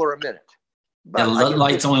buy $1 a minute. But the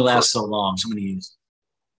lights only last so long. So many use.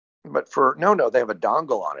 But no, they have a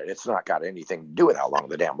dongle on it. It's not got anything to do with how long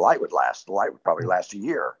the damn light would last. The light would probably last a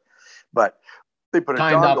year, but they put a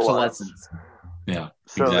dongle on it. Yeah.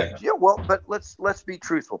 So exactly. But let's be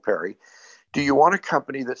truthful, Perry. Do you want a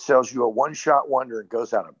company that sells you a one-shot wonder and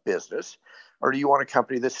goes out of business, or do you want a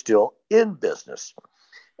company that's still in business?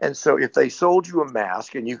 And so if they sold you a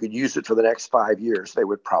mask and you could use it for the next 5 years, they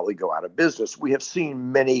would probably go out of business. We have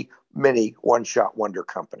seen many, many one-shot wonder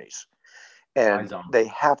companies, and they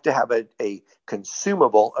have to have a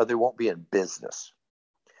consumable or they won't be in business.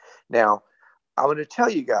 Now, I'm going to tell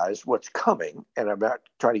you guys what's coming, and I'm not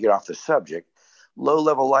trying to get off the subject.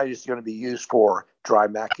 Low-level light is going to be used for dry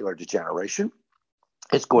macular degeneration.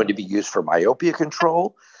 It's going to be used for myopia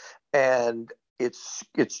control, and it's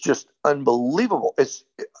just unbelievable. It's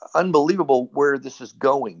unbelievable where this is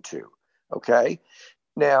going to. Okay,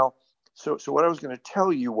 now, so what I was going to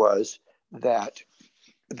tell you was that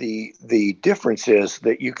the difference is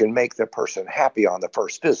that you can make the person happy on the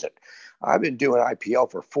first visit. I've been doing IPL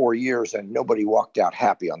for 4 years, and nobody walked out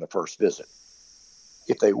happy on the first visit.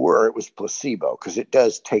 If they were, it was placebo, because it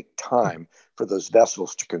does take time for those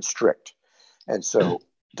vessels to constrict. And so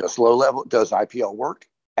does IPL work?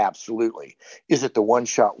 Absolutely. Is it the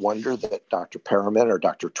one-shot wonder that Dr. Perriman or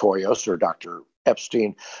Dr. Toyos or Dr.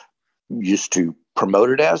 Epstein used to promote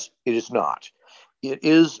it as? It is not. It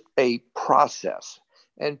is a process,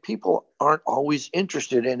 and people aren't always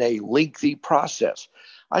interested in a lengthy process.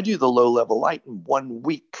 I do the low-level light in 1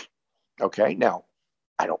 week. Okay, now,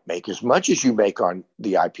 I don't make as much as you make on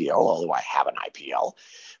the IPL, although I have an IPL.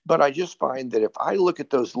 But I just find that if I look at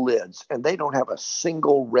those lids and they don't have a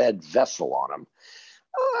single red vessel on them,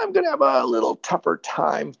 I'm going to have a little tougher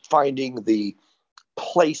time finding the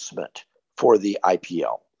placement for the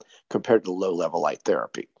IPL compared to low-level light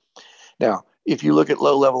therapy. Now, if you look at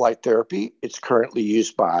low-level light therapy, it's currently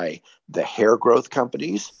used by the hair growth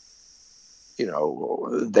companies.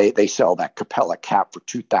 they sell that Capella cap for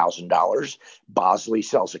 $2,000. Bosley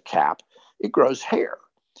sells a cap. It grows hair.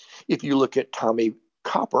 If you look at Tommy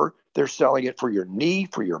Copper, they're selling it for your knee,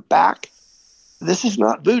 for your back. This is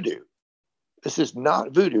not voodoo. This is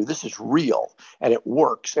not voodoo. This is real, and it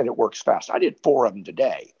works fast. I did 4 of them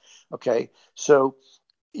today. Okay. So,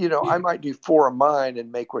 I might do 4 of mine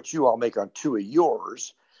and make what you all make on 2 of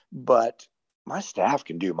yours, but my staff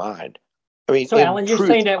can do mine. I mean, so Alan, you're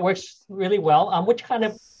saying that works really well. Which kind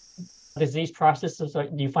of disease processes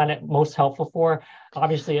do you find it most helpful for?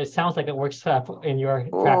 Obviously, it sounds like it works in your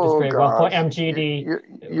practice very well for MGD.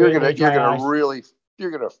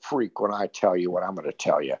 You're gonna freak when I tell you what I'm gonna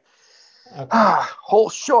tell you. Okay. Whole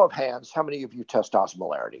show of hands. How many of you test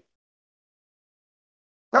osmolarity?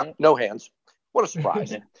 No hands. What a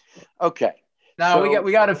surprise. Okay. No, so,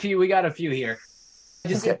 we got a few. We got a few here.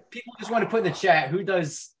 People just want to put in the chat who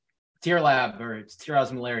does Tier Lab or Tier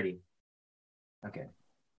Osmolarity. Okay,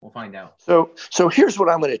 we'll find out. So here's what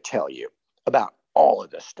I'm going to tell you about all of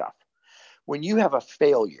this stuff. When you have a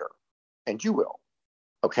failure, and you will,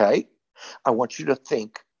 okay, I want you to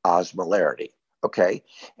think osmolarity, okay,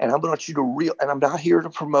 and I want you to and I'm not here to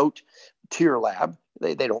promote Tier Lab.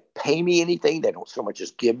 They don't pay me anything. They don't so much as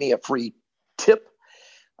give me a free tip.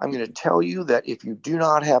 I'm going to tell you that if you do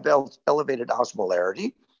not have elevated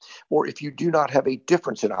osmolarity, or if you do not have a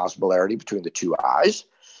difference in osmolarity between the 2 eyes,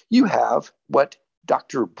 you have what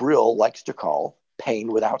Dr. Brill likes to call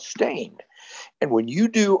pain without stain. And when you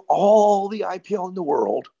do all the IPL in the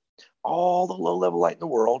world, all the low-level light in the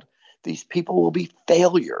world, these people will be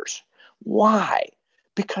failures. Why?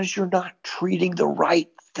 Because you're not treating the right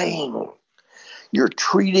thing. You're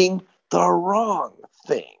treating the wrong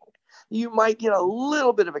thing. You might get a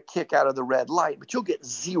little bit of a kick out of the red light, but you'll get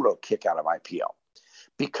 0 kick out of IPL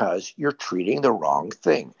because you're treating the wrong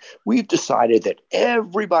thing. We've decided that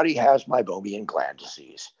everybody has meibomian gland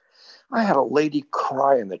disease. I had a lady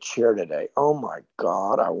cry in the chair today. Oh my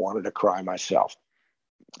God, I wanted to cry myself.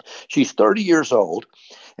 She's 30 years old,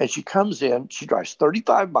 and she comes in, she drives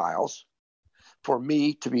 35 miles for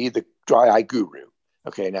me to be the dry eye guru.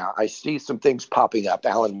 Okay, now I see some things popping up.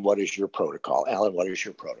 Alan, what is your protocol? Alan, what is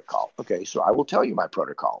your protocol? Okay, so I will tell you my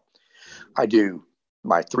protocol. I do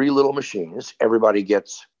my 3 little machines. Everybody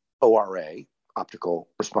gets ORA, optical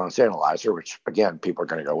response analyzer, which again, people are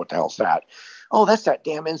going to go, what the hell's that? Oh, that's that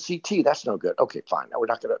damn NCT. That's no good. Okay, fine. Now we're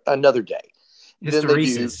not going to, another day.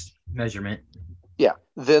 Hysteresis measurement. Yeah.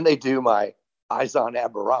 Then they do my Izon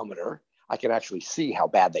aberrometer. I can actually see how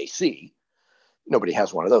bad they see. Nobody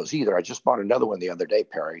has one of those either. I just bought another one the other day,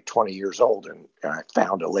 Perry, 20 years old, and I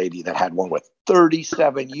found a lady that had one with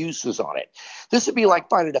 37 uses on it. This would be like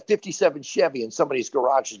finding a 57 Chevy in somebody's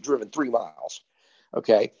garage that's driven 3 miles.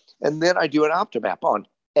 Okay. And then I do an Optomap on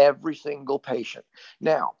every single patient.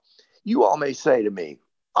 Now, you all may say to me,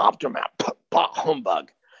 Optomap,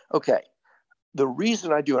 humbug. Okay. The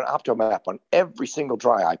reason I do an Optomap on every single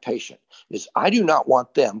dry eye patient is I do not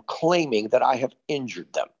want them claiming that I have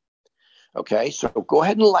injured them. Okay, so go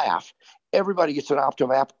ahead and laugh. Everybody gets an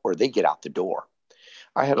Optomap or they get out the door.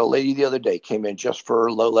 I had a lady the other day came in just for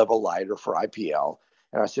low-level light or for IPL,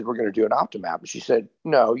 and I said, we're going to do an Optomap. And she said,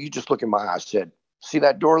 no, you just look in my eyes. I said, see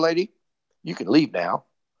that door, lady? You can leave now.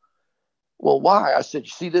 Well, why? I said,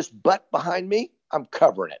 you see this butt behind me? I'm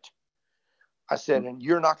covering it. I said, and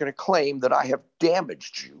you're not going to claim that I have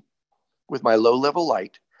damaged you with my low-level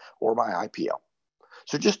light or my IPL.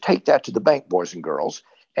 So just take that to the bank, boys and girls,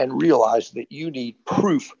 and realize that you need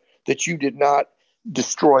proof that you did not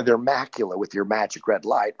destroy their macula with your magic red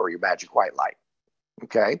light or your magic white light.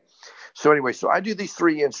 Okay. So anyway, so I do these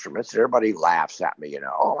 3 instruments and everybody laughs at me,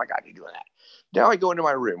 oh my God, you're doing that. Now I go into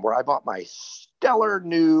my room where I bought my stellar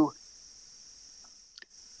new,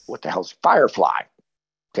 what the hell's Firefly?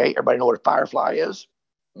 Okay. Everybody know what a Firefly is?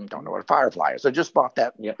 Don't know what a Firefly is. I just bought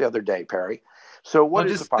that the other day, Perry. So what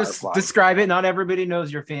is a Firefly? Describe it. Not everybody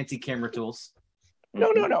knows your fancy camera tools.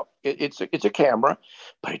 No. It's a camera,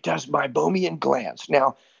 but it does meibomian glands.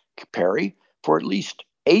 Now, Perry, for at least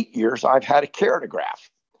 8 years, I've had a keratograph,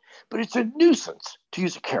 but it's a nuisance to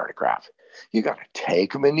use a keratograph. You got to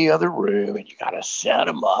take them in the other room and you got to set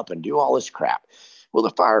them up and do all this crap. Well,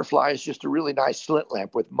 the Firefly is just a really nice slit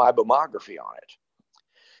lamp with meibomography on it.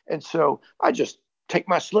 And so I just take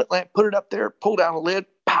my slit lamp, put it up there, pull down a lid,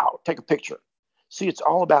 pow, take a picture. See, it's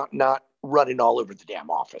all about not running all over the damn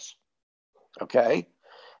office. Okay.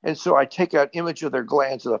 And so I take an image of their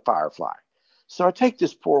glands of the Firefly. So I take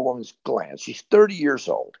this poor woman's glands. She's 30 years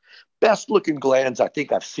old. Best looking glands I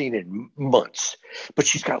think I've seen in months. But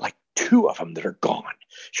she's got like 2 of them that are gone.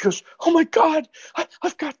 She goes, oh my God,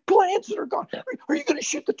 I've got glands that are gone. Are you going to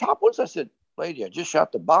shoot the top ones? I said, lady, I just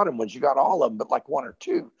shot the bottom ones. You got all of them, but like one or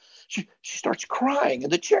two. She starts crying in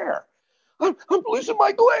the chair. I'm losing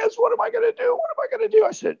my glands. What am I going to do? What am I going to do?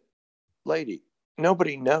 I said, lady,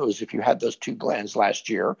 nobody knows if you had those 2 glands last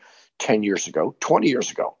year, 10 years ago, 20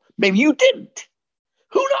 years ago. Maybe you didn't.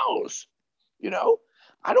 Who knows?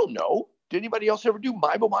 I don't know. Did anybody else ever do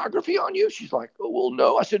mammography on you? She's like, oh, well,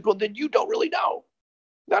 no. I said, well, then you don't really know.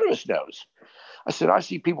 None of us knows. I said, I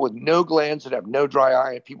see people with no glands that have no dry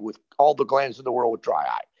eye and people with all the glands in the world with dry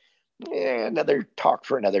eye. Another talk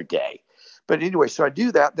for another day. But anyway, so I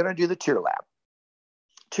do that. Then I do the tear lab.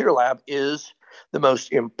 Tear lab is the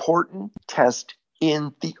most important test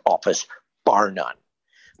in the office, bar none.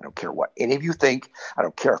 I don't care what any of you think. I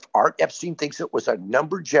don't care if Art Epstein thinks it was a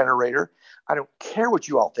number generator. I don't care what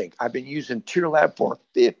you all think. I've been using tear lab for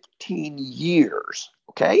 15 years.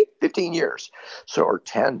 Okay? 15 years. So, or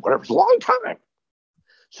 10, whatever. It's a long time.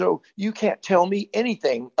 So you can't tell me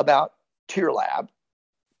anything about tear lab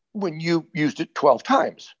when you used it 12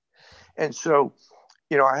 times. And so,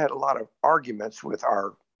 I had a lot of arguments with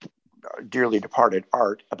our dearly departed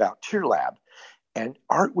Art about tear lab. And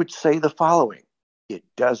Art would say the following: it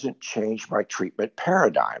doesn't change my treatment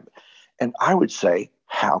paradigm. And I would say,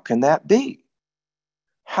 how can that be?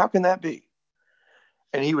 How can that be?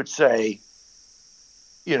 And he would say,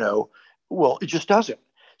 well, it just doesn't.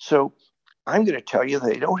 So I'm going to tell you,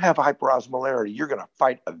 they don't have hyperosmolarity. You're going to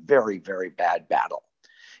fight a very, very bad battle.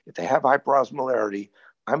 If they have hyperosmolarity,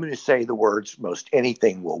 I'm going to say the words, most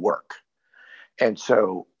anything will work. And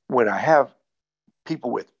so when I have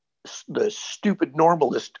people with the stupid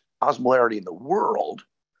normalist osmolarity in the world,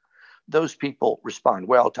 those people respond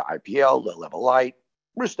well to IPL, low level light,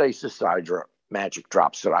 Restasis, Hydra, magic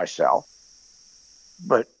drops that I sell,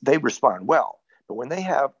 but they respond well. But when they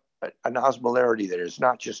have an osmolarity that is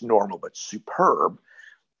not just normal, but superb,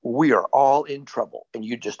 we are all in trouble, and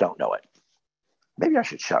you just don't know it. Maybe I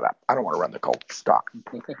should shut up. I don't want to run the cold stock.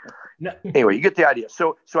 No. Anyway, you get the idea.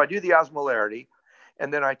 So I do the osmolarity,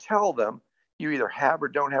 and then I tell them you either have or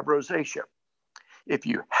don't have rosacea. If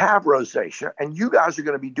you have rosacea, and you guys are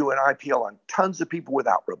going to be doing IPL on tons of people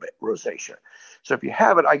without rosacea. So if you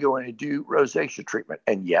have it, I go in and do rosacea treatment.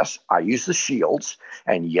 And yes, I use the shields.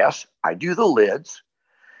 And yes, I do the lids.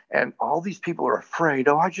 And all these people are afraid,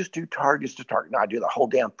 I just do Targus to target. No, I do the whole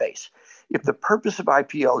damn face. If the purpose of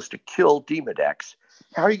IPL is to kill Demodex,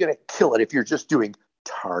 how are you going to kill it if you're just doing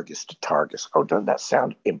Targus to Targus? Oh, doesn't that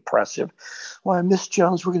sound impressive? Why, Miss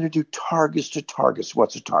Jones, we're going to do Targus to Targus.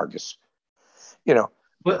 What's a Targus?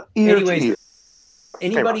 But anyways,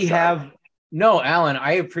 anybody have, no, Alan,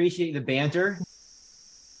 I appreciate the banter.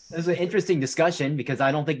 It was an interesting discussion because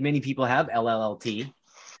I don't think many people have LLLT.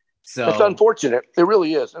 So it's unfortunate. It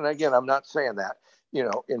really is. And again, I'm not saying that,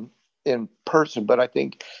 in person, but I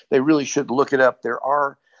think they really should look it up. There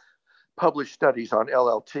are published studies on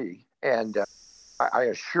LLT, and I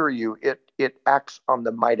assure you it acts on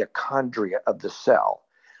the mitochondria of the cell.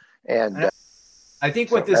 And I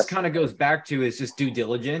think what this kind of goes back to is just due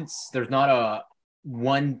diligence. There's not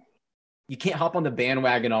you can't hop on the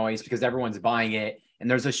bandwagon always because everyone's buying it and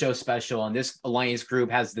there's a show special and this alliance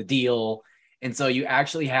group has the deal. And so you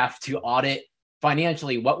actually have to audit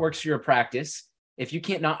financially what works for your practice. If you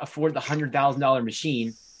can't not afford the $100,000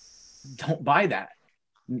 machine, don't buy that.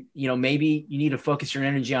 Maybe you need to focus your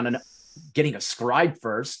energy on getting a scribe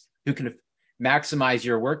first who can maximize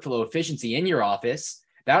your workflow efficiency in your office.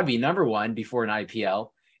 That would be number one before an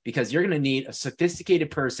IPL, because you're going to need a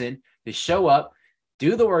sophisticated person to show up,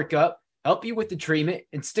 do the workup, help you with the treatment,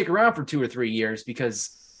 and stick around for 2 or 3 years,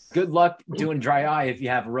 because good luck doing dry eye if you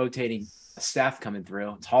have rotating staff coming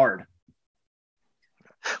through. It's hard.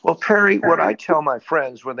 Well, Perry, what I tell my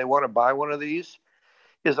friends when they want to buy one of these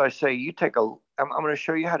is I say, I'm going to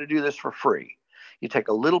show you how to do this for free. You take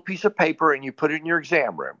a little piece of paper and you put it in your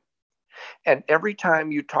exam room. And every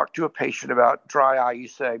time you talk to a patient about dry eye, you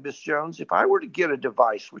say, Miss Jones, if I were to get a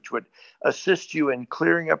device which would assist you in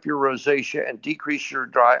clearing up your rosacea and decrease your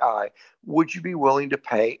dry eye, would you be willing to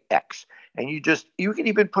pay X? And you can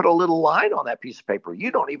even put a little line on that piece of paper.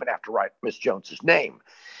 You don't even have to write Miss Jones's name.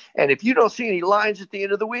 And if you don't see any lines at the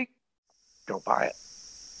end of the week, don't buy it.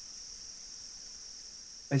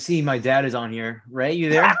 I see my dad is on here. Ray, you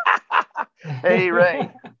there? Hey,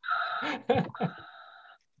 Ray.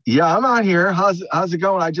 Yeah, I'm out here. How's it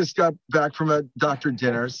going? I just got back from a doctor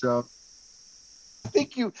dinner, so I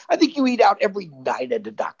think you eat out every night at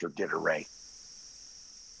the doctor dinner, Ray.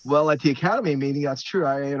 Well, at the academy meeting, that's true.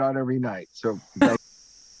 I ate out every night. So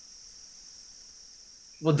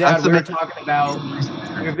well, Dad, we've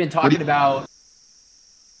been talking about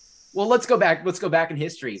well, let's go back in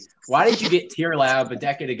history. Why did you get Tear Lab a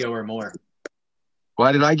decade ago or more?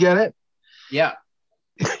 Why did I get it? Yeah.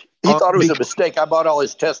 He thought it was a mistake. I bought all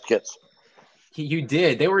his test kits. You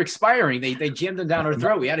did. They were expiring. They jammed them down our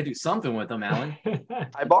throat. We had to do something with them, Alan.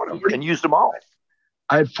 I bought them and used them all.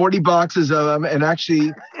 I had 40 boxes of them, and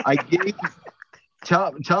actually, I gave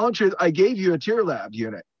tell the truth, I gave you a TearLab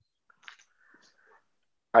unit.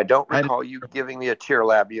 I don't recall you giving me a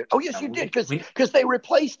TearLab unit. Oh yes, you did, because they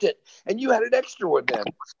replaced it, and you had an extra one then.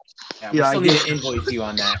 Yeah, we still need to invoice you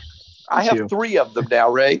on that. I have 3 of them now,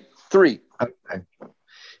 Ray. 3. Okay.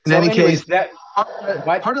 In any case,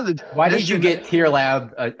 why did you get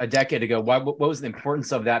TearLab a decade ago? What was the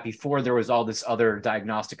importance of that before there was all this other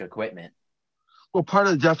diagnostic equipment? Well, part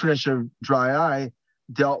of the definition of dry eye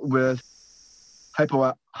dealt with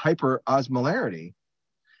hyperosmolarity,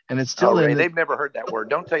 and it's still in. They've never heard that word.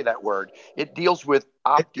 Don't say that word. It deals with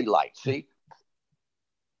OptiLight. See?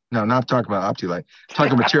 No, not talking about OptiLight.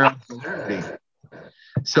 Talking about tear osmolarity.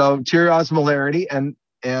 So tear osmolarity, and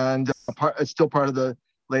it's still part of the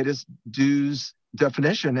latest DEWS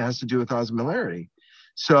definition, has to do with osmolarity.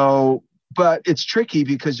 So, but it's tricky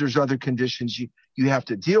because there's other conditions you have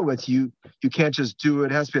to deal with. You can't just do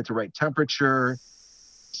it. It has to be at the right temperature.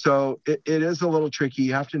 So it is a little tricky.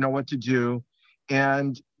 You have to know what to do.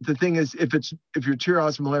 And the thing is, if your tear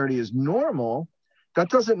osmolarity is normal, that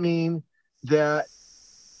doesn't mean that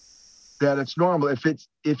it's normal.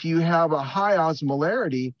 If you have a high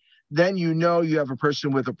osmolarity, then you know you have a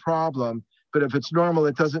person with a problem. But if it's normal,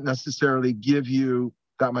 it doesn't necessarily give you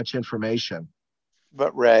that much information.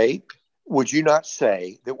 But Ray, would you not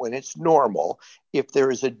say that when it's normal, if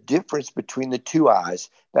there is a difference between the two eyes,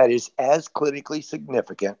 that is as clinically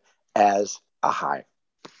significant as a high?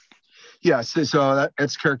 Yes, so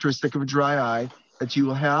that's characteristic of a dry eye, that you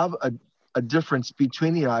will have a difference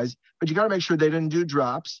between the eyes, but you got to make sure they didn't do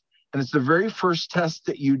drops. And it's the very first test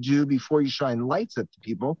that you do before you shine lights at the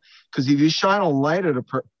people, because if you shine a light at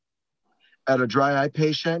a dry eye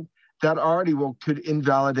patient, that already could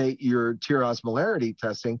invalidate your tear osmolarity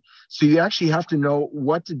testing. So you actually have to know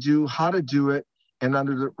what to do, how to do it, and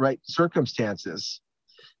under the right circumstances.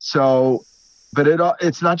 So, but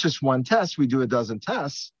it's not just one test. We do a dozen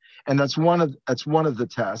tests, and that's one of the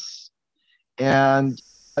tests. And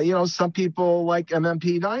some people like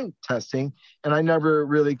MMP9 testing, and I never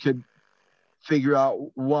really could figure out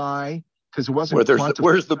why, because it wasn't.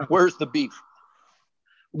 Where's the beef?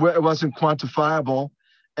 It wasn't quantifiable,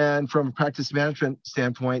 and from a practice management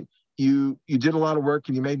standpoint, you did a lot of work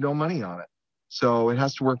and you made no money on it. So it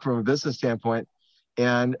has to work from a business standpoint.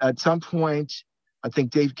 And at some point, I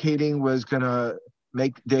think Dave Kading was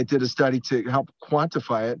they did a study to help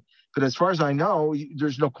quantify it. But as far as I know,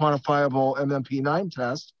 there's no quantifiable MMP9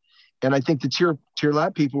 test. And I think the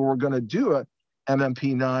TearLab people were going to do a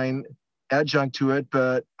MMP9 adjunct to it,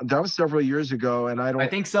 but that was several years ago, and I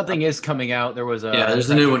think something is coming out. There's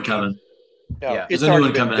a new one coming. Yeah, it's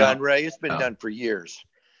already been done, Ray. It's been done for years.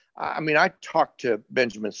 I mean, I talk to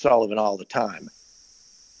Benjamin Sullivan all the time,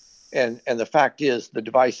 and the fact is the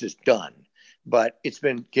device is done, but it's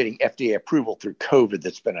been getting FDA approval through COVID.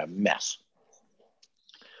 That's been a mess.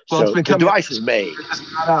 Well, so the device is made.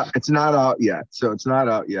 It's not out yet. So it's not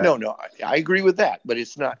out yet. No, I agree with that, but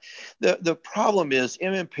it's not. The problem is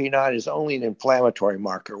MMP9 is only an inflammatory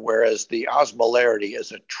marker, whereas the osmolarity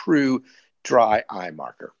is a true dry eye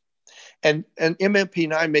marker. And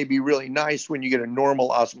MMP9 may be really nice when you get a normal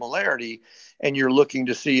osmolarity and you're looking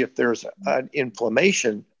to see if there's an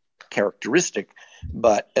inflammation characteristic.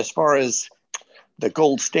 But as far as the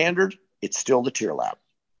gold standard, it's still the TearLab.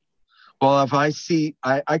 Well, if I see,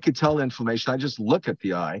 I could tell inflammation. I just look at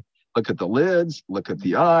the eye, look at the lids, look at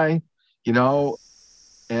the eye,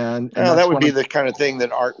 and that would be the kind of thing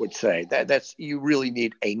that Art would say. That's you really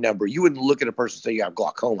need a number. You wouldn't look at a person and say you have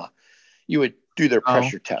glaucoma. You would do their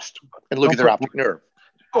pressure test and look at their optic nerve.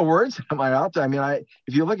 What words am I out there? I mean,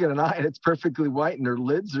 if you look at an eye and it's perfectly white and their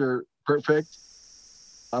lids are perfect,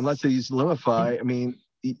 unless they use Lumify, I mean,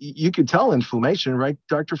 you could tell inflammation, right,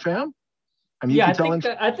 Dr. Pham? I mean,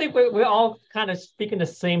 I think we're all kind of speaking the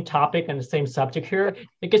same topic and the same subject here.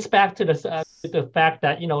 It gets back to the fact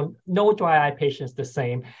that, no dry eye patient is the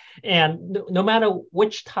same. And no matter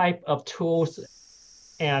which type of tools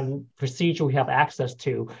and procedure we have access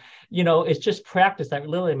to, it's just practice that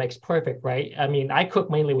literally makes perfect, right? I mean, I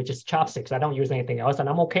cook mainly with just chopsticks. I don't use anything else, and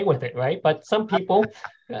I'm okay with it, right? But some people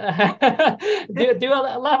do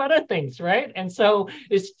a lot of other things, right? And so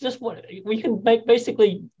it's just what we can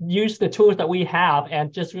basically use the tools that we have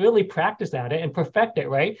and just really practice at it and perfect it,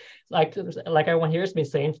 right? Like everyone here has been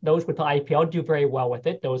saying, those with the IPL do very well with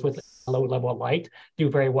it. Those with low level light do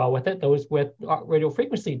very well with it. Those with radio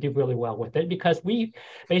frequency do really well with it, because we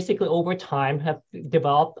basically over time have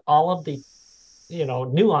developed all of the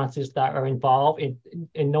nuances that are involved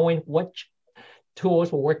in knowing which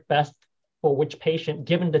tools will work best for which patient,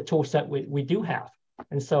 given the tool set we do have.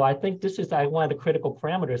 And so I think this is one of the critical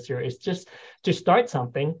parameters here, is just to start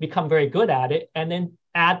something, become very good at it, and then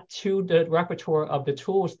add to the repertoire of the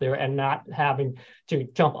tools there, and not having to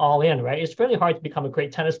jump all in, right? It's really hard to become a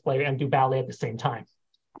great tennis player and do ballet at the same time,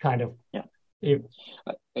 kind of. Yeah.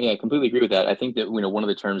 Yeah, I completely agree with that. I think that, one of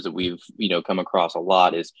the terms that we've, come across a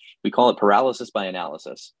lot is, we call it paralysis by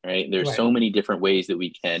analysis, right? There's so many different ways that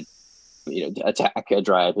we can, attack a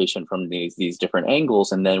dry eye patient from these different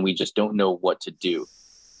angles, and then we just don't know what to do.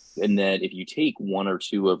 And then if you take one or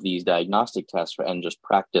two of these diagnostic tests and just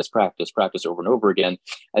practice over and over again,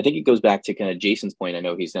 I think it goes back to kind of Jason's point. I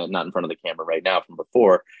know he's not in front of the camera right now from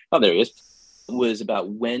before. Oh, there he is. Was about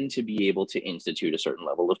when to be able to institute a certain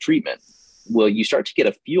level of treatment. Well, you start to get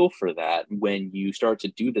a feel for that when you start to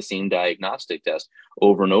do the same diagnostic test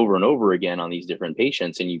over and over and over again on these different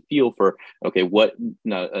patients. And you feel for, okay, what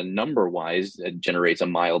number wise generates a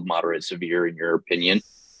mild, moderate, severe in your opinion.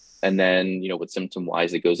 And then, what symptom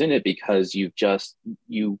wise that goes in it, because you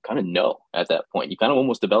kind of know at that point. You kind of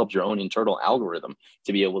almost developed your own internal algorithm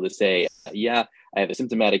to be able to say, yeah, I have a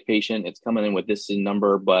symptomatic patient. It's coming in with this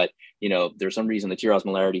number, but, there's some reason the tear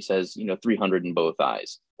osmolarity says, 300 in both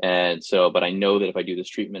eyes. And so, but I know that if I do this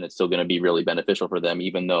treatment, it's still going to be really beneficial for them,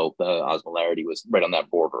 even though the osmolarity was right on that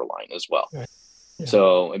borderline as well. Right. Yeah.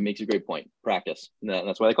 So it makes a great point. Practice.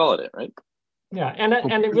 That's why they call it, right? Yeah, and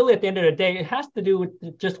it really, at the end of the day, it has to do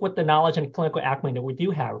with just with the knowledge and clinical acumen that we do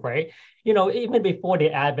have, right? Even before the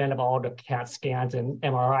advent of all the CAT scans and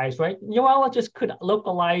MRIs, right? Neurologists could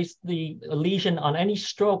localize the lesion on any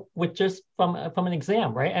stroke with just from an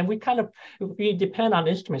exam, right? And we depend on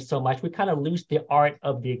instruments so much, we kind of lose the art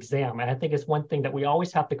of the exam. And I think it's one thing that we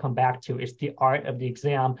always have to come back to, is the art of the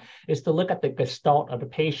exam, is to look at the gestalt of the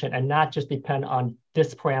patient and not just depend on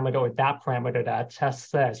this parameter or that parameter that a test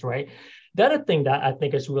says, right? The other thing that I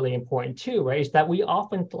think is really important too, right, is that we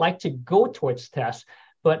often like to go towards tests,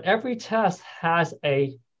 but every test has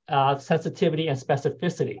a sensitivity and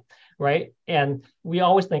specificity, right? And we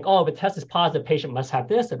always think, oh, if a test is positive, patient must have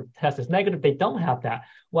this. If the test is negative, they don't have that.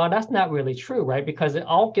 Well, that's not really true, right? Because it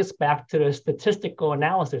all gets back to the statistical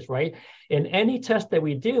analysis, right? In any test that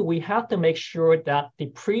we do, we have to make sure that the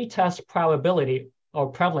pre-test probability or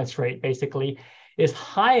prevalence rate basically is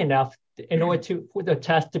high enough in order for the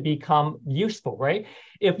test to become useful, right?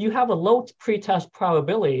 If you have a low pre-test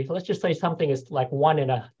probability, let's just say something is like 1 in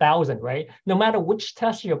 1,000, right? No matter which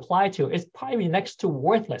test you apply to, it's probably next to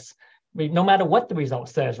worthless, no matter what the result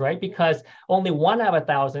says, right? Because only 1 out of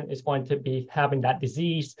 1,000 is going to be having that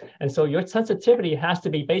disease. And so your sensitivity has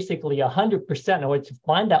to be basically 100% in order to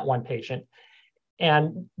find that one patient.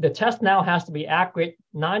 And the test now has to be accurate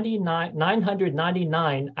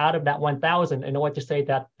 999 out of that 1,000 in order to say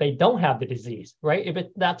that they don't have the disease, right? If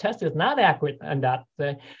that test is not accurate and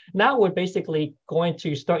now we're basically going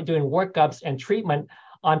to start doing workups and treatment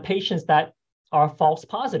on patients that are false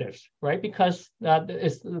positives, right? Because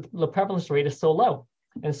the prevalence rate is so low.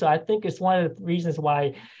 And so I think it's one of the reasons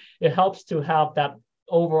why it helps to have that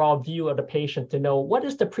overall view of the patient, to know what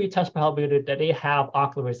is the pre-test probability that they have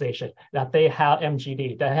ocular rosacea, that they have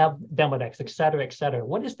MGD, that have Demodex, et cetera, et cetera.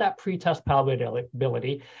 What is that pre-test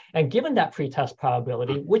probability? And given that pre-test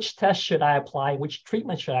probability, which test should I apply? Which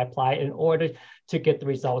treatment should I apply in order to get the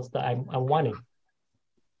results that I'm wanting?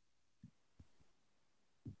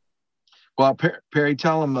 Well, Perry,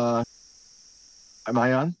 tell them, am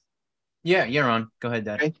I on? Yeah, you're on. Go ahead,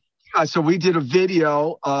 Dad. Okay. So we did a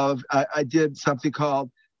video of, I did something called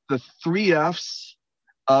the 3 F's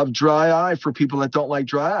of dry eye for people that don't like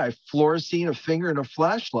dry eye: fluorescein, a finger, and a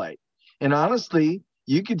flashlight. And honestly,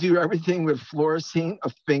 you could do everything with fluorescein, a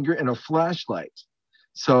finger, and a flashlight.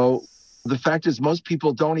 So the fact is, most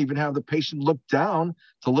people don't even have the patient look down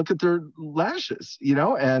to look at their lashes,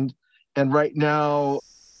 and right now,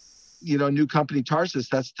 new company Tarsus,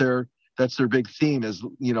 that's their big theme is,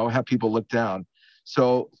 have people look down.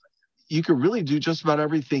 So you could really do just about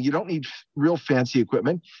everything. You don't need real fancy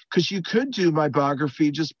equipment, because you could do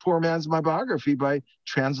meibography, just poor man's meibography, by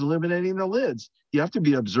transilluminating the lids. You have to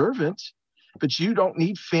be observant, but you don't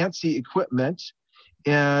need fancy equipment.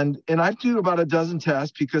 And I do about a dozen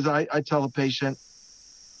tests, because I tell a patient,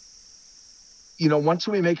 once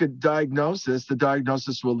we make a diagnosis, the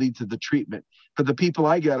diagnosis will lead to the treatment. But the people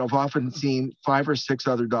I get, I've often seen 5 or 6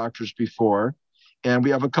 other doctors before. And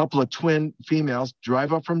we have a couple of twin females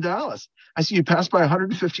drive up from Dallas. I see you pass by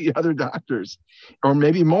 150 other doctors, or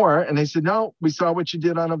maybe more. And they said, no, we saw what you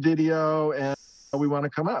did on a video and we want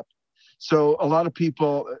to come up. So a lot of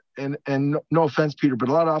people, and no offense, Peter, but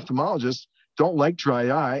a lot of ophthalmologists don't like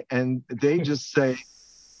dry eye, and they just say,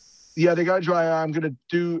 yeah, they got dry eye. I'm going to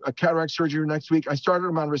do a cataract surgery next week. I started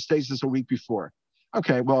them on Restasis a week before.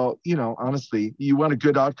 Okay, well, honestly, you want a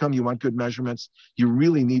good outcome, you want good measurements, you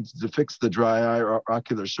really need to fix the dry eye or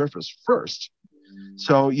ocular surface first.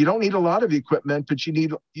 So you don't need a lot of equipment,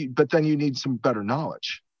 but then you need some better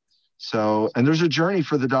knowledge. So, and there's a journey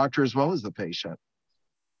for the doctor as well as the patient.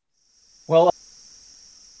 Well,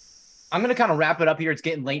 I'm going to kind of wrap it up here. It's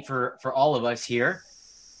getting late for all of us here.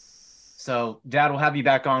 So Dad, we'll have you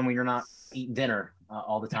back on when you're not eating dinner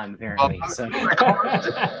all the time, apparently.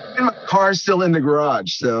 My car's still in the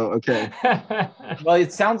garage, so okay. Well,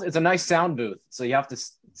 it's a nice sound booth, so you have to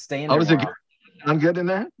stay in there. I'm good in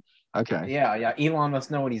there? Okay. Yeah. Elon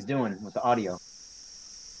must know what he's doing with the audio.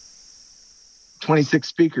 26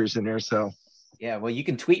 speakers in there, so. Yeah, well, you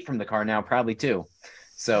can tweet from the car now, probably too.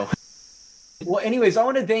 So, well, anyways, I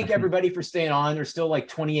want to thank everybody for staying on. There's still like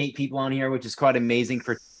 28 people on here, which is quite amazing.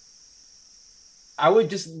 I would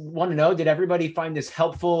just want to know, did everybody find this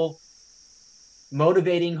helpful,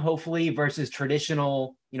 motivating, hopefully, versus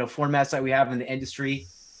traditional, formats that we have in the industry?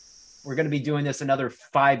 We're going to be doing this another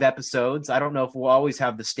 5 episodes. I don't know if we'll always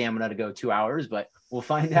have the stamina to go 2 hours, but we'll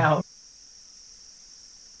find out.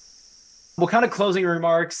 Well, kind of closing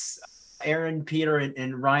remarks, Aaron, Peter,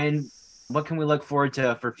 and Ryan, what can we look forward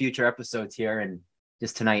to for future episodes here and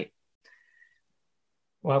just tonight?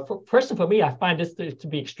 Well, personally, for me, I find this to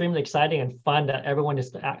be extremely exciting and fun that everyone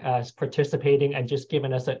is participating and just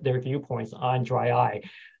giving us their viewpoints on dry eye.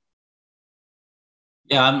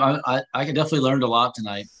 Yeah, I can definitely learned a lot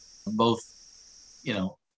tonight, both,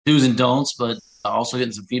 do's and don'ts, but also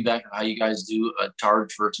getting some feedback on how you guys do a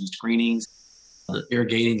charge for some screenings, the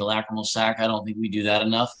irrigating the lacrimal sac. I don't think we do that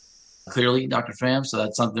enough, clearly, Dr. Pham. So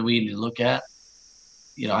that's something we need to look at.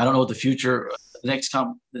 I don't know what the future, the next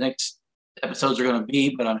episodes are going to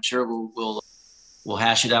be, but I'm sure we'll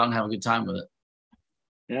hash it out and have a good time with it.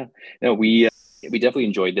 Yeah, no, we definitely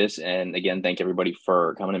enjoyed this, and again, thank everybody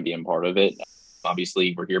for coming and being part of it.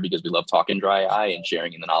 Obviously, we're here because we love talking dry eye and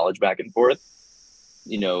sharing the knowledge back and forth.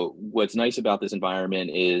 What's nice about this environment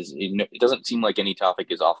is it doesn't seem like any topic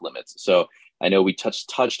is off limits. So I know we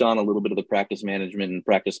touched on a little bit of the practice management and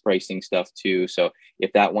practice pricing stuff too. So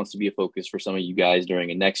if that wants to be a focus for some of you guys during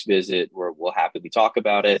a next visit, we'll happily talk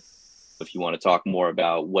about it. If you want to talk more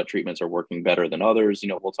about what treatments are working better than others,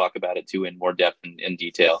 we'll talk about it too in more depth and in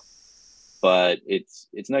detail. But it's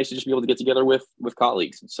nice to just be able to get together with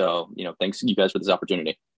colleagues. So, thanks you guys for this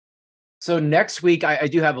opportunity. So next week, I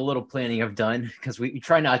do have a little planning I've done because we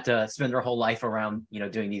try not to spend our whole life around,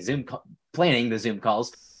 doing these planning the Zoom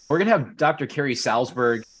calls. We're going to have Dr. Kerry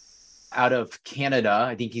Salzberg out of Canada.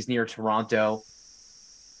 I think he's near Toronto.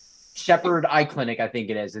 Shepherd Eye Clinic, I think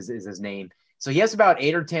it is his name. So he has about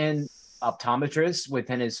 8 or 10 optometrists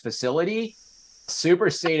within his facility. Super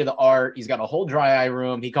state of the art. He's got a whole dry eye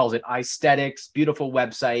room. He calls it Aesthetics, beautiful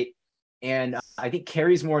website. And I think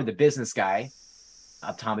Kerry's more the business guy,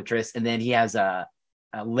 optometrist. And then he has a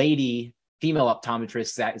lady, female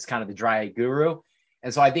optometrist that is kind of the dry eye guru.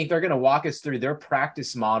 And so I think they're going to walk us through their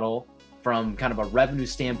practice model from kind of a revenue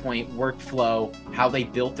standpoint, workflow, how they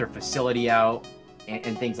built their facility out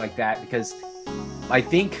and things like that. Because I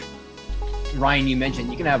think, Ryan, you mentioned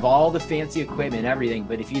you can have all the fancy equipment and everything,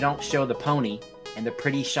 but if you don't show the pony and the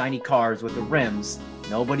pretty shiny cars with the rims,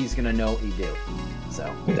 nobody's going to know what you do.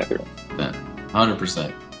 So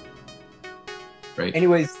 100%. Great.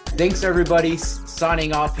 Anyways, thanks everybody.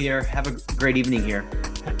 Signing off here. Have a great evening here.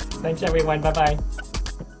 Thanks everyone. Bye-bye.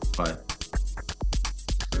 Bye.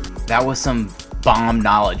 That was some bomb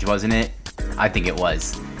knowledge, wasn't it? I think it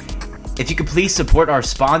was. If you could please support our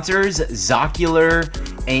sponsors, Zocular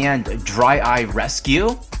and Dry Eye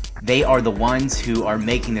Rescue. They are the ones who are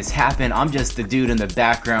making this happen. I'm just the dude in the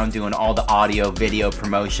background doing all the audio, video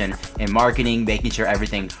promotion, and marketing, making sure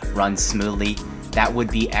everything runs smoothly. That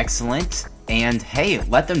would be excellent. And hey,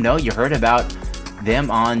 let them know you heard about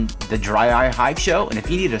them on the Dry Eye Hive show. And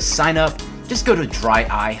if you need to sign up, just go to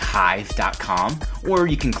dryeyehive.com, or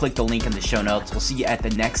you can click the link in the show notes. We'll see you at the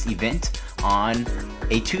next event on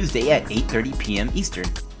a Tuesday at 8:30 p.m. Eastern.